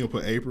 You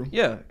gonna put April?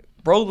 Yeah.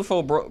 Bro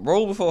before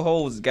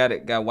hoes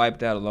got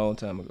wiped out a long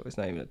time ago. It's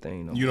not even a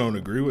thing no more. You don't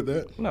agree with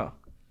that? No,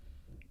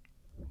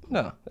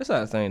 that's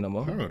not a thing no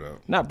more. Hold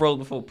up. Not bros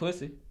before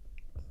pussy.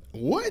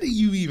 What are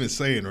you even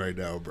saying right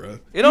now, bro?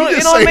 It don't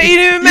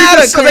even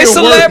matter because they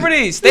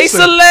celebrities. They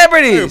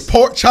celebrities.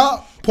 Pork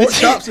chops.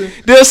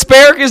 The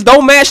asparagus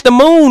don't match the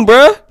moon,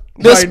 bro.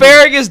 The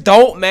asparagus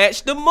don't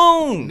match the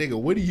moon. Nigga,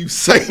 what are you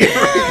saying?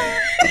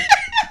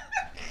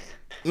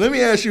 Let me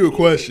ask you a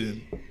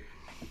question.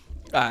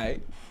 All right.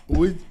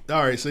 All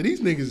right, so these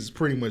niggas is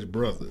pretty much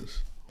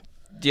brothers.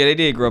 Yeah, they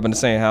did grow up in the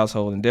same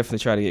household and definitely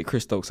try to get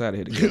Chris Stokes out of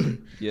here together.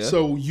 Yeah.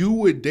 So you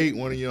would date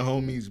one of your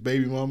homies'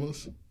 baby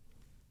mamas?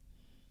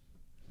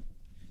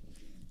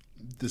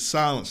 The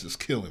silence is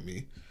killing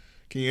me.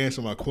 Can you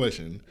answer my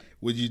question?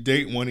 Would you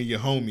date one of your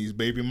homies'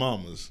 baby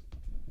mamas?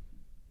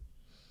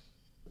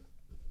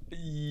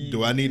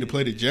 Do I need to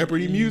play the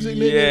Jeopardy music,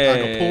 nigga? Yes.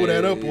 I can pull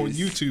that up on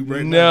YouTube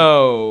right now.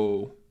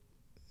 No.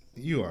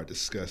 You are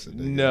disgusting,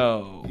 nigga.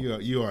 No.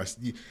 You are.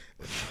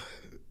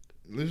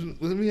 Let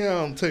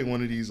me take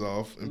one of these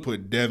off and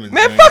put Devin's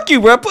Man, name. fuck you,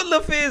 bro. Put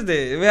Lil Fizz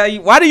there.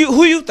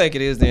 Who you think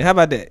it is then? How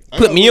about that?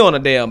 Put me on a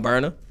damn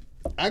burner.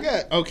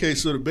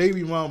 So the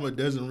baby mama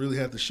doesn't really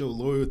have to show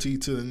loyalty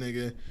to the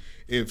nigga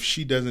if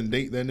she doesn't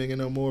date that nigga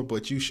no more,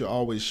 but you should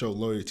always show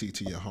loyalty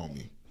to your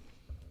homie.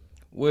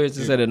 Where is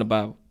this at in the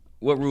Bible?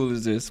 What rule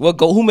is this?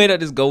 Who made up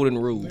this golden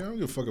rule? I don't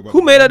give a fuck about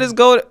who made up this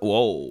golden?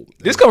 Whoa.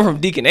 This coming from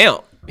Deacon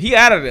Amp. He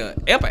out of there.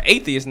 Amp an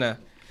atheist now.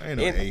 I ain't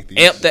no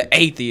atheist. Amp the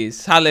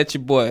atheist. Holla at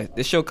your boy.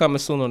 The show coming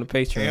soon on the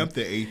Patreon. Amp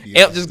the atheist.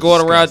 Amp just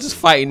going around just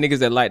fighting niggas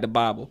that like the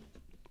Bible.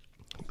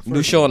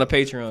 New show on the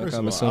Patreon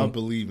coming soon. I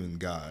believe in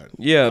God.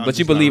 Yeah, but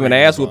you believe in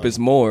ass whoopings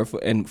more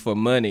for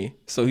money.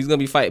 So he's gonna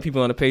be fighting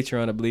people on the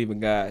Patreon to believe in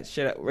God.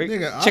 Check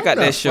out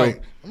that show.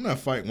 I'm not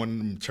fighting one of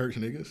them church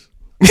niggas.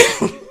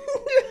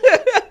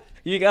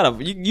 You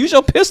gotta use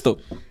your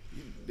pistol.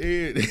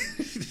 Dude.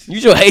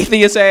 Use your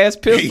atheist ass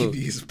pistol.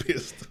 Atheist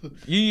pistol.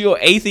 Use your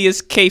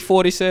atheist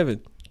K-47.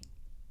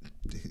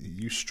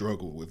 You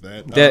struggle with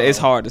that. That it's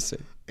hard to say.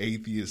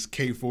 Atheist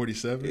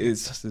K-47.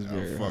 It's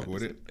very fuck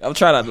with it. I'm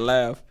trying not to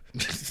laugh.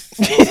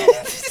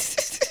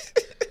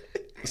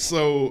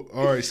 So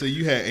all right, so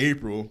you had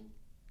April.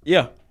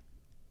 Yeah.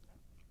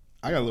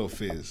 I got a Little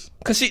Fizz.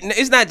 Cause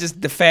it's not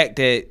just the fact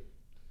that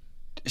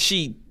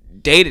she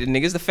dated the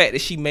nigga, it's the fact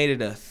that she made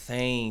it a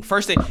thing.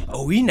 First thing,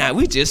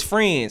 we just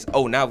friends.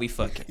 Oh, now we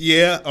fucking.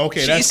 Yeah, okay.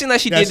 It seemed like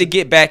she did to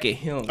get back at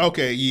him.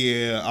 Okay,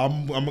 yeah.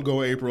 I'm gonna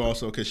go April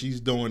also because she's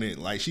doing it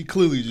like she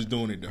clearly just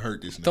doing it to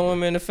hurt this nigga. Throw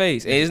him in the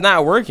face. And it's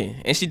not working.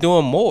 And she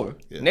doing more.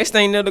 Yeah. Next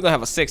thing you know, they're gonna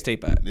have a sex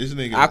tape out. This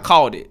nigga, I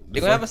called it.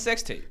 They're gonna have a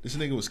sex tape. This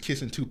nigga was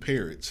kissing two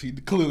parrots. He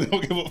clearly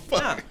don't give a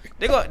fuck.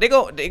 Nah,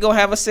 they gonna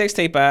have a sex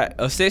tape out.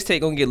 A sex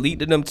tape gonna get leaked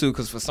to them too,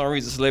 because for some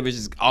reason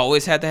celebrities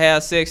always have to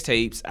have sex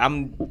tapes.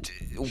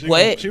 She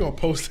gonna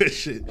post that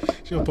shit.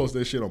 She gonna post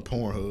that shit on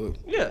Pornhub.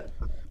 Yeah.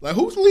 Like,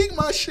 who's leaked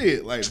my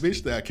shit? Like,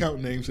 bitch, the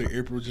account name say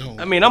April Jones.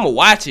 I mean, I'm gonna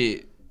watch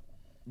it,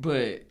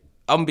 but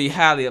I'm gonna be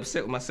highly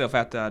upset with myself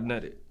after I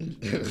nut it.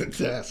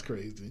 That's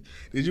crazy.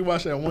 Did you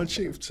watch that one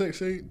chick sex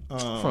tape?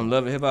 From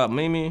Love and Hip Hop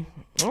Mimi?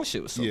 That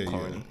shit was so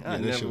corny. Yeah, I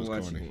that never shit was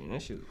watched corny. it.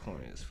 That shit was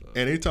corny as fuck.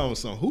 And they talking about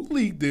something. Who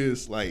leaked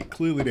this? Like,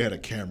 clearly they had a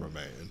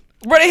cameraman.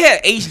 Bro, they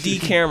had HD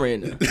camera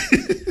in there.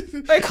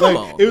 Like, come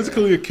on. It was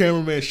clearly a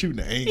cameraman shooting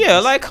the angles. Yeah,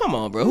 like, come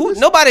on, bro.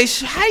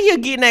 How you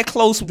getting that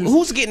close?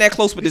 Who's getting that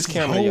close with this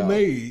camera?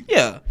 Homemade.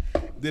 Yeah.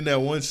 Then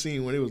that one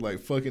scene when it was like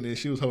fucking and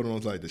she was holding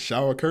on to like the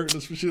shower curtain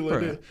or some shit like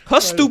that.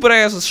 Her stupid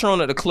ass was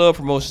shown at the club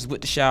promotions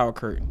with the shower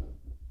curtain.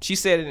 She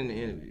said it in the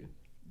interview.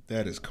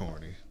 That is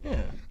corny.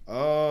 Yeah.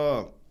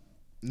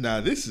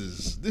 Nah, this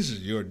is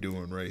your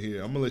doing right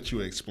here. I'm gonna let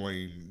you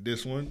explain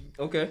this one.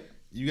 Okay.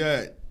 You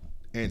got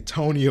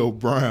Antonio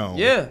Brown.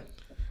 Yeah.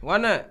 Why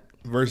not?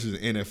 Versus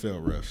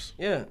NFL refs.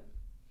 Yeah.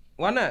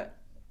 Why not?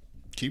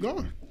 Keep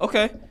going.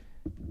 Okay.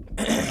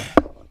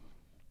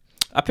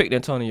 I picked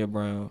Antonio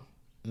Brown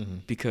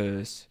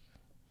because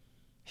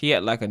he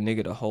had like a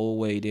nigga the whole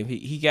way. Then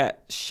he got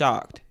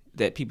shocked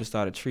that people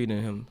started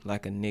treating him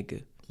like a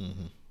nigga.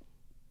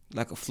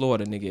 Like a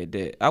Florida nigga at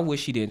that. I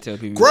wish he didn't tell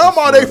people.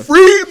 Grandma, they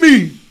freed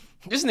me.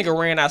 This nigga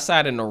ran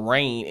outside in the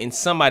rain in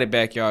somebody's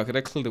backyard because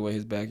that clearly was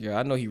his backyard.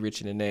 I know he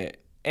richer than that.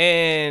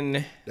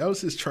 And that was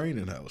his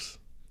training house.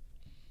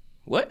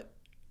 What?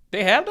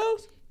 They have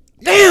those?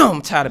 Damn,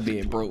 I'm tired of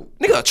being broke.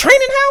 Nigga, a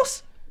training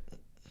house?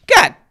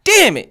 God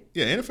damn it.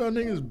 Yeah, NFL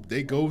niggas,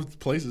 they go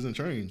places and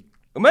train.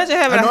 Imagine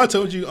having. I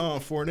told you,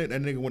 Fournette,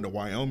 that nigga went to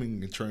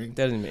Wyoming and trained.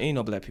 That ain't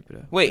no black people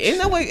there. Wait, ain't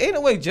no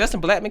way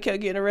Justin Blackman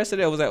kept getting arrested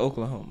there? Or was that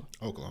Oklahoma?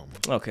 Oklahoma.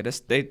 Okay, that's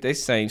they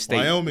same state.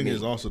 Wyoming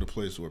is also the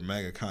place where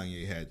MAGA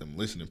Kanye had them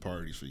listening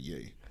parties for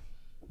Ye.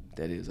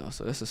 That is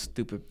also that's a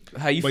stupid.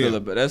 How you feel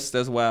about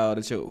that's wild.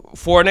 That your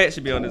Fournette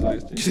should be on this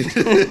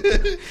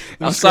list.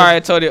 I'm sorry,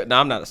 Antonio. No,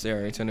 I'm not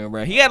sorry, Antonio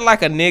Brown. He had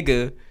like a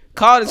nigga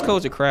called his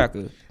coach a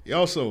cracker. He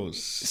also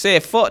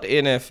said fuck the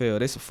NFL.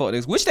 They some fuck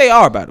niggas, which they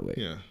are, by the way.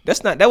 Yeah,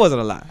 that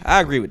wasn't a lie. I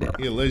agree with that.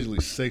 He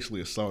allegedly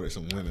sexually assaulted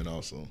some women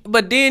also.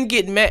 But then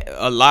getting mad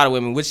a lot of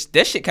women, which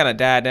that shit kind of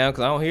died down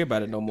because I don't hear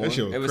about it no more. That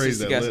shit was Ever crazy.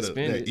 since he got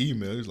suspended. That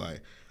email, he's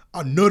like,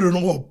 I nutted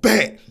on her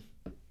back.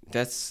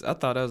 I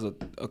thought that was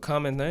a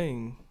common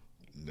thing.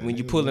 When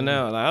you pulling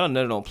out, like I done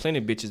nutted on plenty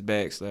of bitches'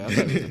 backs. Like, I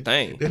thought it was a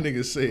thing. That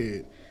nigga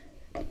said,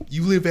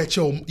 you live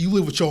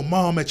with your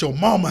mom at your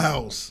mama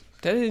house.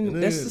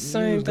 That's the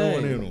same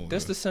thing.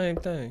 That's the same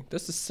thing.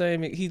 That's the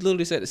same. He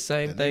literally said the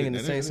same thing in the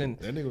same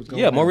sentence. That nigga was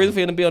going more reason for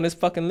him to be on this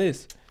fucking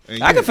list.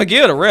 I can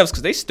forgive the refs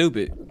because they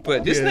stupid,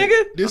 but this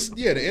nigga, the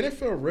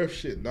NFL ref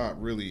shit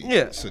not really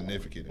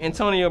significant.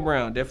 Antonio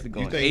Brown definitely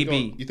going.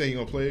 AB. You think he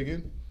gonna play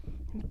again?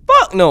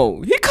 Fuck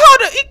no. He called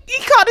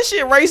this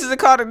shit racist and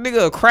called a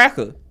nigga a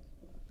cracker.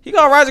 He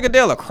called Roger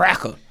Goodell a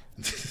cracker.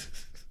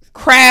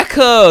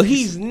 Cracker.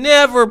 He's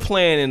never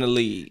playing in the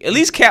league. At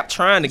least Cap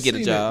trying to get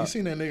a job. You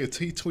seen that nigga?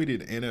 He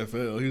tweeted the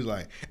NFL. He was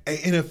like, "Hey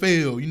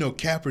NFL, you know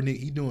Kaepernick,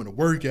 he doing a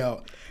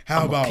workout.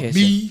 How about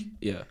me?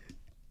 Yeah.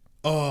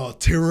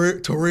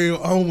 Terrell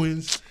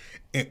Owens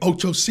and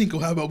Ocho Cinco.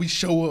 How about we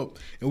show up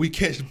and we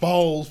catch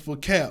balls for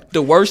Cap?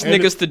 The worst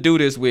niggas to do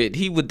this with.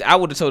 I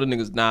would have told the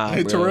niggas nah.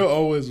 Hey, bro. Terrell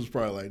Owens was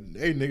probably like,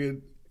 "Hey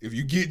nigga, if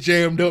you get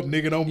jammed up,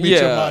 nigga, don't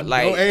mention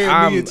like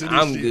don't me into this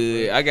I'm shit,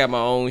 good. bro. I got my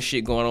own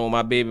shit going on with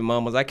my baby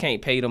mamas. I can't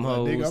pay them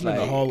hoes. Nigga, I'm in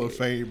the Hall of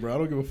Fame, bro. I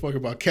don't give a fuck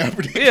about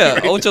Kaepernick. Yeah,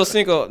 Ocho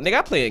Cinco. Nigga,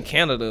 I play in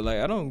Canada. Like,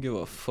 I don't give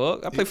a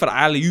fuck. I play for the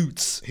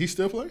Aleuts. He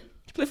still play?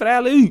 He play for the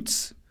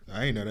Aleuts.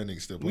 I ain't know that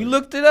nigga still play. We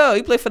looked it up.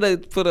 He played for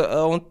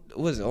the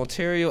what is it,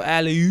 Ontario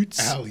Aleuts.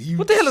 Aleuts.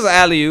 What the hell is an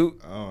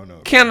Aleut? I don't know.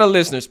 Canada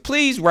listeners,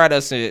 please write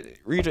us at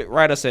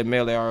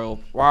Mail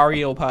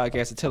REO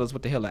Podcast and tell us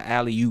what the hell an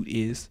Aleut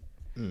is.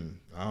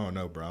 I don't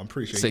know, bro. I'm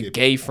pretty sure it's a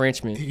gay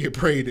Frenchman. He get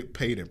paid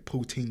in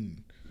poutine.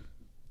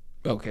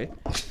 Okay.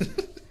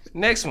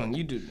 Next one,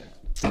 you do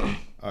that.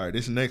 All right,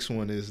 this next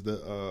one is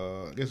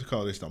I guess we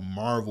call this the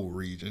Marvel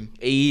region.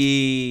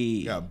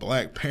 You got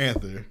Black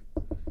Panther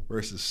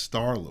versus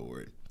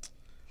Star-Lord.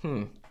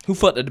 Who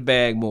fucked up the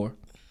bag more?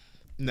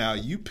 Now,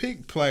 you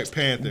picked Black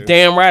Panther.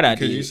 Damn right I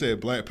did. Because you said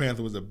Black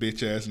Panther was a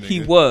bitch ass nigga.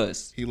 He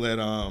was. He let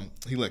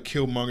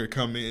Killmonger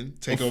come in,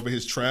 take over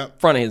his trap.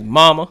 Front of his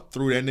mama.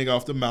 Threw that nigga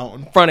off the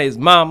mountain. Front of his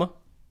mama.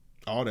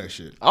 All that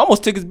shit.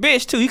 Almost took his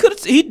bitch too. He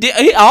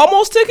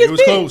almost took his bitch. He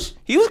was close.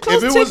 He was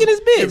close to taking his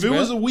bitch. If it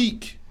was a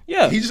week.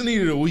 Yeah. He just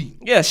needed a week.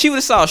 Yeah, she would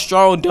have saw a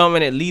strong,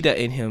 dominant leader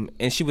in him,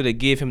 and she would have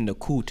gave him the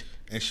coot.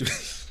 And she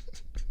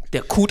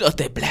the coot of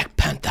the Black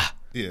Panther.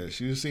 Yeah,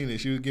 she was seeing it.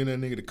 She was giving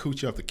that nigga the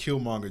coochie off the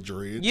Killmonger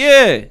dreads.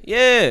 Yeah.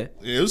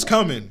 It was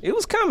coming. It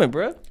was coming,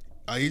 bro.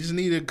 He just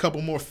needed a couple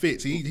more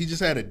fits. He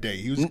just had a day.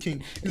 He was a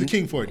king. He was a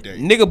king for a day.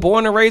 Nigga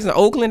born and raised in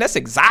Oakland, that's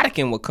exotic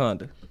in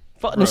Wakanda.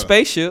 Fuck them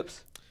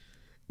spaceships.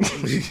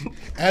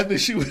 After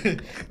she would have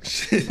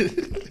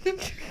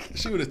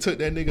took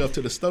that nigga up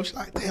to the snow. She's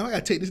like, damn, I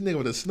gotta take this nigga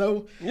to the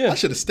snow. Yeah. I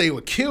should have stayed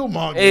with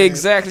Killmonger.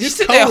 Exactly. She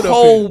took that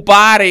whole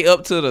body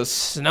up to the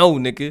snow,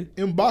 nigga.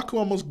 M'Baku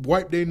almost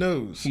wiped their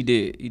nose. He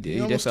did.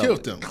 He almost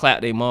killed them.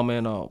 Clapped their mama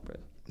and all, bro.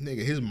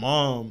 Nigga, his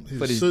mom,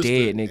 his sister,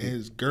 dead and nigga.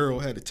 his girl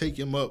had to take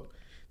him up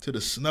to the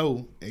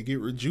snow and get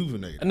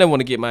rejuvenated. I never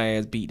want to get my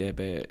ass beat that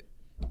bad.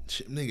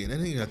 Shit, nigga, that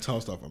nigga got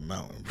tossed off a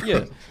mountain, bro.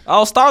 Yeah,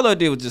 all Star-Lord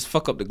did was just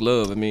fuck up the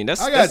glove. I mean,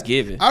 that's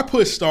given. I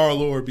put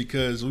Star-Lord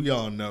because we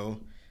all know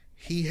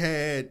he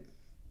had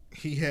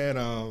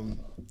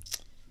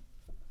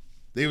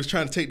they was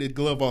trying to take the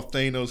glove off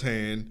Thanos'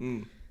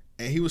 hand,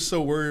 and he was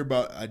so worried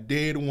about a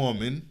dead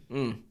woman.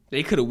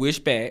 They could have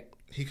wished back.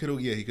 He could have.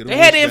 They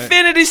had the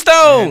Infinity Stones.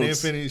 They had the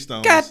Infinity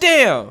Stones.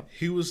 Goddamn.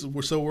 He was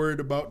so worried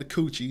about the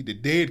coochie, the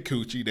dead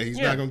coochie, that he's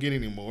not gonna get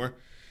anymore.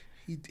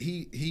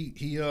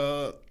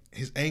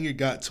 His anger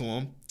got to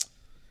him.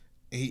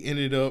 He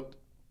ended up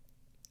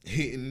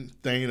hitting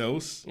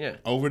Thanos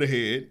over the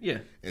head. Yeah.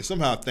 And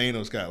somehow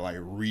Thanos got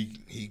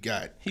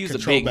he was a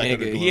big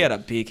nigga. He had a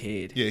big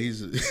head. Yeah,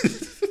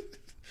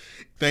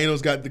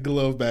 Thanos got the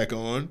glove back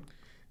on,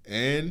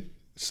 and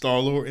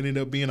Star-Lord ended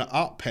up being an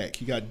op pack.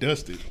 He got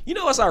dusted. You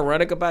know what's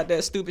ironic about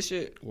that stupid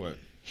shit? What?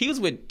 He was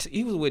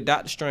with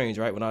Doctor Strange,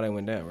 right, when all that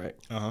went down, right?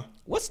 Uh-huh.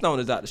 What stone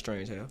does Doctor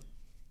Strange have?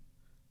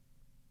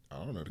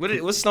 I don't know.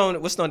 What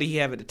stone did he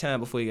have at the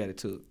time before he got it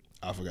took?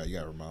 I forgot. You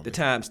gotta remind me. The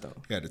time stone.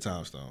 Yeah, the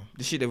time stone.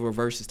 The shit that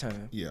reverses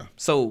time. Yeah.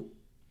 So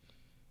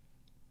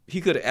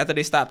he could have, after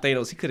they stopped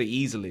Thanos, he could have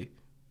easily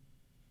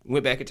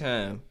went back in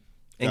time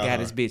and got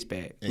his bitch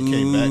back. And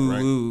came back,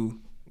 right?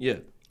 Yeah.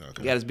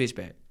 Okay. Got his bitch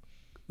back.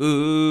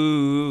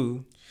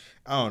 Ooh.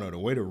 I don't know. The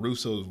way the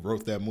Russos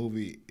wrote that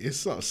movie, it's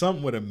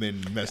something would have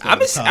been messed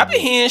up. I've been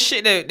hearing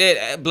shit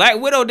that Black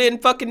Widow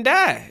didn't fucking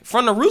die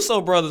from the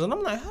Russo brothers, and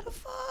I'm like, how the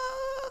fuck?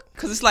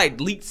 Because it's like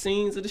leaked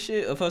scenes of the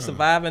shit of her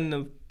surviving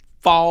the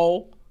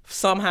fall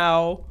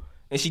somehow,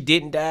 and she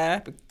didn't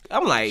die.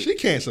 I'm like, she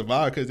can't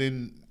survive because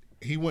then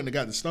he wouldn't have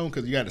got the stone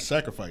because you got to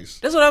sacrifice.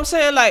 That's what I'm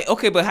saying. Like,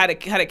 okay, but how did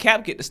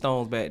Cap get the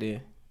stones back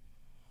then?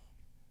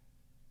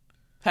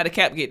 How did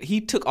Cap get?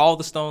 He took all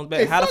the stones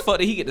back. How the fuck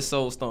did he get the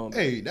Soul Stone back?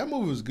 Hey, that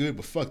movie was good,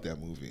 but fuck that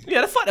movie.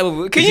 Yeah, fuck that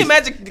movie. Can you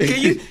imagine?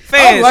 Fans?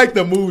 I like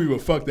the movie,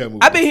 but fuck that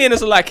movie. I've been hearing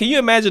this a lot. Can you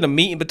imagine a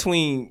meeting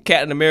between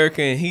Captain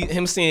America and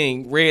him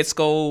seeing Red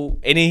Skull,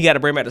 and then he got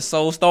to bring back the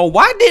Soul Stone?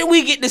 Why didn't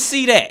we get to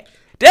see that?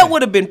 That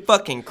would have been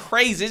fucking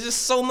crazy. There's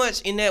just so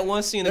much in that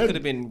one scene that could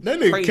have been that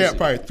nigga crazy. Cap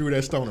probably threw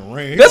that stone and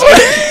ran. That's what.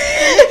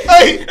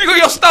 Hey, here go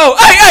your stone.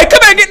 Hey,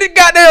 come here, get this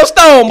goddamn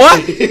stone, boy.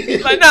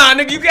 Like, nah,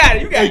 nigga, you got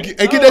it. Hey,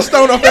 get that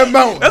stone off that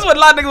mountain. That's what a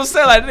lot of niggas was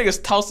saying. Like,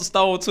 niggas tossed the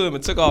stone to him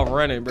and took off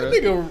running, bro.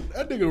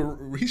 That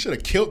nigga, he should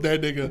have killed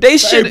that nigga. They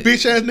should. Hey,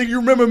 bitch ass nigga,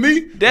 you remember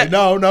me?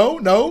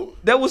 No.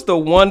 That was the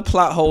one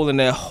plot hole in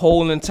that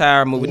whole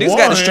entire movie. Niggas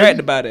got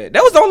distracted by that.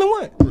 That was the only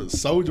one.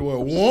 Soldier Boy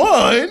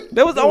 1.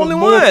 That was the only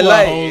one.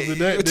 Like,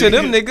 to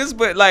them niggas,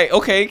 but like,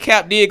 okay,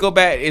 Cap did go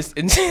back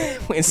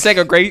in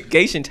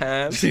segregation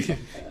times. He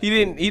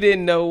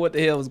didn't know what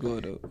the hell was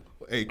going on.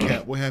 Hey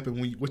Cap, what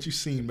happened what you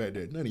seen back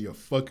there? None of your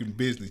fucking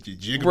business, you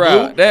jigaboo.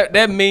 Bro,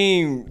 that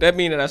meme that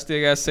I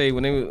still gotta say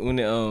when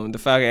the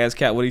Falcon asked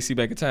Cap what he see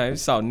back in time, he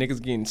saw niggas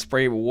getting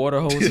sprayed with water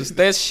hoses.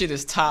 That shit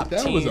is top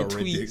 10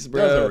 tweets,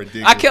 bro. That was a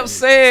ridiculous I kept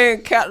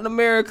saying Captain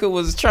America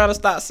was trying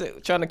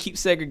to keep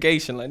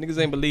segregation. Like, niggas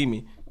ain't believe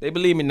me. They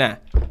believe me now.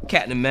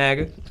 Captain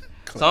America.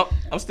 So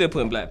I'm still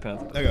putting Black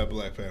Panther. I got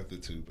Black Panther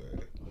too,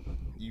 man.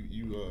 You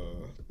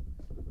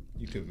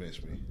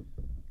convinced me.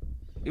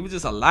 It was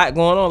just a lot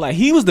going on. Like,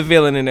 he was the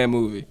villain in that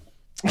movie.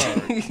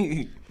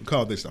 We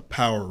call this a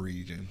power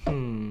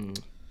region.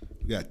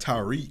 We got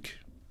Tariq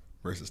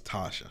versus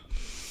Tasha.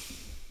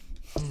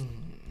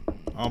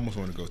 I almost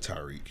want to go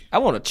Tariq. I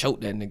want to choke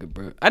that nigga,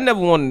 bro. I never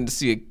wanted to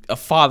see a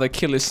father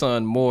kill his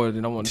son more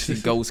than I want to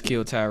see Ghost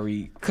kill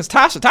Tariq. Because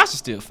Tasha's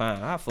still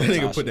fine. I fuck that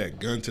nigga Tasha. Put that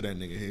gun to that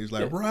nigga head. He's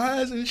like,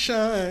 rise and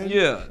shine.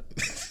 Yeah.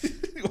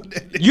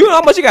 You know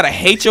how much you gotta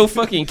hate your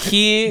fucking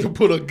kid? To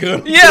put a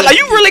gun. Yeah, like,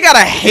 you really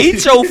gotta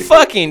hate your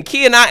fucking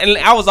kid. And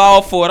I was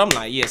all for it. I'm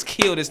like, yes,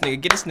 kill this nigga.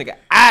 Get this nigga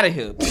out of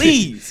here,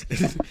 please.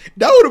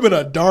 That would have been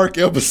a dark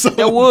episode.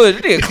 That would.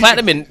 That nigga clapped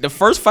him in the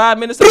first 5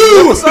 minutes of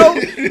the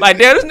episode. Like,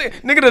 damn, this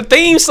nigga, the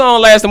theme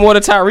song lasted more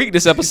than Tariq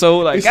this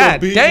episode. Like, it's god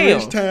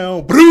damn.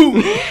 Town.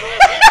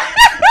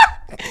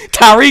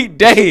 Tariq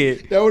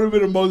dead. That would have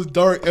been the most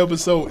dark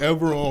episode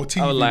ever on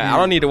TV. I was like, I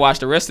don't need to watch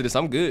the rest of this.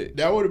 I'm good.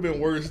 That would have been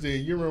worse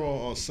than, you remember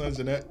on Sons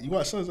of Anarchy? You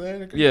watch Sons of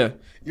Anarchy? Yeah.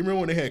 You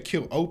remember when they had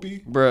killed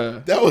Opie?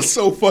 Bruh. That was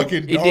so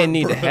fucking dark. It didn't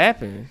need to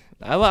happen.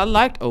 I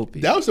liked Opie.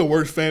 That was the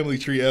worst family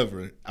tree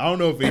ever. I don't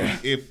know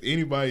if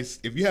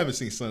you haven't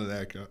seen Sons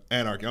of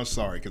Anarchy, I'm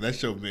sorry, because that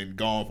show been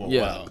gone for a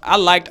while. I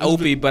liked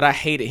Opie, but I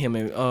hated him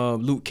in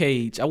Luke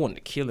Cage. I wanted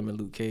to kill him in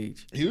Luke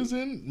Cage. He was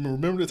in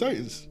Remember the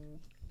Titans.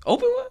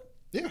 Opie what?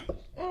 Yeah.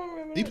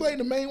 He played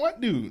the main white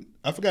dude.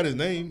 I forgot his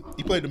name.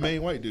 He played the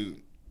main white dude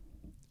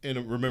in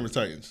Remember the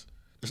Titans.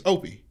 It's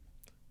Opie.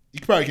 You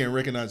probably can't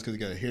recognize because he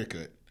got a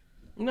haircut.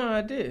 No,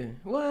 I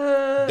didn't.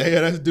 What? Yeah,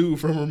 that's dude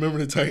from Remember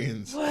the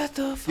Titans. What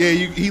the fuck? Yeah,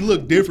 he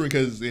looked different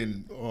because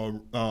in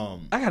I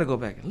gotta go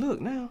back and look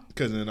now.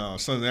 Because in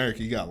Sons of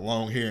Anarchy, he got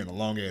long hair and a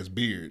long ass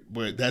beard,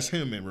 but that's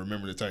him in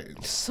Remember the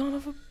Titans. Son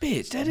of a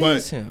bitch, that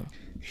is him.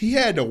 He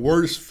had the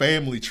worst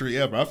family tree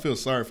ever. I feel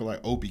sorry for like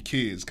Opie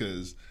kids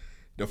because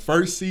The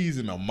first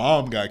season, a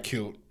mom got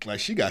killed.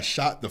 Like, she got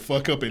shot the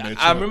fuck up in that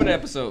show. I remember that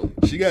episode.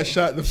 She got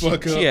shot the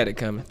fuck up. She had it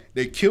coming.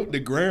 They killed the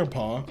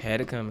grandpa.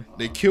 Had it coming.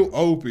 They killed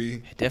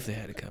Opie.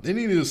 Definitely had it coming. They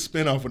needed a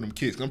spinoff of them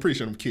kids. I'm pretty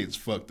sure them kids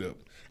fucked up.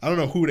 I don't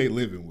know who they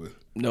living with.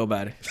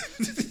 Nobody.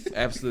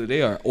 Absolutely.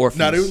 They are orphans.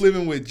 Nah, they were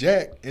living with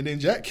Jack, and then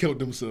Jack killed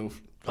himself.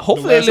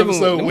 Hopefully they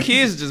living with them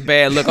kids. Just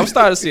bad luck. I'm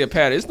starting to see a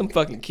pattern. It's them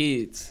fucking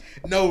kids.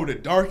 No, the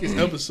darkest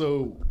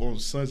episode on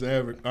Sons of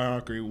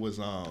Anarchy was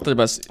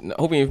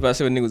hoping you about to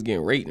say when nigga was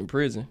getting raped in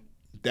prison.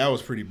 That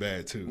was pretty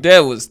bad too.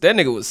 That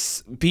nigga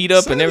was beat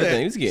up and everything.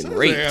 He was getting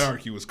raped. Sons of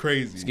Anarchy was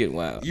crazy. It's getting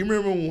wild. You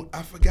remember when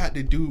I forgot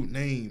the dude's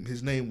name?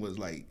 His name was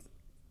like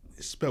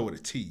it's spelled with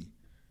a T.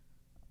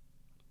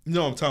 You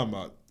know what I'm talking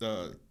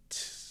about?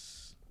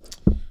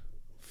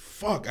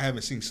 Fuck, I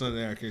haven't seen Sons of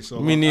Anarchy,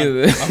 so me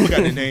neither. I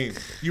forgot the name.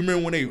 You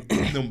remember when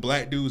them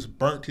black dudes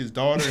burnt his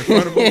daughter in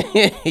front of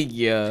him?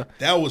 Yeah,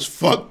 that was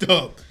fucked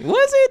up.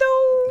 Was it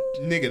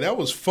though? Nigga, that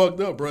was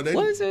fucked up, bro.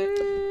 Was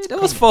it?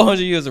 That was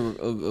 400 years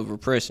of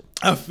repression.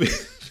 I feel.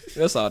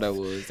 That's all that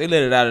was. They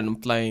let it out in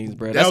them flames,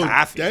 bro. That's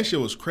how I feel. That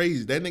shit was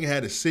crazy. That nigga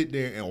had to sit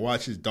there and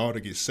watch his daughter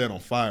get set on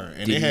fire,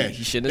 and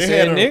he shouldn't have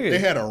said nigga. They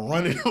had her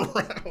running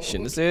around.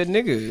 Shouldn't have said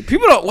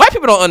nigga. White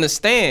people don't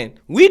understand.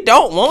 We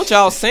don't want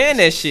y'all saying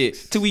that shit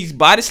till we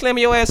body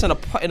slamming your ass in a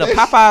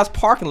Popeyes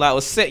parking lot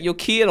or set your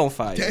kid on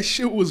fire. That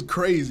shit was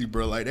crazy,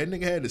 bro. Like that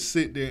nigga had to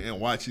sit there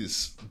and watch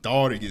his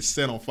daughter get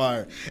set on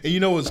fire. And you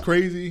know what's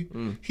crazy?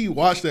 He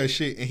watched that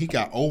shit and he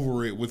got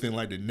over it within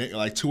like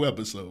the 2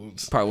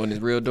 episodes. Probably wasn't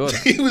his real daughter.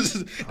 He was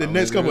the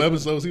next couple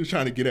episodes. He was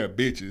trying to get at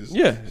bitches.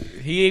 Yeah,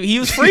 he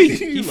was free.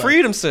 He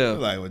freed himself.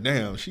 Like, well,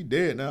 damn, she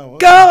dead now.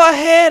 Go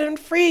ahead and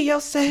free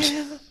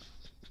yourself.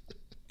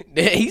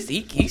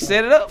 He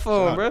set it up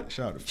for him, bro.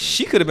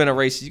 She could have been a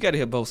racist. You got to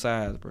hear both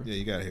sides, bro. Yeah,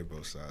 you got to hear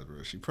both sides,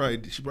 bro. She probably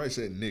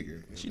said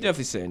nigger. She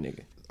definitely said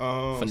nigger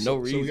for no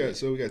reason.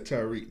 So we got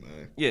Tyreek,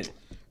 man. Yeah.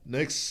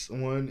 Next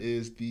one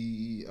is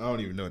I don't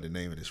even know what the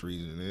name of this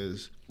reason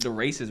is. The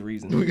racist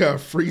reason. We got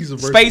Frieza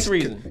versus Space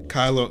reason.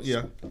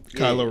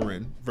 Kylo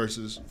Ren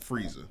versus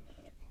Frieza.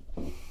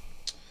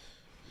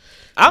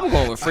 I'm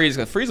going with Frieza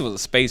because Frieza was a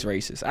space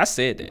racist. I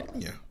said that.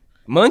 Yeah.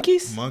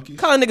 Monkeys?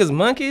 Calling niggas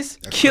monkeys?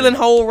 That's killing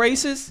crazy. Whole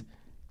races?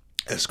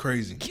 That's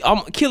crazy.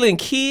 Killing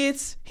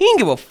kids? He didn't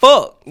give a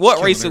fuck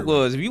what race it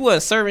was. If you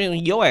wasn't serving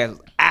him, your ass was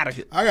out of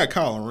here. I got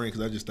Kylo Ren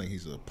because I just think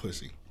he's a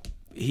pussy.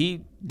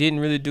 He didn't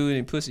really do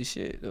any pussy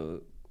shit,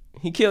 though.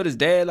 He killed his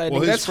dad. Like,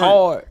 that's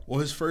hard. Well,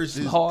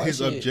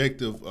 his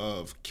objective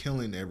of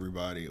killing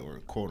everybody, or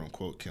quote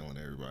unquote killing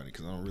everybody,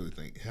 because I don't really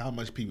think how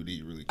much people did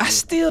he really kill? I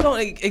still don't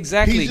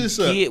exactly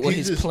get what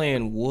his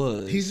plan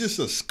was. He's just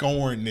a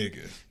scorn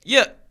nigga.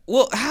 Yeah.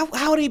 Well, how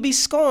would he be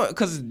scorned?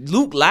 Because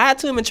Luke lied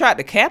to him and tried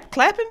to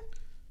clap him.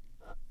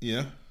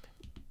 Yeah.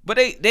 But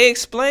they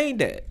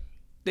explained that.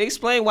 They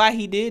explained why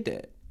he did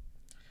that.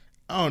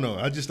 I don't know.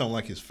 I just don't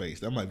like his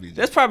face. That might be.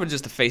 That's probably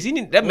just the face.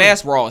 That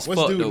mask raw as fuck,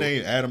 though. What's dude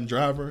named Adam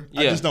Driver?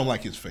 Yeah. I just don't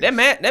like his face. That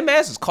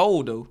mask is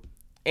cold, though.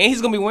 And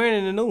he's going to be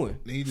wearing a new one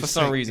for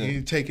some reason.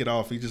 He take it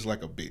off. He's just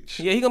like a bitch.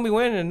 Yeah, he's going to be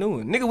wearing a new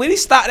one. Nigga, when he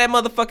stopped that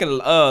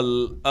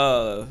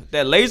motherfucking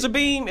that laser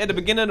beam at the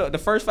beginning of the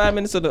first 5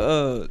 minutes of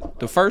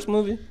the first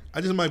movie.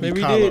 I just might be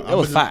That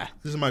was fire.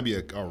 This might be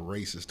a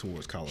racist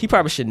towards Colin. He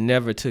probably should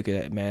never took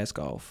that mask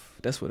off.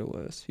 That's what it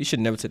was. He should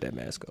never took that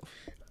mask off.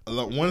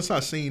 Once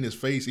I seen his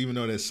face, even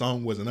though that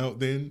song wasn't out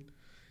then,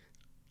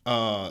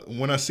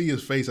 when I see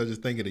his face, I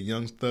just think of the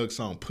Young Thug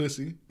song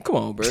 "Pussy." Come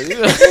on, bro.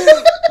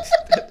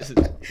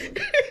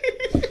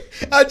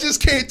 I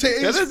just can't take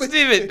his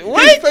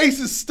face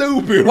is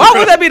stupid. Why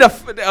would that be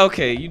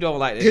okay? You don't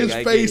like that. His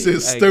face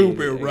is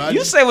stupid, bro.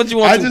 You say what you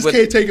want. I just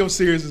can't take him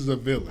serious as a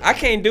villain. I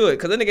can't do it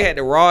because that nigga had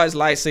the rawest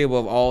lightsaber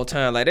of all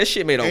time. Like that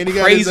shit made a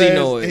crazy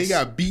noise. And he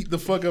got beat the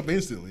fuck up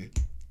instantly.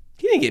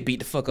 He didn't get beat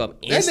the fuck up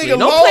instantly.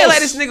 Don't play like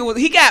this nigga was.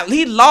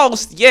 He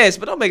lost, yes,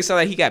 but don't make it sound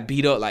like he got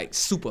beat up like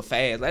super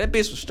fast. Like that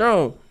bitch was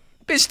strong.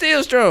 Bitch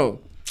still strong.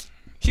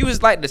 She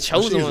was like the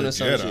chosen one or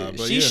some shit.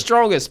 She's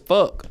strong as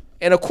fuck.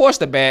 And of course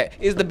the bad.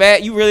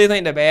 You really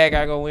think the bad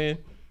guy gonna win?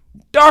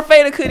 Darth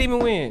Vader couldn't even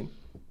win.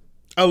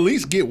 At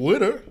least get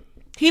with her.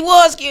 He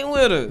was getting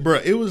with her.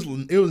 Bruh, it was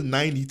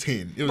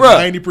 90-10. It was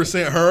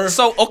 90% her.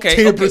 So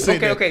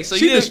 10% okay. So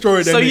she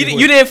destroyed that. So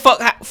you didn't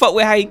fuck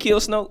with how he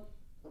killed Snoke?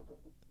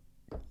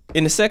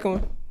 In the second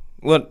one?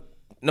 Well,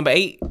 number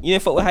 8, you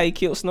didn't fuck with how he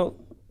killed Snoke?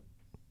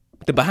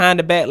 The behind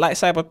the back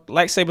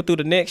lightsaber through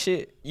the neck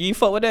shit. You didn't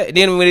fuck with that? And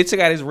then when they took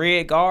out his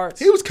red guards.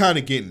 He was kind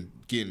of getting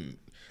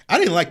I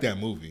didn't like that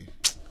movie.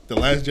 The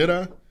Last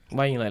Jedi.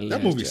 Why you like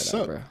that movie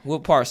sucked, bro?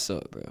 What part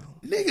sucked, bro?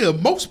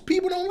 Nigga, most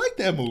people don't like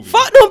that movie.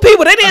 Fuck them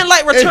people. They didn't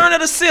like Return of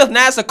the Sith.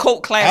 Now it's a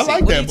cult classic. I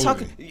like that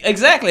movie.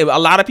 Exactly. A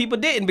lot of people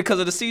didn't because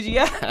of the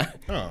CGI.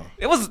 Oh.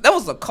 That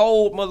was a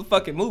cold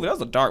motherfucking movie. That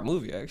was a dark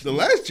movie, actually. The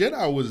Last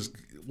Jedi was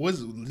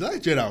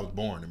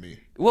boring to me.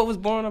 What was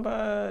boring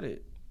about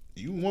it?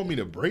 You want me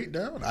to break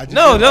down?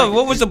 No.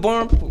 What was the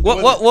boring?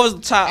 What was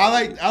the top?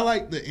 I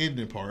like the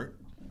ending part.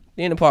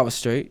 The end part was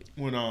straight.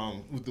 When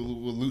with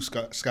Luke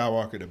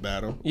Skywalker the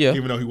battle. Yeah.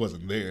 Even though he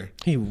wasn't there.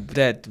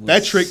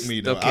 That tricked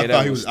me though. Okay,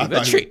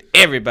 that tricked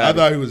everybody. I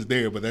thought he was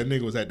there, but that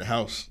nigga was at the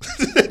house.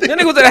 That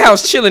nigga was at the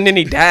house chilling, then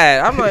he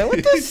died. I'm like,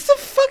 what the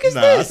fuck is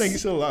this? I think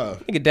he's still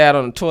alive. Nigga died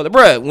on the toilet,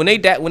 bruh.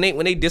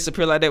 When they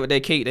disappear like that with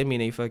that cake, that mean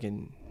they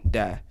fucking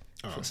die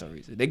for some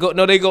reason. They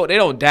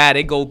don't die.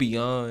 They go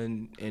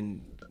beyond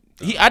and.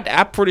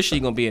 I'm pretty sure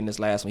he's gonna be in this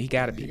last one. He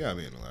gotta be. He gotta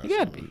be in the last. He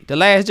gotta be. The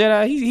Last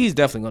Jedi. He's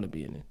definitely gonna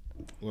be in it.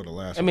 Well, the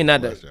last. I mean,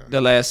 not the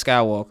Last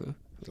Skywalker.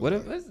 Is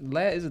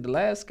it the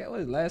Last? What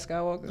is Last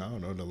Skywalker? I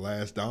don't know. The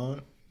Last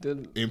Dawn.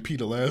 MP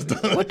the Last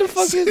Dawn. What the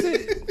fuck is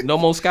it? No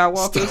more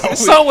Skywalkers.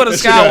 It's something with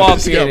a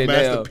Skywalker in it.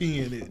 Master P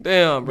in it.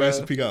 Damn, bro.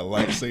 Master P got a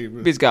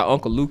lightsaber. Bitch got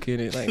Uncle Luke in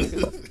it. Like,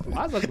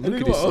 why is Uncle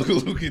Luke in this? Uncle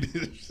Luke in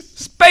it.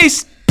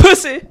 Space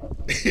pussy.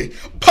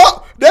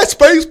 Pop that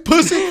space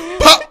pussy.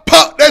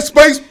 Pop that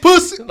space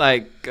pussy.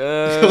 Like,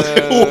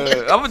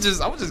 I'm gonna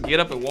just get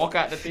up and walk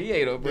out the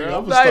theater, bro.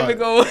 I'm not even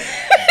going.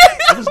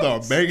 I'm gonna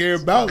start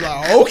banging about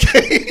like,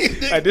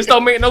 okay. Like, this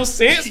don't make no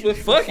sense, but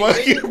fuck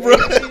it, bro.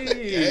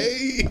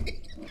 Hey.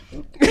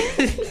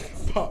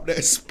 Pop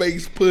that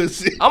space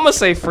pussy. I'm gonna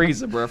say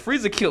Frieza, bro.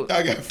 Frieza killed.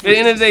 At the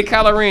end of the day,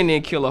 Kylo Ren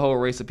didn't kill a whole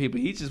race of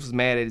people. He just was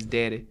mad at his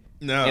daddy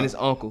and his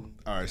uncle.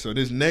 All right, so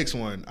this next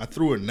one, I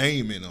threw a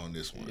name in on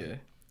this one. Yeah.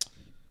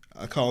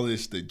 I call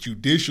this the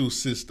judicial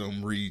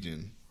system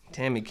region.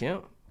 Tammy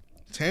Kemp.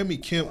 Tammy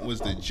Kemp was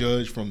the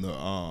judge from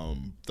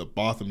the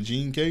Botham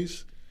Jean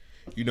case.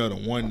 You know, the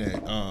one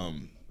that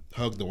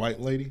hugged the white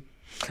lady.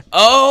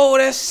 Oh,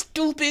 that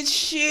stupid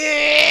shit.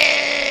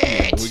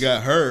 Yeah, we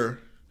got her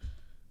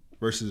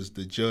versus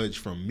the judge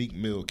from Meek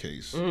Mill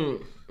case. The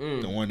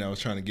one that was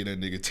trying to get that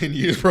nigga 10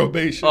 years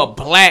probation. A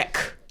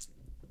black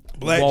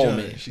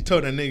woman. Judge. She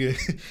told that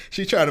nigga,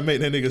 she tried to make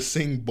that nigga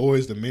sing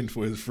Boys to Men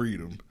for his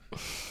freedom.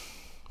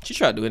 She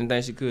tried to do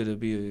anything she could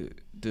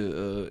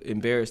to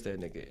embarrass that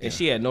nigga. And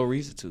she had no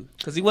reason to.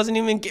 Because he wasn't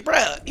even,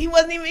 bruh, he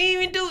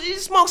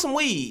just smoked some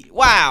weed.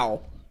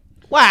 Wow.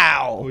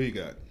 Who you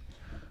got?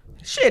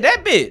 Shit,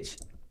 that bitch.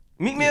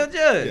 Meek Mill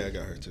Judge. Yeah, I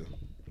got her too.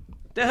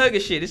 That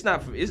hugging shit, it's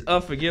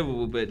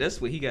unforgivable, but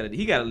that's what he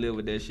gotta live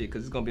with that shit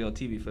because it's gonna be on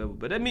TV forever.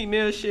 But that Meek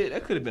Mill shit,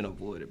 that could have been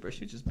avoided, bro.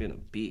 She just been a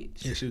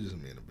bitch. Yeah, she was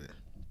just being a bitch.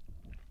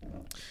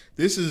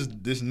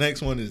 This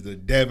next one is the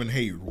Devon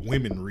Hate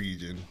women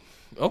region.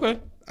 Okay.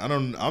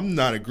 I'm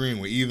not agreeing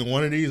with either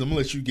one of these. I'm gonna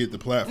let you get the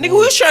platform. Nigga, we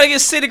was trying to get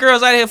city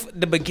girls out of here for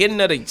the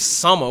beginning of the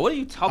summer. What are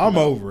you talking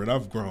about? I'm over it.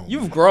 I've grown.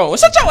 You've grown.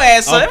 Shut your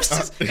ass up.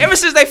 Ever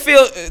since they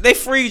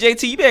freed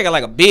JT, you been acting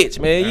like a bitch,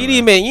 man. You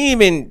didn't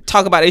even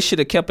talk about they should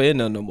have kept her in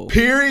there no more.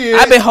 Period.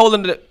 I've been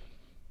holding the.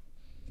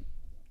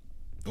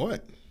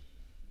 What?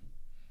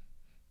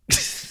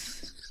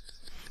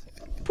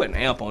 Putting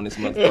amp on this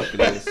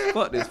motherfucker.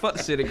 Fuck this. Fuck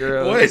the city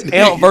girl.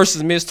 Amp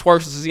versus Miss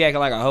Twerk since he acting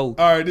like a hoe.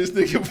 All right, this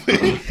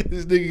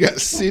nigga got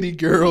city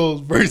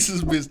girls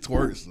versus Miss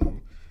Twerk.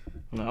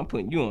 No, I'm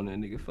putting you on that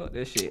nigga. Fuck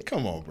that shit.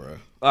 Come on, bro.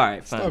 All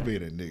right, fine. Stop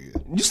being a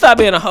nigga. You stop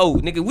being a hoe,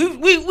 nigga. We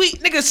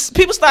niggas.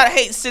 People started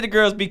hating city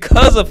girls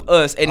because of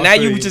us, and now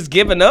you just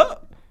giving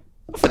up.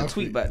 I'm finna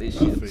tweet about this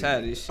shit. I'm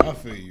tired of this shit. I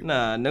feel you.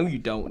 Nah, no, you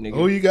don't, nigga.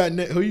 Who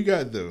you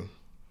got though?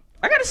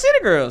 I got the city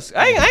girls.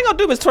 I ain't gonna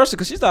do Miss Twersa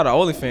because she started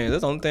OnlyFans.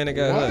 That's the only thing that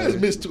got her. Why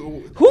is Miss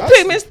Who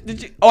picked Miss?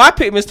 I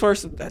picked Miss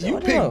Twersa. You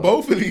picked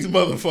both of these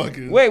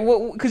motherfuckers. Wait,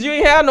 what? Because you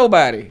ain't had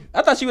nobody.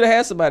 I thought you would have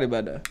had somebody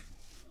by now.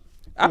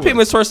 I picked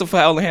Miss Twersa for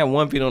I only had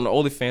one video on the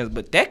OnlyFans,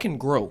 but that can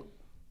grow.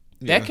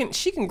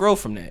 She can grow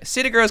from that.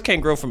 City girls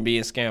can't grow from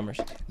being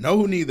scammers. Know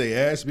who need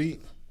their ass beat?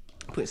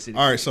 Put city.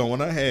 All right, so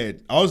when I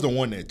was the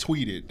one that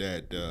tweeted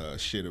that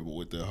shit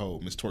with the whole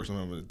Miss Twersa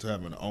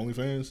having the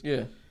OnlyFans.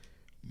 Yeah.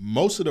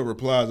 Most of the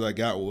replies I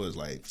got was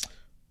like,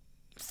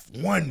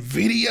 one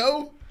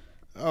video?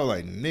 I was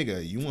like,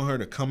 nigga, you want her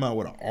to come out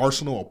with an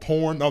arsenal of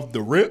porn off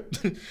the rip?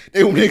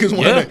 Niggas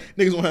want her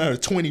to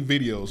have 20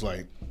 videos.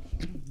 Like,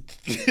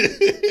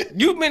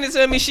 you mean to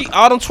tell me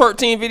all them twerk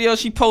team videos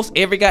she posts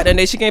every goddamn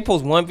day? She can't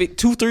post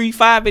 2, 3,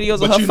 5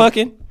 videos of her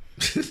fucking?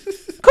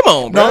 Come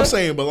on, bro. No, I'm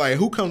saying, but like,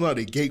 who comes out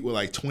the gate with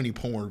like 20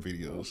 porn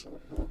videos?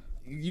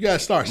 You gotta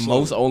start slow.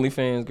 Most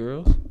OnlyFans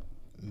girls?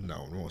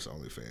 No, most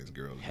OnlyFans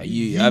girls.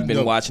 I've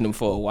been watching them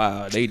for a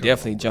while. They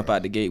definitely jump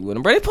out the gate with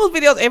them, bro. They post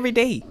videos every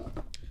day.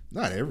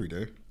 Not every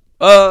day.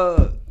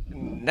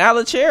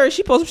 Nyla Cherry,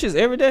 she posts some shits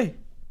every day.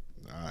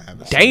 I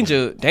haven't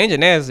Danger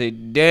Nasty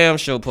damn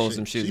sure posts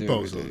some shits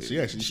every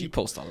day. She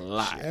posts a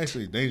lot.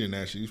 Danger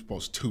Nasty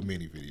posts too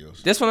many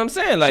videos. That's what I'm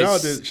saying. Like,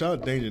 shout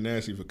out Danger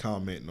Nasty for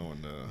commenting on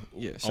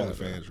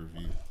OnlyFans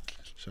review.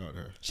 Shout out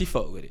her. She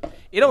fuck with it.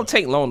 It don't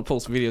take long to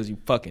post videos. You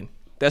fucking.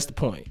 That's the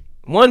point.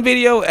 One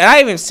video, and I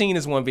haven't seen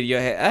this one video.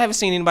 I haven't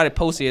seen anybody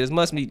post it.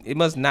 It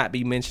must not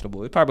be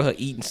mentionable. It's probably her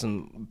eating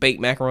some baked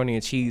macaroni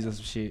and cheese or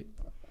some shit.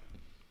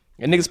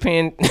 And niggas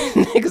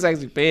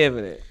actually paying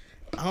for that.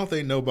 I don't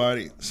think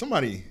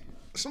somebody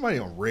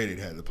on Reddit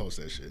had to post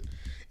that shit.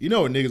 You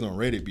know what niggas on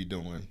Reddit be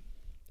doing?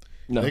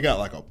 No. They got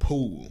like a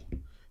pool,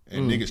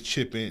 and niggas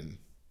chip in.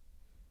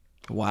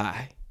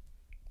 Why?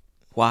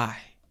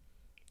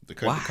 To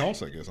cut the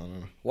cost, I guess. I don't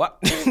know.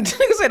 What?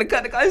 Niggas say to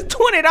cut the cost. It's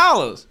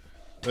 $20.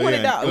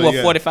 $20. Well,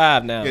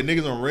 $45 now. Yeah,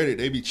 niggas on Reddit,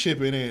 they be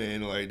chipping in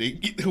and like they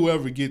get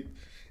whoever get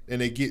and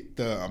they get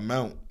the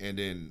amount and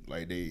then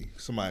like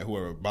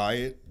whoever buy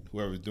it,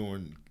 whoever's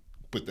doing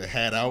put the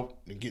hat out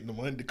and getting the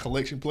money, the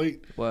collection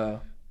plate. Wow.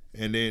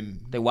 And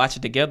then they watch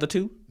it together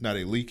too? Now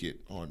they leak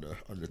it on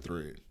the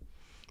thread.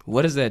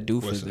 What does that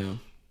do for them?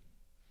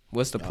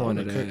 What's the point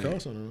of that? Cut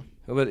costs on them.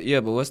 But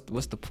yeah, but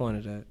what's the point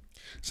of that?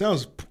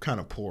 Sounds kind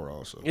of poor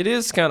also. It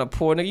is kind of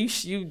poor.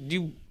 Nigga,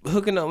 you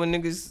hooking up with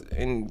niggas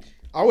and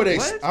I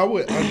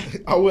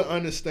would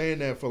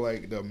understand that for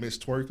like the Miss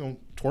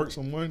Twerk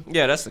someone.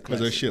 Yeah, that's the classic. Because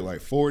that shit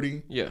like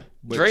 40. Yeah,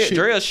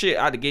 Drea shit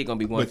out the gate gonna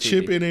be $150. But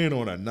chipping in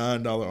on a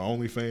 $9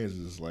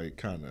 OnlyFans is like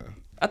kind of.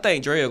 I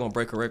think Drea gonna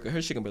break a record.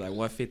 Her shit gonna be like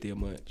 $150 a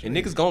month, and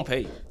niggas gonna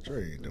pay.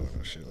 Dre ain't doing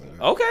no shit like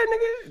that. Okay,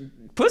 nigga,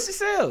 pussy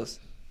sells.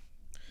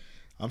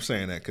 I'm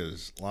saying that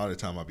because a lot of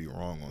the time I be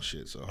wrong on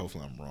shit, so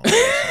hopefully I'm wrong.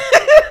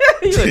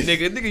 You a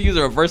nigga use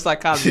a reverse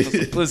psychology for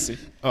some pussy.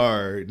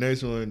 All right,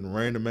 next one: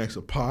 Random Acts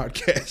of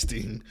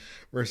Podcasting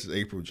versus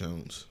April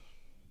Jones.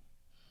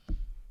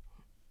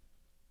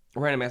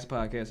 Random Acts of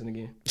Podcasting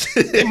again.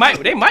 they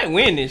might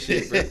win this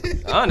shit, bro.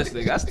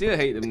 Honestly, I still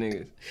hate them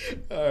niggas.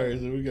 All right,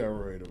 so we got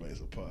Random Acts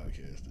of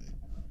Podcasting.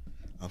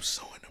 I'm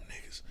suing them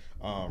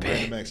niggas.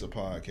 Random Acts of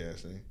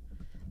Podcasting.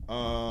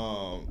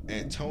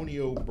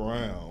 Antonio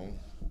Brown.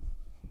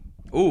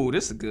 Ooh,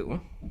 this is a good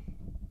one.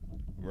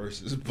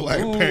 Versus Black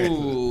Panther.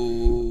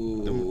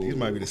 These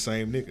might be the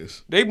same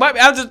niggas. They might be,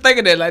 I'm just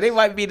thinking that, like, they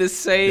might be the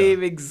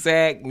same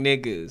exact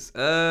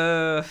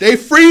niggas. They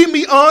freed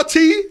me,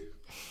 auntie.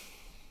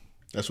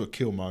 That's what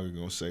Killmonger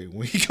gonna say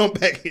when he come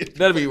back here.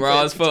 That'd be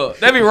raw as fuck.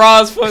 That'd be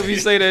raw as fuck if you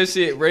say that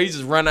shit, bro. He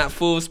just run out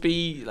full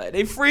speed. Like,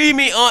 they freed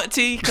me,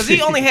 auntie. Because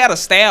he only had a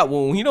stab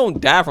wound. He don't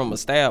die from a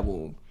stab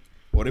wound.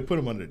 Well, they put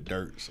him under the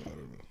dirt, so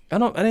I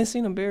don't know. I didn't see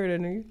them bury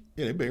that nigga.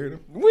 Yeah, they buried him.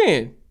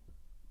 When?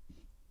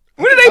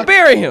 When did they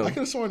bury him? I could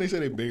have sworn they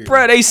said they buried him.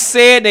 Bro, they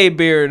said they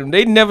buried him.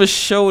 They never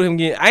showed him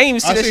getting. I ain't even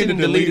see that shit in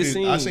the deleted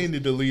scenes. I seen the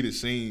deleted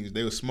scenes.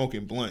 They were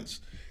smoking blunts.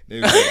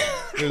 They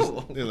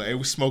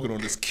was smoking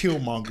on this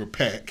Killmonger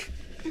pack.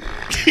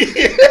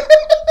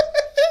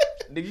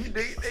 They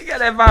got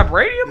that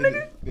vibranium,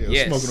 nigga?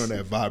 Yeah, smoking on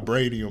that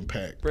vibranium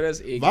pack. Bro, that's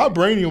ignorant.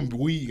 Vibranium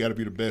weed got to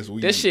be the best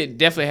weed. That shit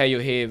definitely had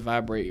your head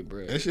vibrating,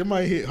 bro. That shit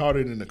might hit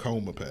harder than the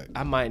coma pack.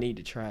 I might need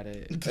to try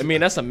that. I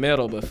mean, that's a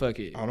metal, but fuck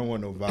it. I don't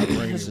want no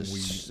vibranium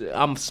weed.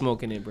 I'm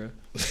smoking it, bro.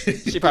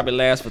 Shit probably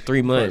lasts for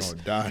 3 months.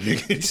 Gonna die,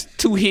 nigga. It's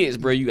 2 hits,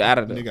 bro. You out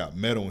of there. Nigga got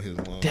metal in his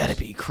lungs. That'd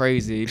be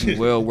crazy. It'd be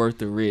well worth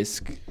the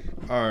risk.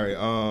 All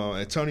right,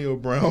 Antonio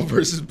Brown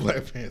versus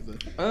Black Panther.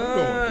 I'm going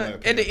with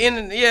Black Panther. At the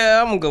end, yeah,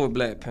 I'm gonna go with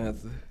Black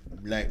Panther.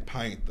 Black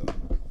Panther.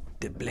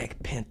 The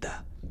Black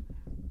Panther.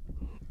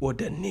 Or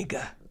the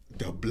nigga.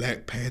 The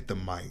Black Panther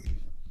might.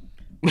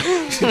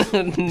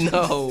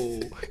 No.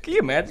 Can you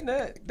imagine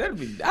that?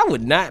 I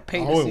would not pay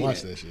to see I wouldn't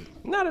watch that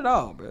shit. Not at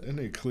all, bro. That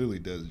nigga clearly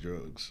does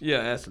drugs. Yeah,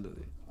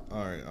 absolutely.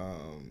 All right,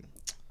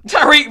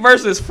 Tariq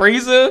versus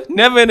Frieza.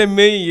 Never in a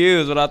million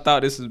years would I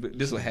thought this would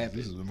happen.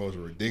 This is the most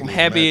ridiculous. I'm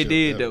happy it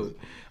did ever.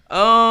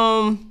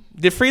 though.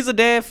 Did Frieza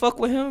dad fuck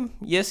with him?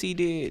 Yes, he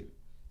did.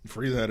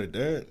 Frieza had a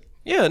dad?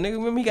 Yeah, nigga.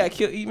 Remember he got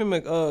killed? You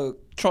remember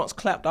Trunks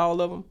clapped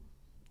all of them?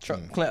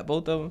 Trunks clapped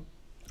both of them?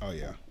 Oh,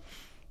 yeah.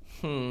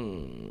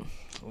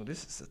 Well,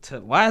 this is a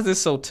tough. Why is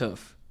this so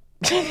tough?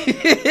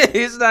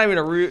 It's not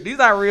even these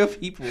are real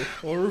people.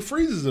 Well,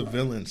 Frieza's a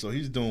villain, so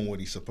he's doing what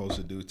he's supposed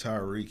to do.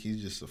 Tyreek,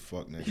 he's just a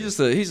fuck nigga. He's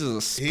just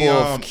a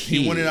spoiled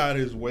kid. He went out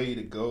of his way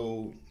to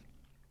go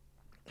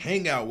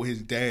hang out with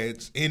his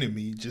dad's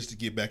enemy just to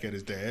get back at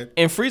his dad.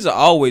 And Frieza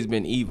always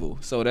been evil,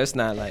 so that's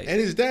not like.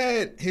 And his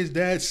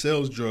dad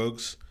sells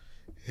drugs.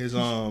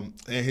 And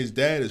his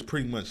dad is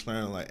pretty much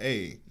like,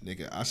 hey,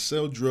 nigga, I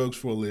sell drugs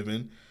for a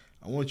living.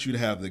 I want you to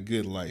have the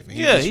good life. And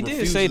he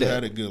did say that.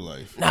 Had a good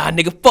life. Nah,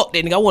 nigga, fuck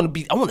that nigga. I want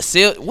to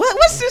sell.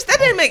 What's this? That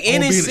didn't make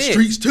any sense. Be in the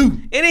streets too.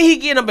 And then he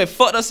getting up in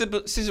fucked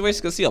up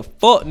situations because he a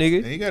fuck nigga.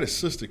 And he got his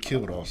sister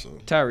killed also.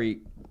 Tariq.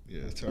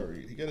 Yeah,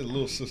 Tariq. He got his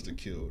little sister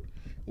killed.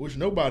 Which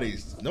nobody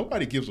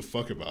gives a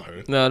fuck about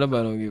her. No,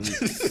 nobody don't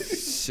give a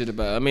shit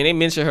about her. I mean, they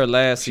mentioned her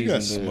last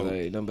season. But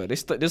like, nobody.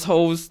 This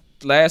whole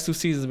last 2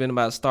 seasons been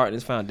about starting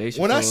this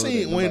foundation. When I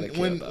seen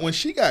when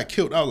she got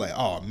killed, I was like,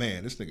 oh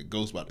man, this nigga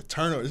Ghost about to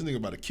turn up. This nigga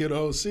about to kill the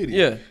whole city.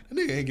 Yeah, that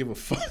nigga ain't give a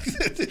fuck.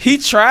 He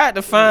tried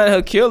to find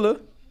her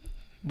killer,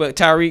 but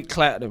Tariq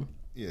clapped him.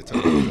 Yeah,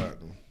 Tariq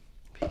clapped him.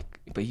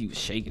 But he was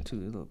shaking too,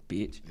 little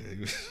bitch.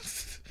 Yeah,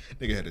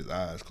 nigga had his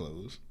eyes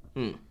closed.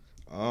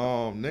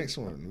 Next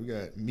one, we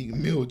got Meek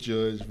Mill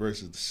Judge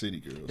versus the City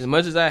Girls. As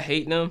much as I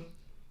hate them,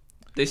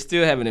 they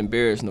still haven't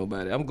embarrassed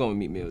nobody. I'm going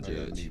Meek Mill Judge.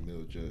 I got Meek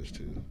Mill Judge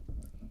too.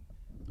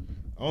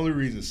 Only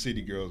reason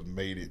City Girls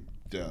made it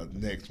the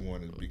next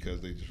one is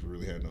because they just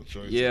really had no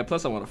choice. Yeah,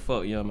 plus I want to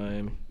fuck Young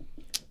Miami.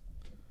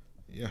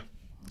 Yeah.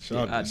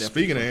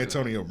 Speaking of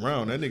Antonio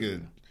Brown, that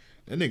nigga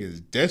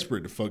is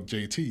desperate to fuck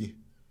JT.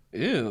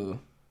 Ew.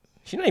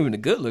 She's not even a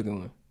good looking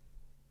one.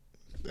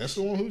 That's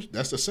the one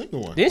that's the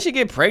single one. Didn't she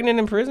get pregnant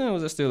in prison, or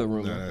was that still a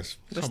rumor? Nah,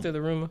 that's still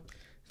a rumor.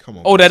 Come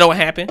on. Oh, that don't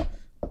happen?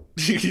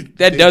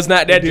 That does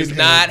not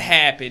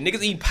happen.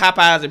 Niggas eat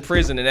Popeyes in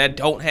prison, and that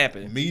don't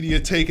happen. Media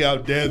take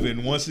out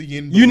Devin once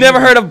again. You never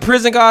heard of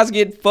prison guards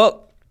get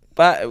fucked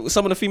by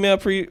some of the female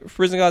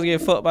prison guards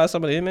get fucked by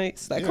some of the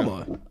inmates? Like, come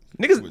on.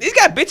 Niggas, these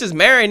got bitches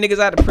marrying niggas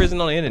out of prison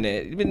on the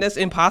internet. You mean that's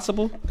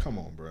impossible? Come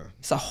on, bro.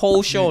 It's a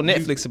whole show on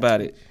Netflix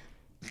about it.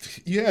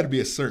 You had to be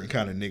a certain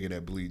kind of nigga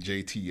that believed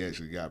JT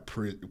actually got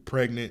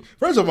pregnant.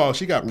 First of all,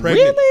 she got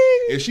pregnant.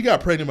 Really? If she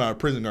got pregnant by a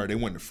prison guard, they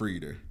wouldn't have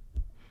freed her.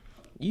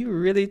 You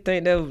really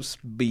think that was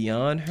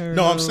beyond her?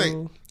 No, I'm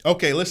saying,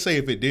 okay, let's say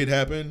if it did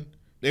happen,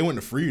 they wouldn't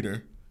have freed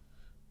her.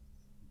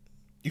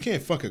 You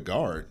can't fuck a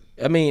guard.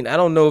 I mean, I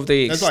don't know if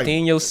they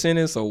extend your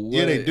sentence or what.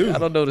 Yeah, they do. I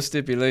don't know the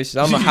stipulations.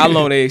 I don't know how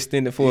long they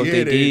extended for if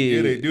they did.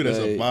 Yeah, they do. That's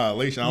a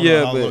violation. I don't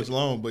know how much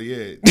long, but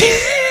yeah.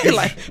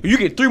 Like, you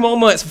get 3 more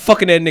months for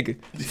fucking that nigga.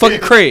 Fucking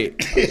Craig.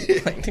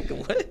 Like, nigga,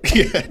 what?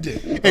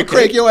 Yeah, hey,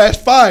 Craig, your ass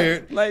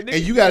fired. Like,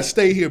 and you got to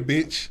stay here,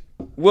 bitch.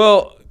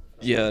 Well,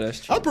 yeah,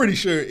 that's true. I'm pretty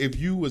sure if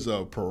you was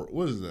a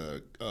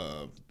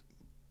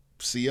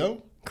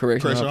CO?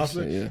 Correction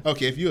officer, yeah.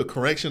 Okay, if you're a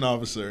correction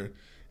officer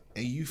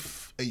and you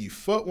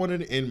fuck one of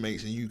the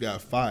inmates and you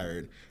got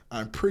fired,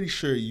 I'm pretty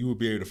sure you would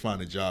be able to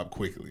find a job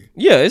quickly.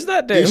 Yeah, it's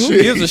not that.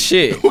 Who gives a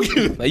shit?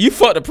 Like, you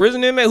fucked a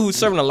prison inmate who's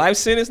serving a life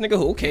sentence, nigga.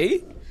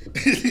 Okay.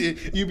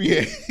 you be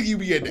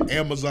at the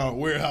Amazon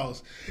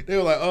warehouse. They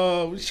were like,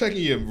 we're checking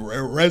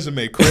your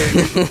resume,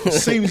 Craig.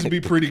 Seems to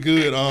be pretty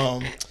good.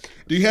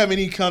 Do you have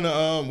any kind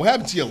of what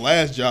happened to your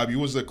last job? You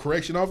was a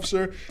correction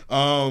officer.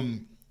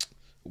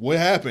 What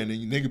happened? And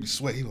you nigga be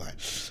sweating like,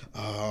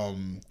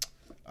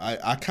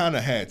 I kind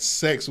of had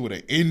sex with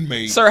an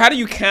inmate. Sir, how do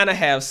you kind of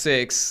have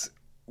sex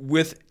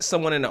with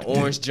someone in an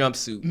orange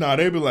jumpsuit? Nah,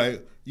 they be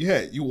like,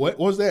 what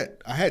was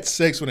that? I had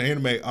sex with an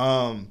inmate.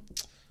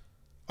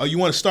 Oh, you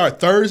want to start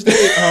Thursday?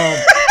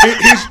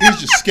 Here's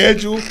your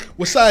schedule.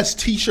 What size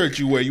T-shirt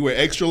you wear? You wear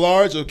extra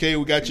large? Okay,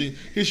 we got you.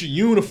 Here's your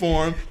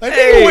uniform. Like,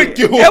 hey,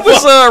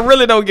 episode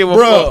really don't give a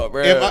fuck,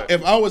 bro.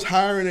 If I was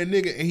hiring a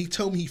nigga and he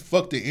told me he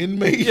fucked an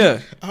inmate,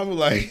 yeah, I was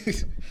like,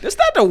 that's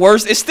not the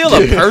worst. It's still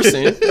a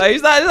person. Like,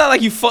 it's not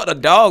like you fucked a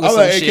dog or some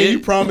like, shit. Can you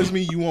promise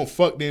me you won't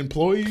fuck the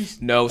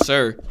employees? No,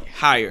 sir.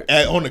 Hired.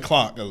 On the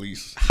clock, at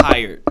least.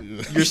 Hired.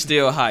 You're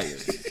still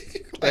hired.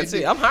 That's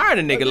it. I'm hiring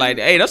a nigga like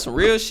that. Hey, that's some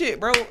real shit,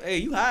 bro. Hey,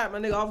 you hired my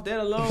nigga off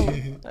that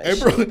alone. Like,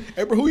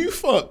 hey, bro, who you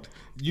fucked?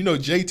 You know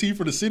JT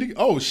for the city?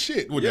 Oh,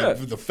 shit. With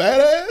the fat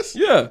ass?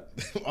 Yeah.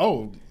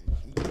 Oh.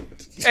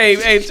 Hey,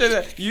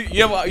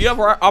 you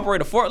ever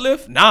operate a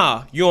forklift?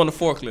 Nah, you on the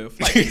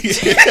forklift.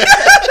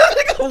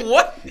 Like,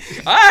 what?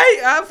 All right,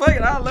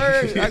 I'll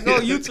learn. I go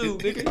on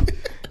YouTube, nigga.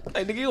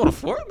 Like, nigga, you on a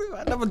forklift?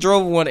 I never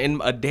drove one in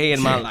a day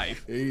in my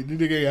life. Hey,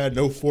 nigga ain't had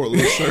no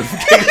forklift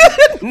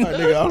certification. Like,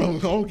 nigga, I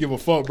don't give a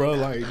fuck, bro.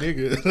 Like,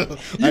 nigga.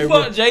 You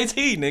fuck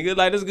JT, nigga.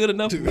 Like, that's good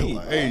enough for me.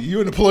 Like, hey,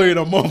 you an employee of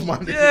the month, my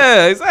nigga.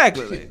 Yeah,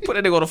 exactly. Like, put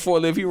that nigga on a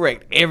forklift. He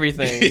wrecked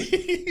everything.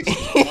 He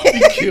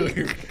killed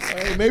him.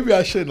 Hey, maybe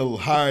I shouldn't have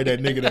hired that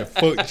nigga that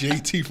fucked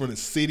JT from the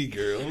City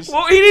Girls.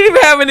 Well, he didn't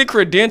even have any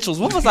credentials.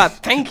 What was I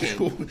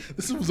thinking?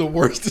 This was the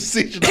worst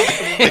decision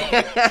I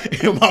ever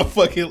made in my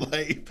fucking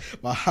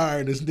life by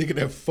hiring this nigga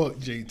that fucked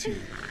JT.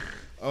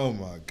 Oh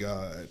my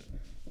god.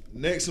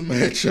 Next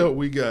matchup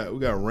we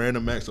got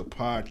Random Acts of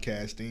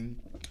Podcasting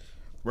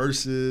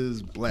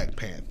versus Black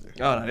Panther.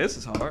 Oh, no, this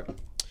is hard.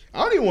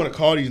 I don't even want to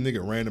call these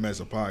niggas Random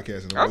Acts of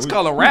Podcasting. I just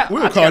call it rap.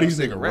 We'll call these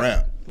niggas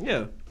rap.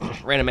 Yeah.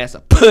 Random Acts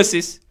of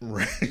Pussies.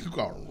 You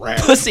call it rap.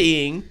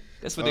 Pussying.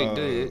 That's what they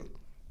did.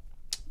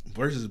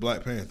 Versus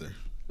Black Panther.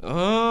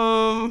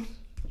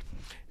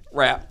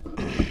 Rap. We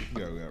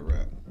got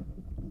rap.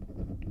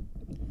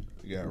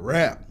 We got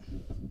rap.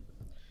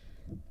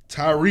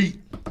 Tyreek.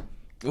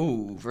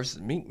 Ooh,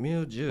 versus Meek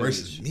Mill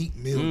Judge.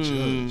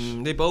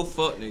 Judge. They both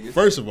fuck niggas.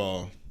 First of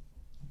all,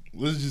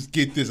 let's just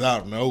get this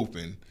out in the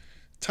open.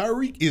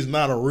 Tyreek is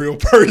not a real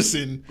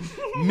person.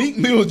 Meek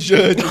Mill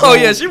Judge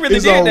she really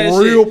is did a that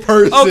real shit.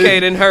 person. Okay,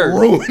 then her.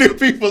 Ruining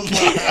people's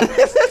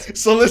lives.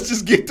 So let's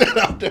just get that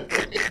out there.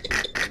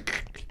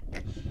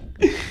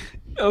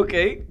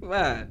 Okay,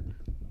 fine.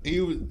 She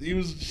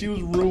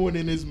was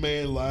ruining his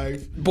man's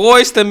life.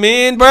 Boys to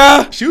Men,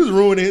 bruh. She was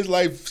ruining his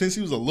life since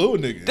he was a little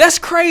nigga. That's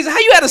crazy. How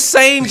you had the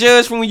same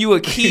judge from when you were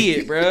a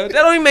kid, bruh? That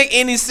don't even make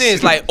any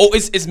sense. Like, oh,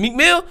 it's Meek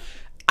Mill?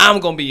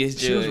 I'm gonna be his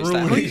judge.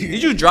 Like,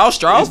 did you draw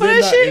straws for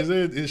that shit?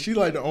 Is she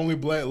like the only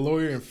black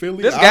lawyer in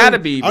Philly? There's gotta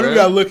be, bro. I don't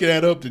gotta look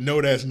that up to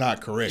know that's not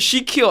correct.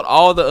 She killed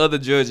all the other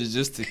judges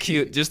just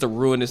to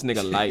ruin this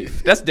nigga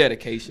life. That's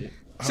dedication.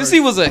 Since he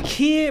was a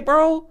kid,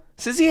 bro.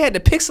 Since he had the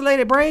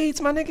pixelated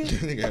braids, my nigga.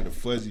 Nigga had the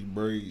fuzzy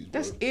braids. Bro.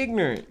 That's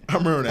ignorant. I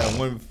remember that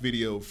one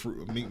video of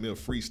Meek Mill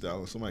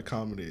freestyling. Somebody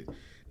commented,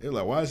 they were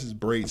like, "Why is his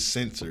braid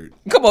censored?"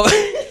 Come on.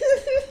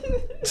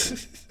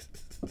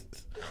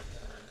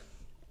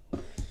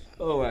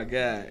 Oh my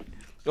god.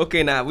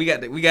 Okay, now we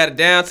got it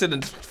down to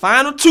the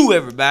final two,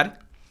 everybody.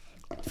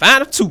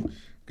 Final two.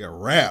 Got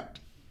Rap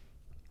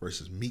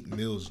versus Meek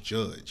Mill's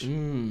Judge.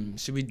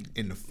 Should we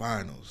in the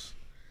finals?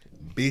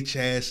 Bitch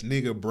Ass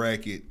Nigga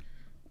Bracket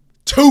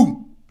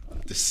 2,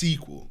 the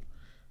sequel.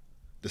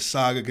 The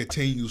saga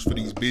continues for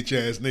these bitch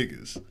ass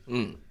niggas.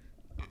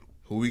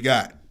 Who we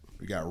got?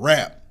 We got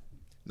Rap.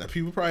 Now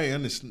people probably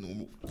want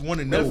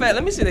to know. Matter of fact,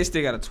 let me see if they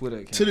still got a Twitter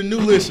account. To the new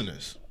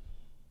listeners,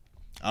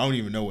 I don't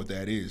even know what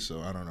that is,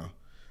 so I don't know.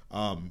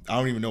 I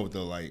don't even know what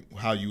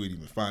how you would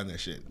even find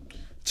that shit.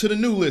 To the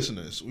new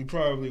listeners, we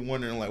probably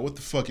wondering like, what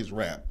the fuck is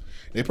Rap?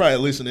 They probably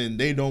listening,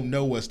 they don't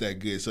know what's that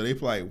good, so they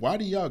probably, why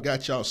do y'all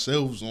got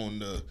yourselves on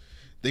the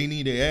they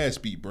need their ass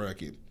beat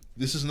bracket?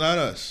 This is not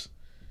us.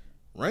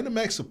 Random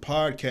Acts of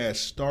Podcast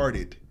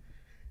started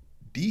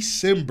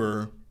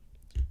December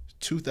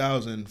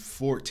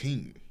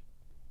 2014.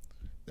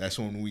 That's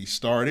when we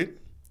started.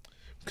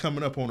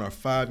 Coming up on our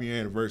 5-year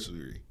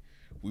anniversary.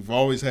 We've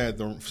always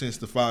had since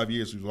the 5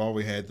 years, we've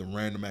always had the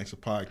Random Acts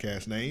of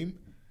Podcast name.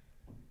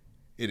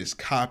 It is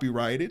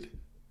copyrighted.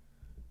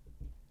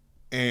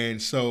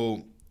 And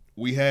so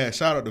we had,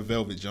 shout out to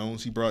Velvet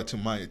Jones. He brought it to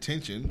my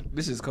attention.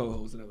 This is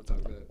co-host that I would talk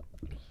about.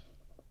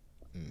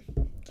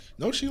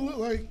 No, she looks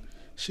like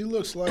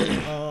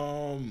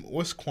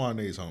what's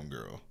Kwanda's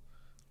homegirl?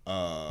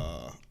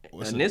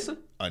 Anissa?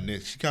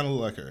 Anissa. She kind of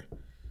look like her.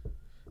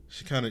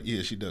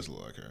 She does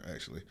look like her,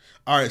 actually.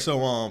 All right,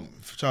 so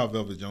Child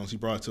Velvet Jones, he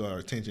brought to our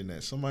attention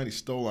that somebody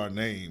stole our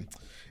name,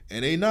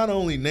 and they not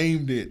only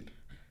named it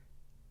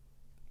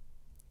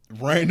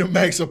Random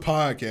Acts of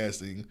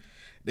Podcasting,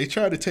 they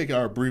tried to take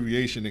our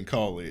abbreviation and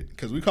call it,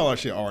 because we call our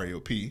shit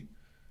RAOP,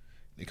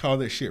 they call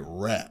that shit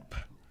Rap.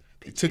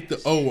 They took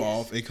the O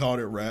off and called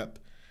it Rap.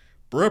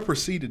 Bruh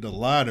proceeded to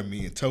lie to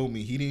me and told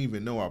me he didn't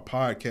even know our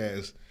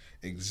podcast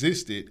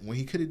existed when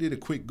he could have did a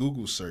quick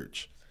Google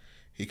search.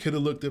 He could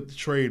have looked up the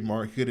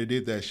trademark. He could have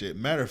did that shit.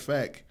 Matter of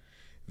fact,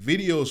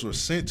 videos were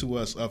sent to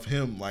us of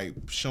him like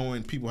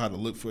showing people how to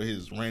look for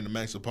his Random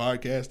Acts of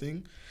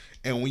Podcasting.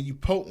 And when you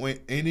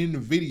and in the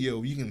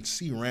video, you can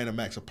see Random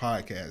Acts of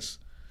Podcasts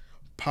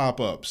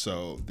pop up.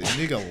 So the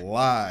nigga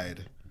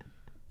lied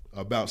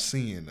about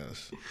seeing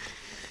us.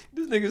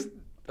 This nigga's,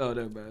 oh,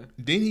 that bad.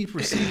 Then he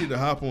proceeded to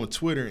hop on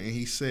Twitter and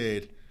he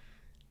said,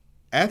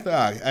 after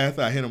I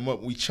hit him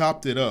up, we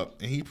chopped it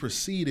up, and he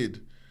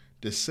proceeded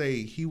to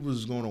say he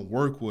was going to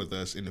work with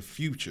us in the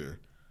future,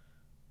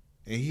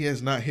 and he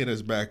has not hit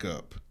us back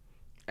up.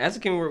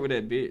 Ask can we work with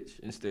that bitch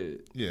instead.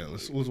 Yeah,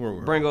 let's work with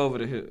her. Bring over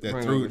the hip.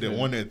 The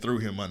one that threw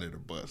him under the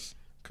bus,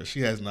 because she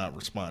has not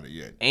responded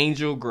yet.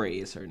 Angel Gray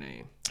is her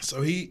name.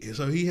 So he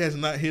has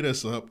not hit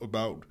us up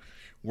about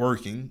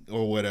working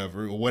or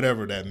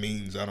whatever that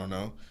means. I don't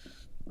know.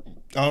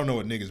 I don't know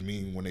what niggas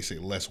mean when they say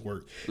less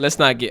work. Let's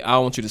not get, I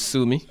don't want you to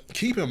sue me.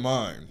 Keep in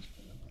mind,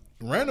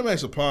 Random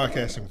Acts of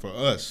Podcasting for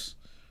us,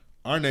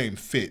 our name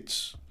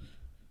fits.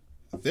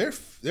 Their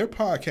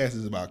podcast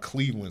is about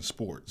Cleveland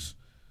sports.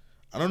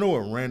 I don't know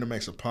what Random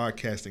Acts of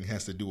Podcasting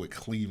has to do with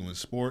Cleveland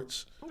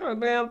sports. Oh,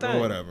 damn thing. Or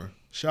whatever.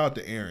 Shout out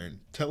to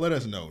Aaron. Let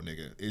us know,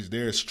 nigga. Is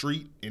there a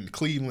street in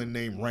Cleveland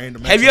named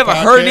Random Acts of Podcasting? Have you ever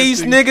heard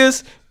these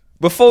niggas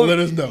before? Let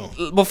us know.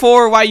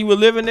 Before, while you were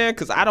living there?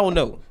 Because I don't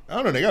know. I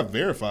don't know. They got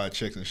verified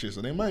checks and shit,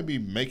 so they might be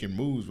making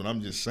moves, but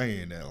I'm just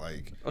saying that,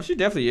 like. Oh, she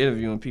definitely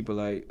interviewing people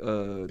like.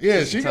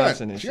 Yeah, she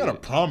got a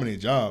prominent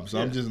job, so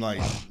yeah. I'm just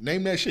like,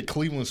 name that shit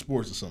Cleveland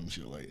Sports or some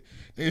shit like.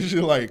 Name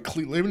shit like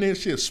that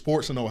shit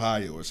Sports in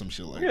Ohio or some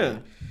shit like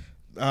that.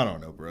 I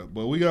don't know, bro.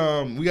 But we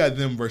got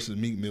them versus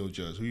Meek Mill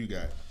Judge. Who you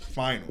got?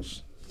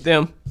 Finals.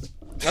 Them.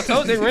 I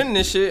told they renting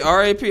this shit.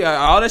 RAP.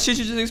 All that shit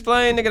you just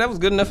explained, nigga, that was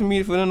good enough for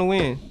me for them to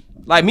win.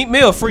 Like Meek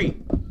Mill free.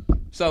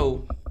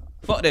 So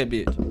fuck that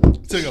bitch.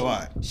 Took a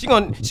lot. She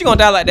gonna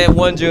die like that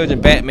one judge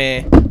in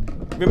Batman.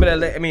 Remember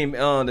that?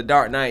 The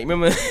Dark Knight.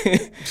 Remember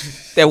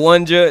that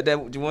one judge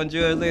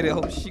lady?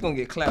 She gonna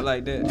get clapped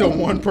like that. The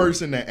one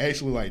person that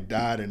actually like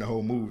died in the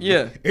whole movie.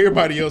 Yeah.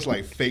 Everybody else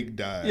like fake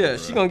died. Yeah, bro.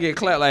 She gonna get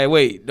clapped like,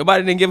 wait,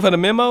 nobody didn't give her the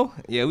memo?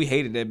 Yeah, we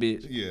hated that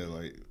bitch. Yeah,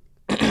 like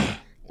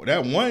well,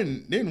 that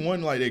one didn't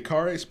like their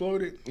car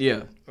exploded.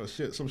 Yeah. Oh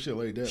shit, some shit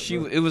like that.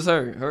 It was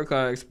her. Her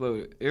car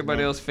exploded.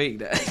 Everybody else fake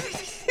died.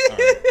 All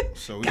right.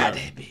 So we got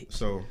that bitch.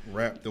 So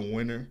Rap the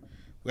winner.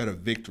 We got a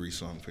victory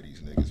song for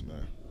these niggas,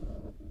 man.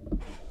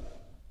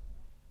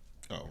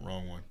 Oh,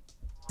 wrong one.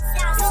 Let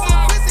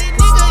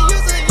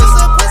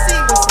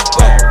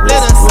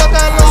her suck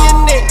all on your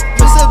neck,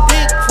 you's a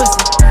big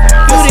pussy.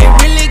 You didn't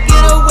really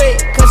get away,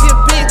 cause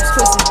you're big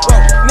pussy.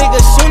 Nigga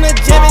shoot a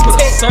jab and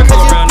take, cause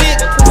you're big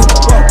pussy.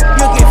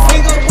 You get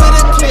fingered with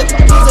a clip,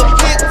 you's a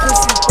big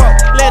pussy.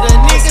 Let a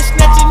nigga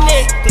snatch your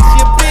neck, cause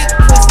you're big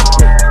pussy.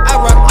 I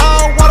rock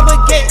all water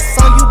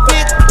baguettes on you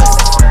big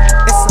pussy.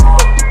 It's a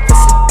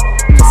pussy,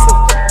 pussy,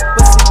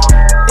 pussy.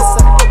 It's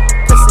a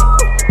pussy,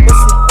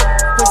 pussy,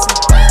 pussy.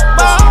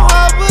 Ball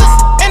hoppers,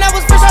 and I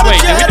was fresh out of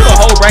jail. Wait, did we do a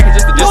whole bracket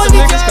just to diss them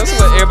niggas? Cause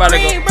what everybody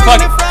go, fuck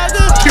it.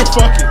 You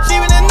fucking. She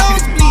was in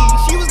nosebleed,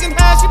 she was getting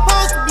high, she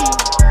supposed to be.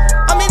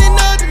 I'm in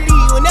another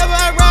league, whenever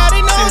I ride,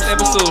 they know this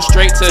episode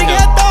straight to she him.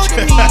 got thrown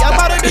to me, I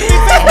bought her the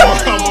big fat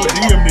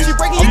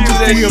I'm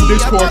gonna DM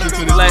this portion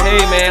to this. Like,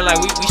 hey man,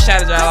 like we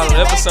shouted y'all out on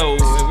the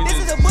episode and we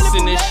just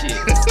send this shit.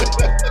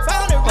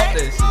 Fuck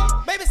that shit.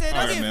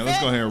 right, man. Let's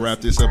go ahead and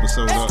wrap this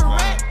episode up,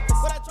 man.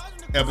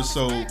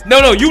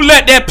 No, you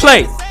let that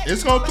play.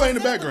 It's gonna play in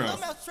the background.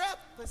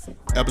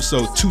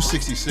 Episode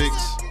 266,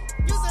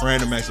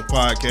 Random Acts of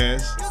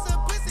Podcast.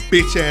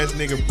 Bitch ass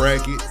nigga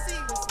bracket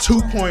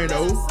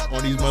 2.0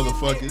 on these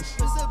motherfuckers.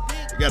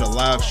 We got a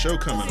live show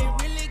coming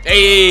up.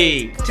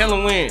 Hey, tell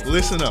them when.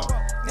 Listen up.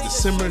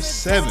 December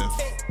 7th,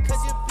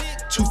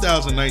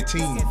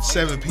 2019,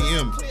 7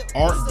 p.m.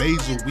 Art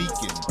Basel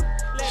Weekend.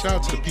 Shout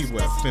out to the people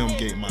at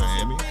Filmgate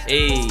Miami.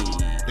 Hey.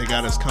 They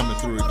got us coming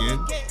through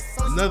again.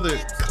 Another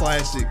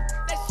classic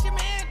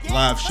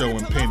live show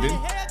impending.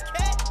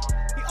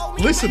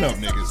 Listen up,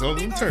 niggas. Oh,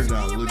 let me turn it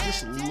down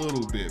just a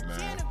little bit,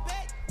 man.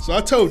 So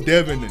I told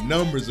Devin the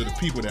numbers of the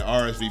people that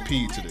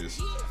RSVP'd to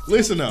this.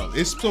 Listen up.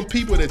 It's some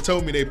people that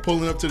told me they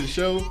pulling up to the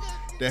show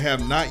that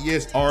have not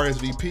yet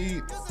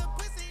RSVP'd.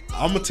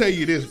 I'm going to tell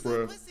you this,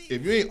 bro.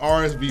 If you ain't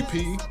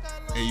RSVP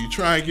and you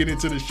try and get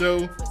into the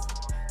show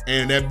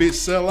and that bitch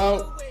sell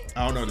out,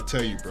 I don't know what to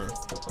tell you, bro.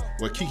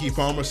 What Keke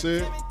Palmer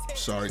said,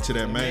 sorry to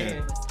that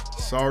man.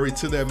 Sorry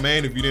to that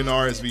man if you didn't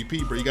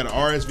RSVP, bro. You got to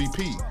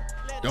RSVP.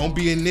 Don't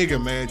be a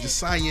nigga, man. Just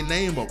sign your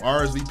name up,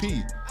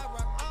 RSVP.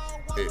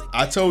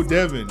 I told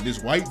Devin,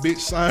 this white bitch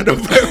signed up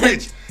very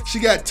rich. She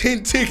got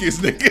 10 tickets,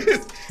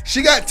 nigga.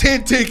 She got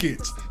 10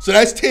 tickets. So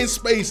that's 10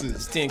 spaces.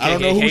 It's 10 I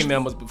don't know KKK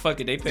members, but fuck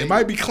it, they pay. It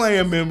might be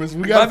Klan members.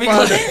 We got to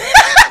find out.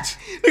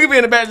 Nigga be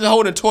in the back just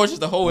holding torches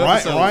the whole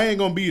episode. Ryan ain't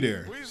going to be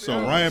there.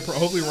 So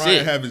hopefully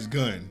Ryan have his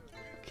gun.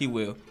 He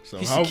will. So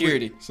He's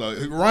security. So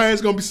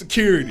Ryan's going to be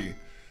security.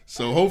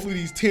 So hopefully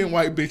these 10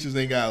 white bitches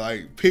ain't got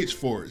like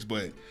pitchforks,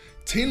 but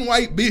 10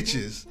 white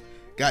bitches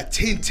got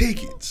 10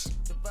 tickets.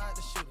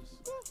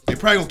 They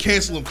probably gonna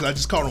cancel them because I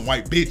just called them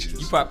white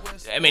bitches.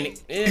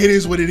 It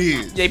is what it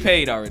is. They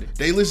paid already.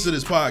 They listen to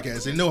this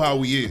podcast. They know how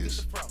we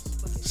is.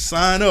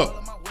 Sign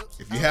up.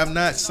 If you have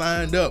not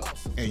signed up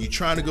and you're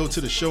trying to go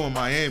to the show in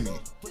Miami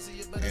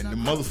and the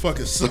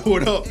motherfuckers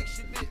sold up,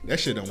 that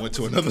shit done went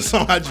to another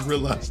song. I just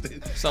realized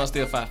it. Song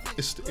still fire. It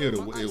is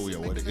what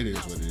it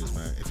is,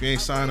 man. If you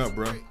ain't signed up,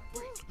 bro, I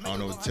don't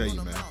know what to tell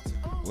you, man.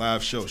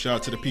 Live show. Shout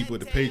out to the people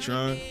at the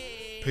Patreon.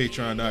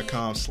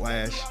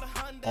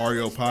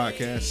 Patreon.com/REO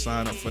Podcast.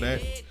 Sign up for that.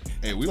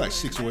 Hey, we like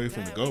 6 away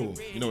from the goal.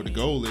 You know what the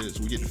goal is?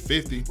 We get to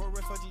 50.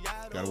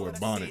 Gotta wear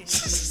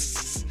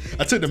bonnets.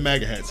 I took the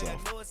MAGA hats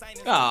off.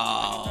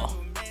 Oh.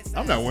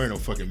 I'm not wearing no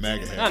fucking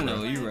MAGA hats. I know,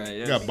 bro. you're right.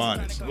 Yeah. We got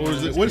bonnets. Or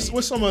is it,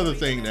 what's some other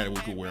thing that we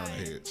could wear on the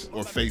heads?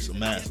 Or face a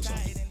mask or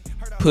something?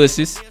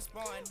 Pussies.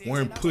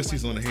 Wearing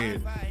pussies on the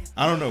head.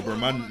 I don't know, bro.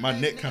 My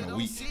neck kind of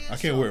weak. I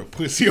can't wear a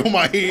pussy on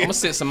my head. I'm gonna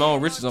set Simone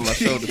Richards on my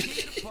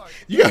shoulders.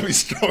 You gotta be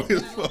strong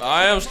as fuck.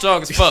 I am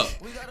strong as fuck.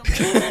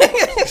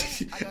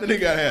 Then they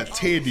gotta have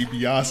Ted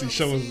DiBiase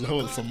showing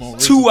Simone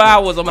Richards. 2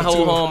 hours I'm gonna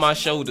hold on my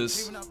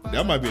shoulders.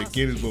 That might be a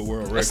Guinness Book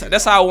World Record.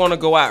 That's how I want to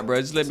go out,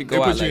 bro. Just let me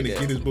go out They put you like in the that.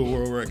 Guinness Book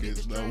World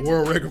Records. The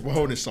world record for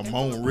holding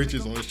Simone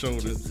Richards on his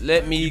shoulders.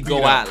 Let me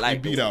go out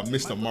like that. He beat out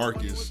Mr.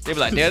 Marcus. They be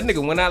like, damn, this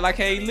nigga went out like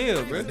how he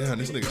lived, bro. Damn,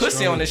 this nigga pussy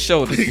strong. on his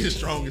shoulders. Nigga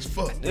strong as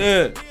fuck.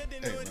 Yeah. Hey,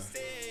 man.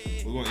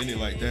 We're gonna end it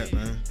like that,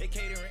 man.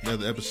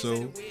 Another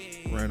episode,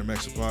 Random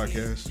Acts of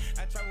Podcast.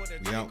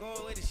 We out.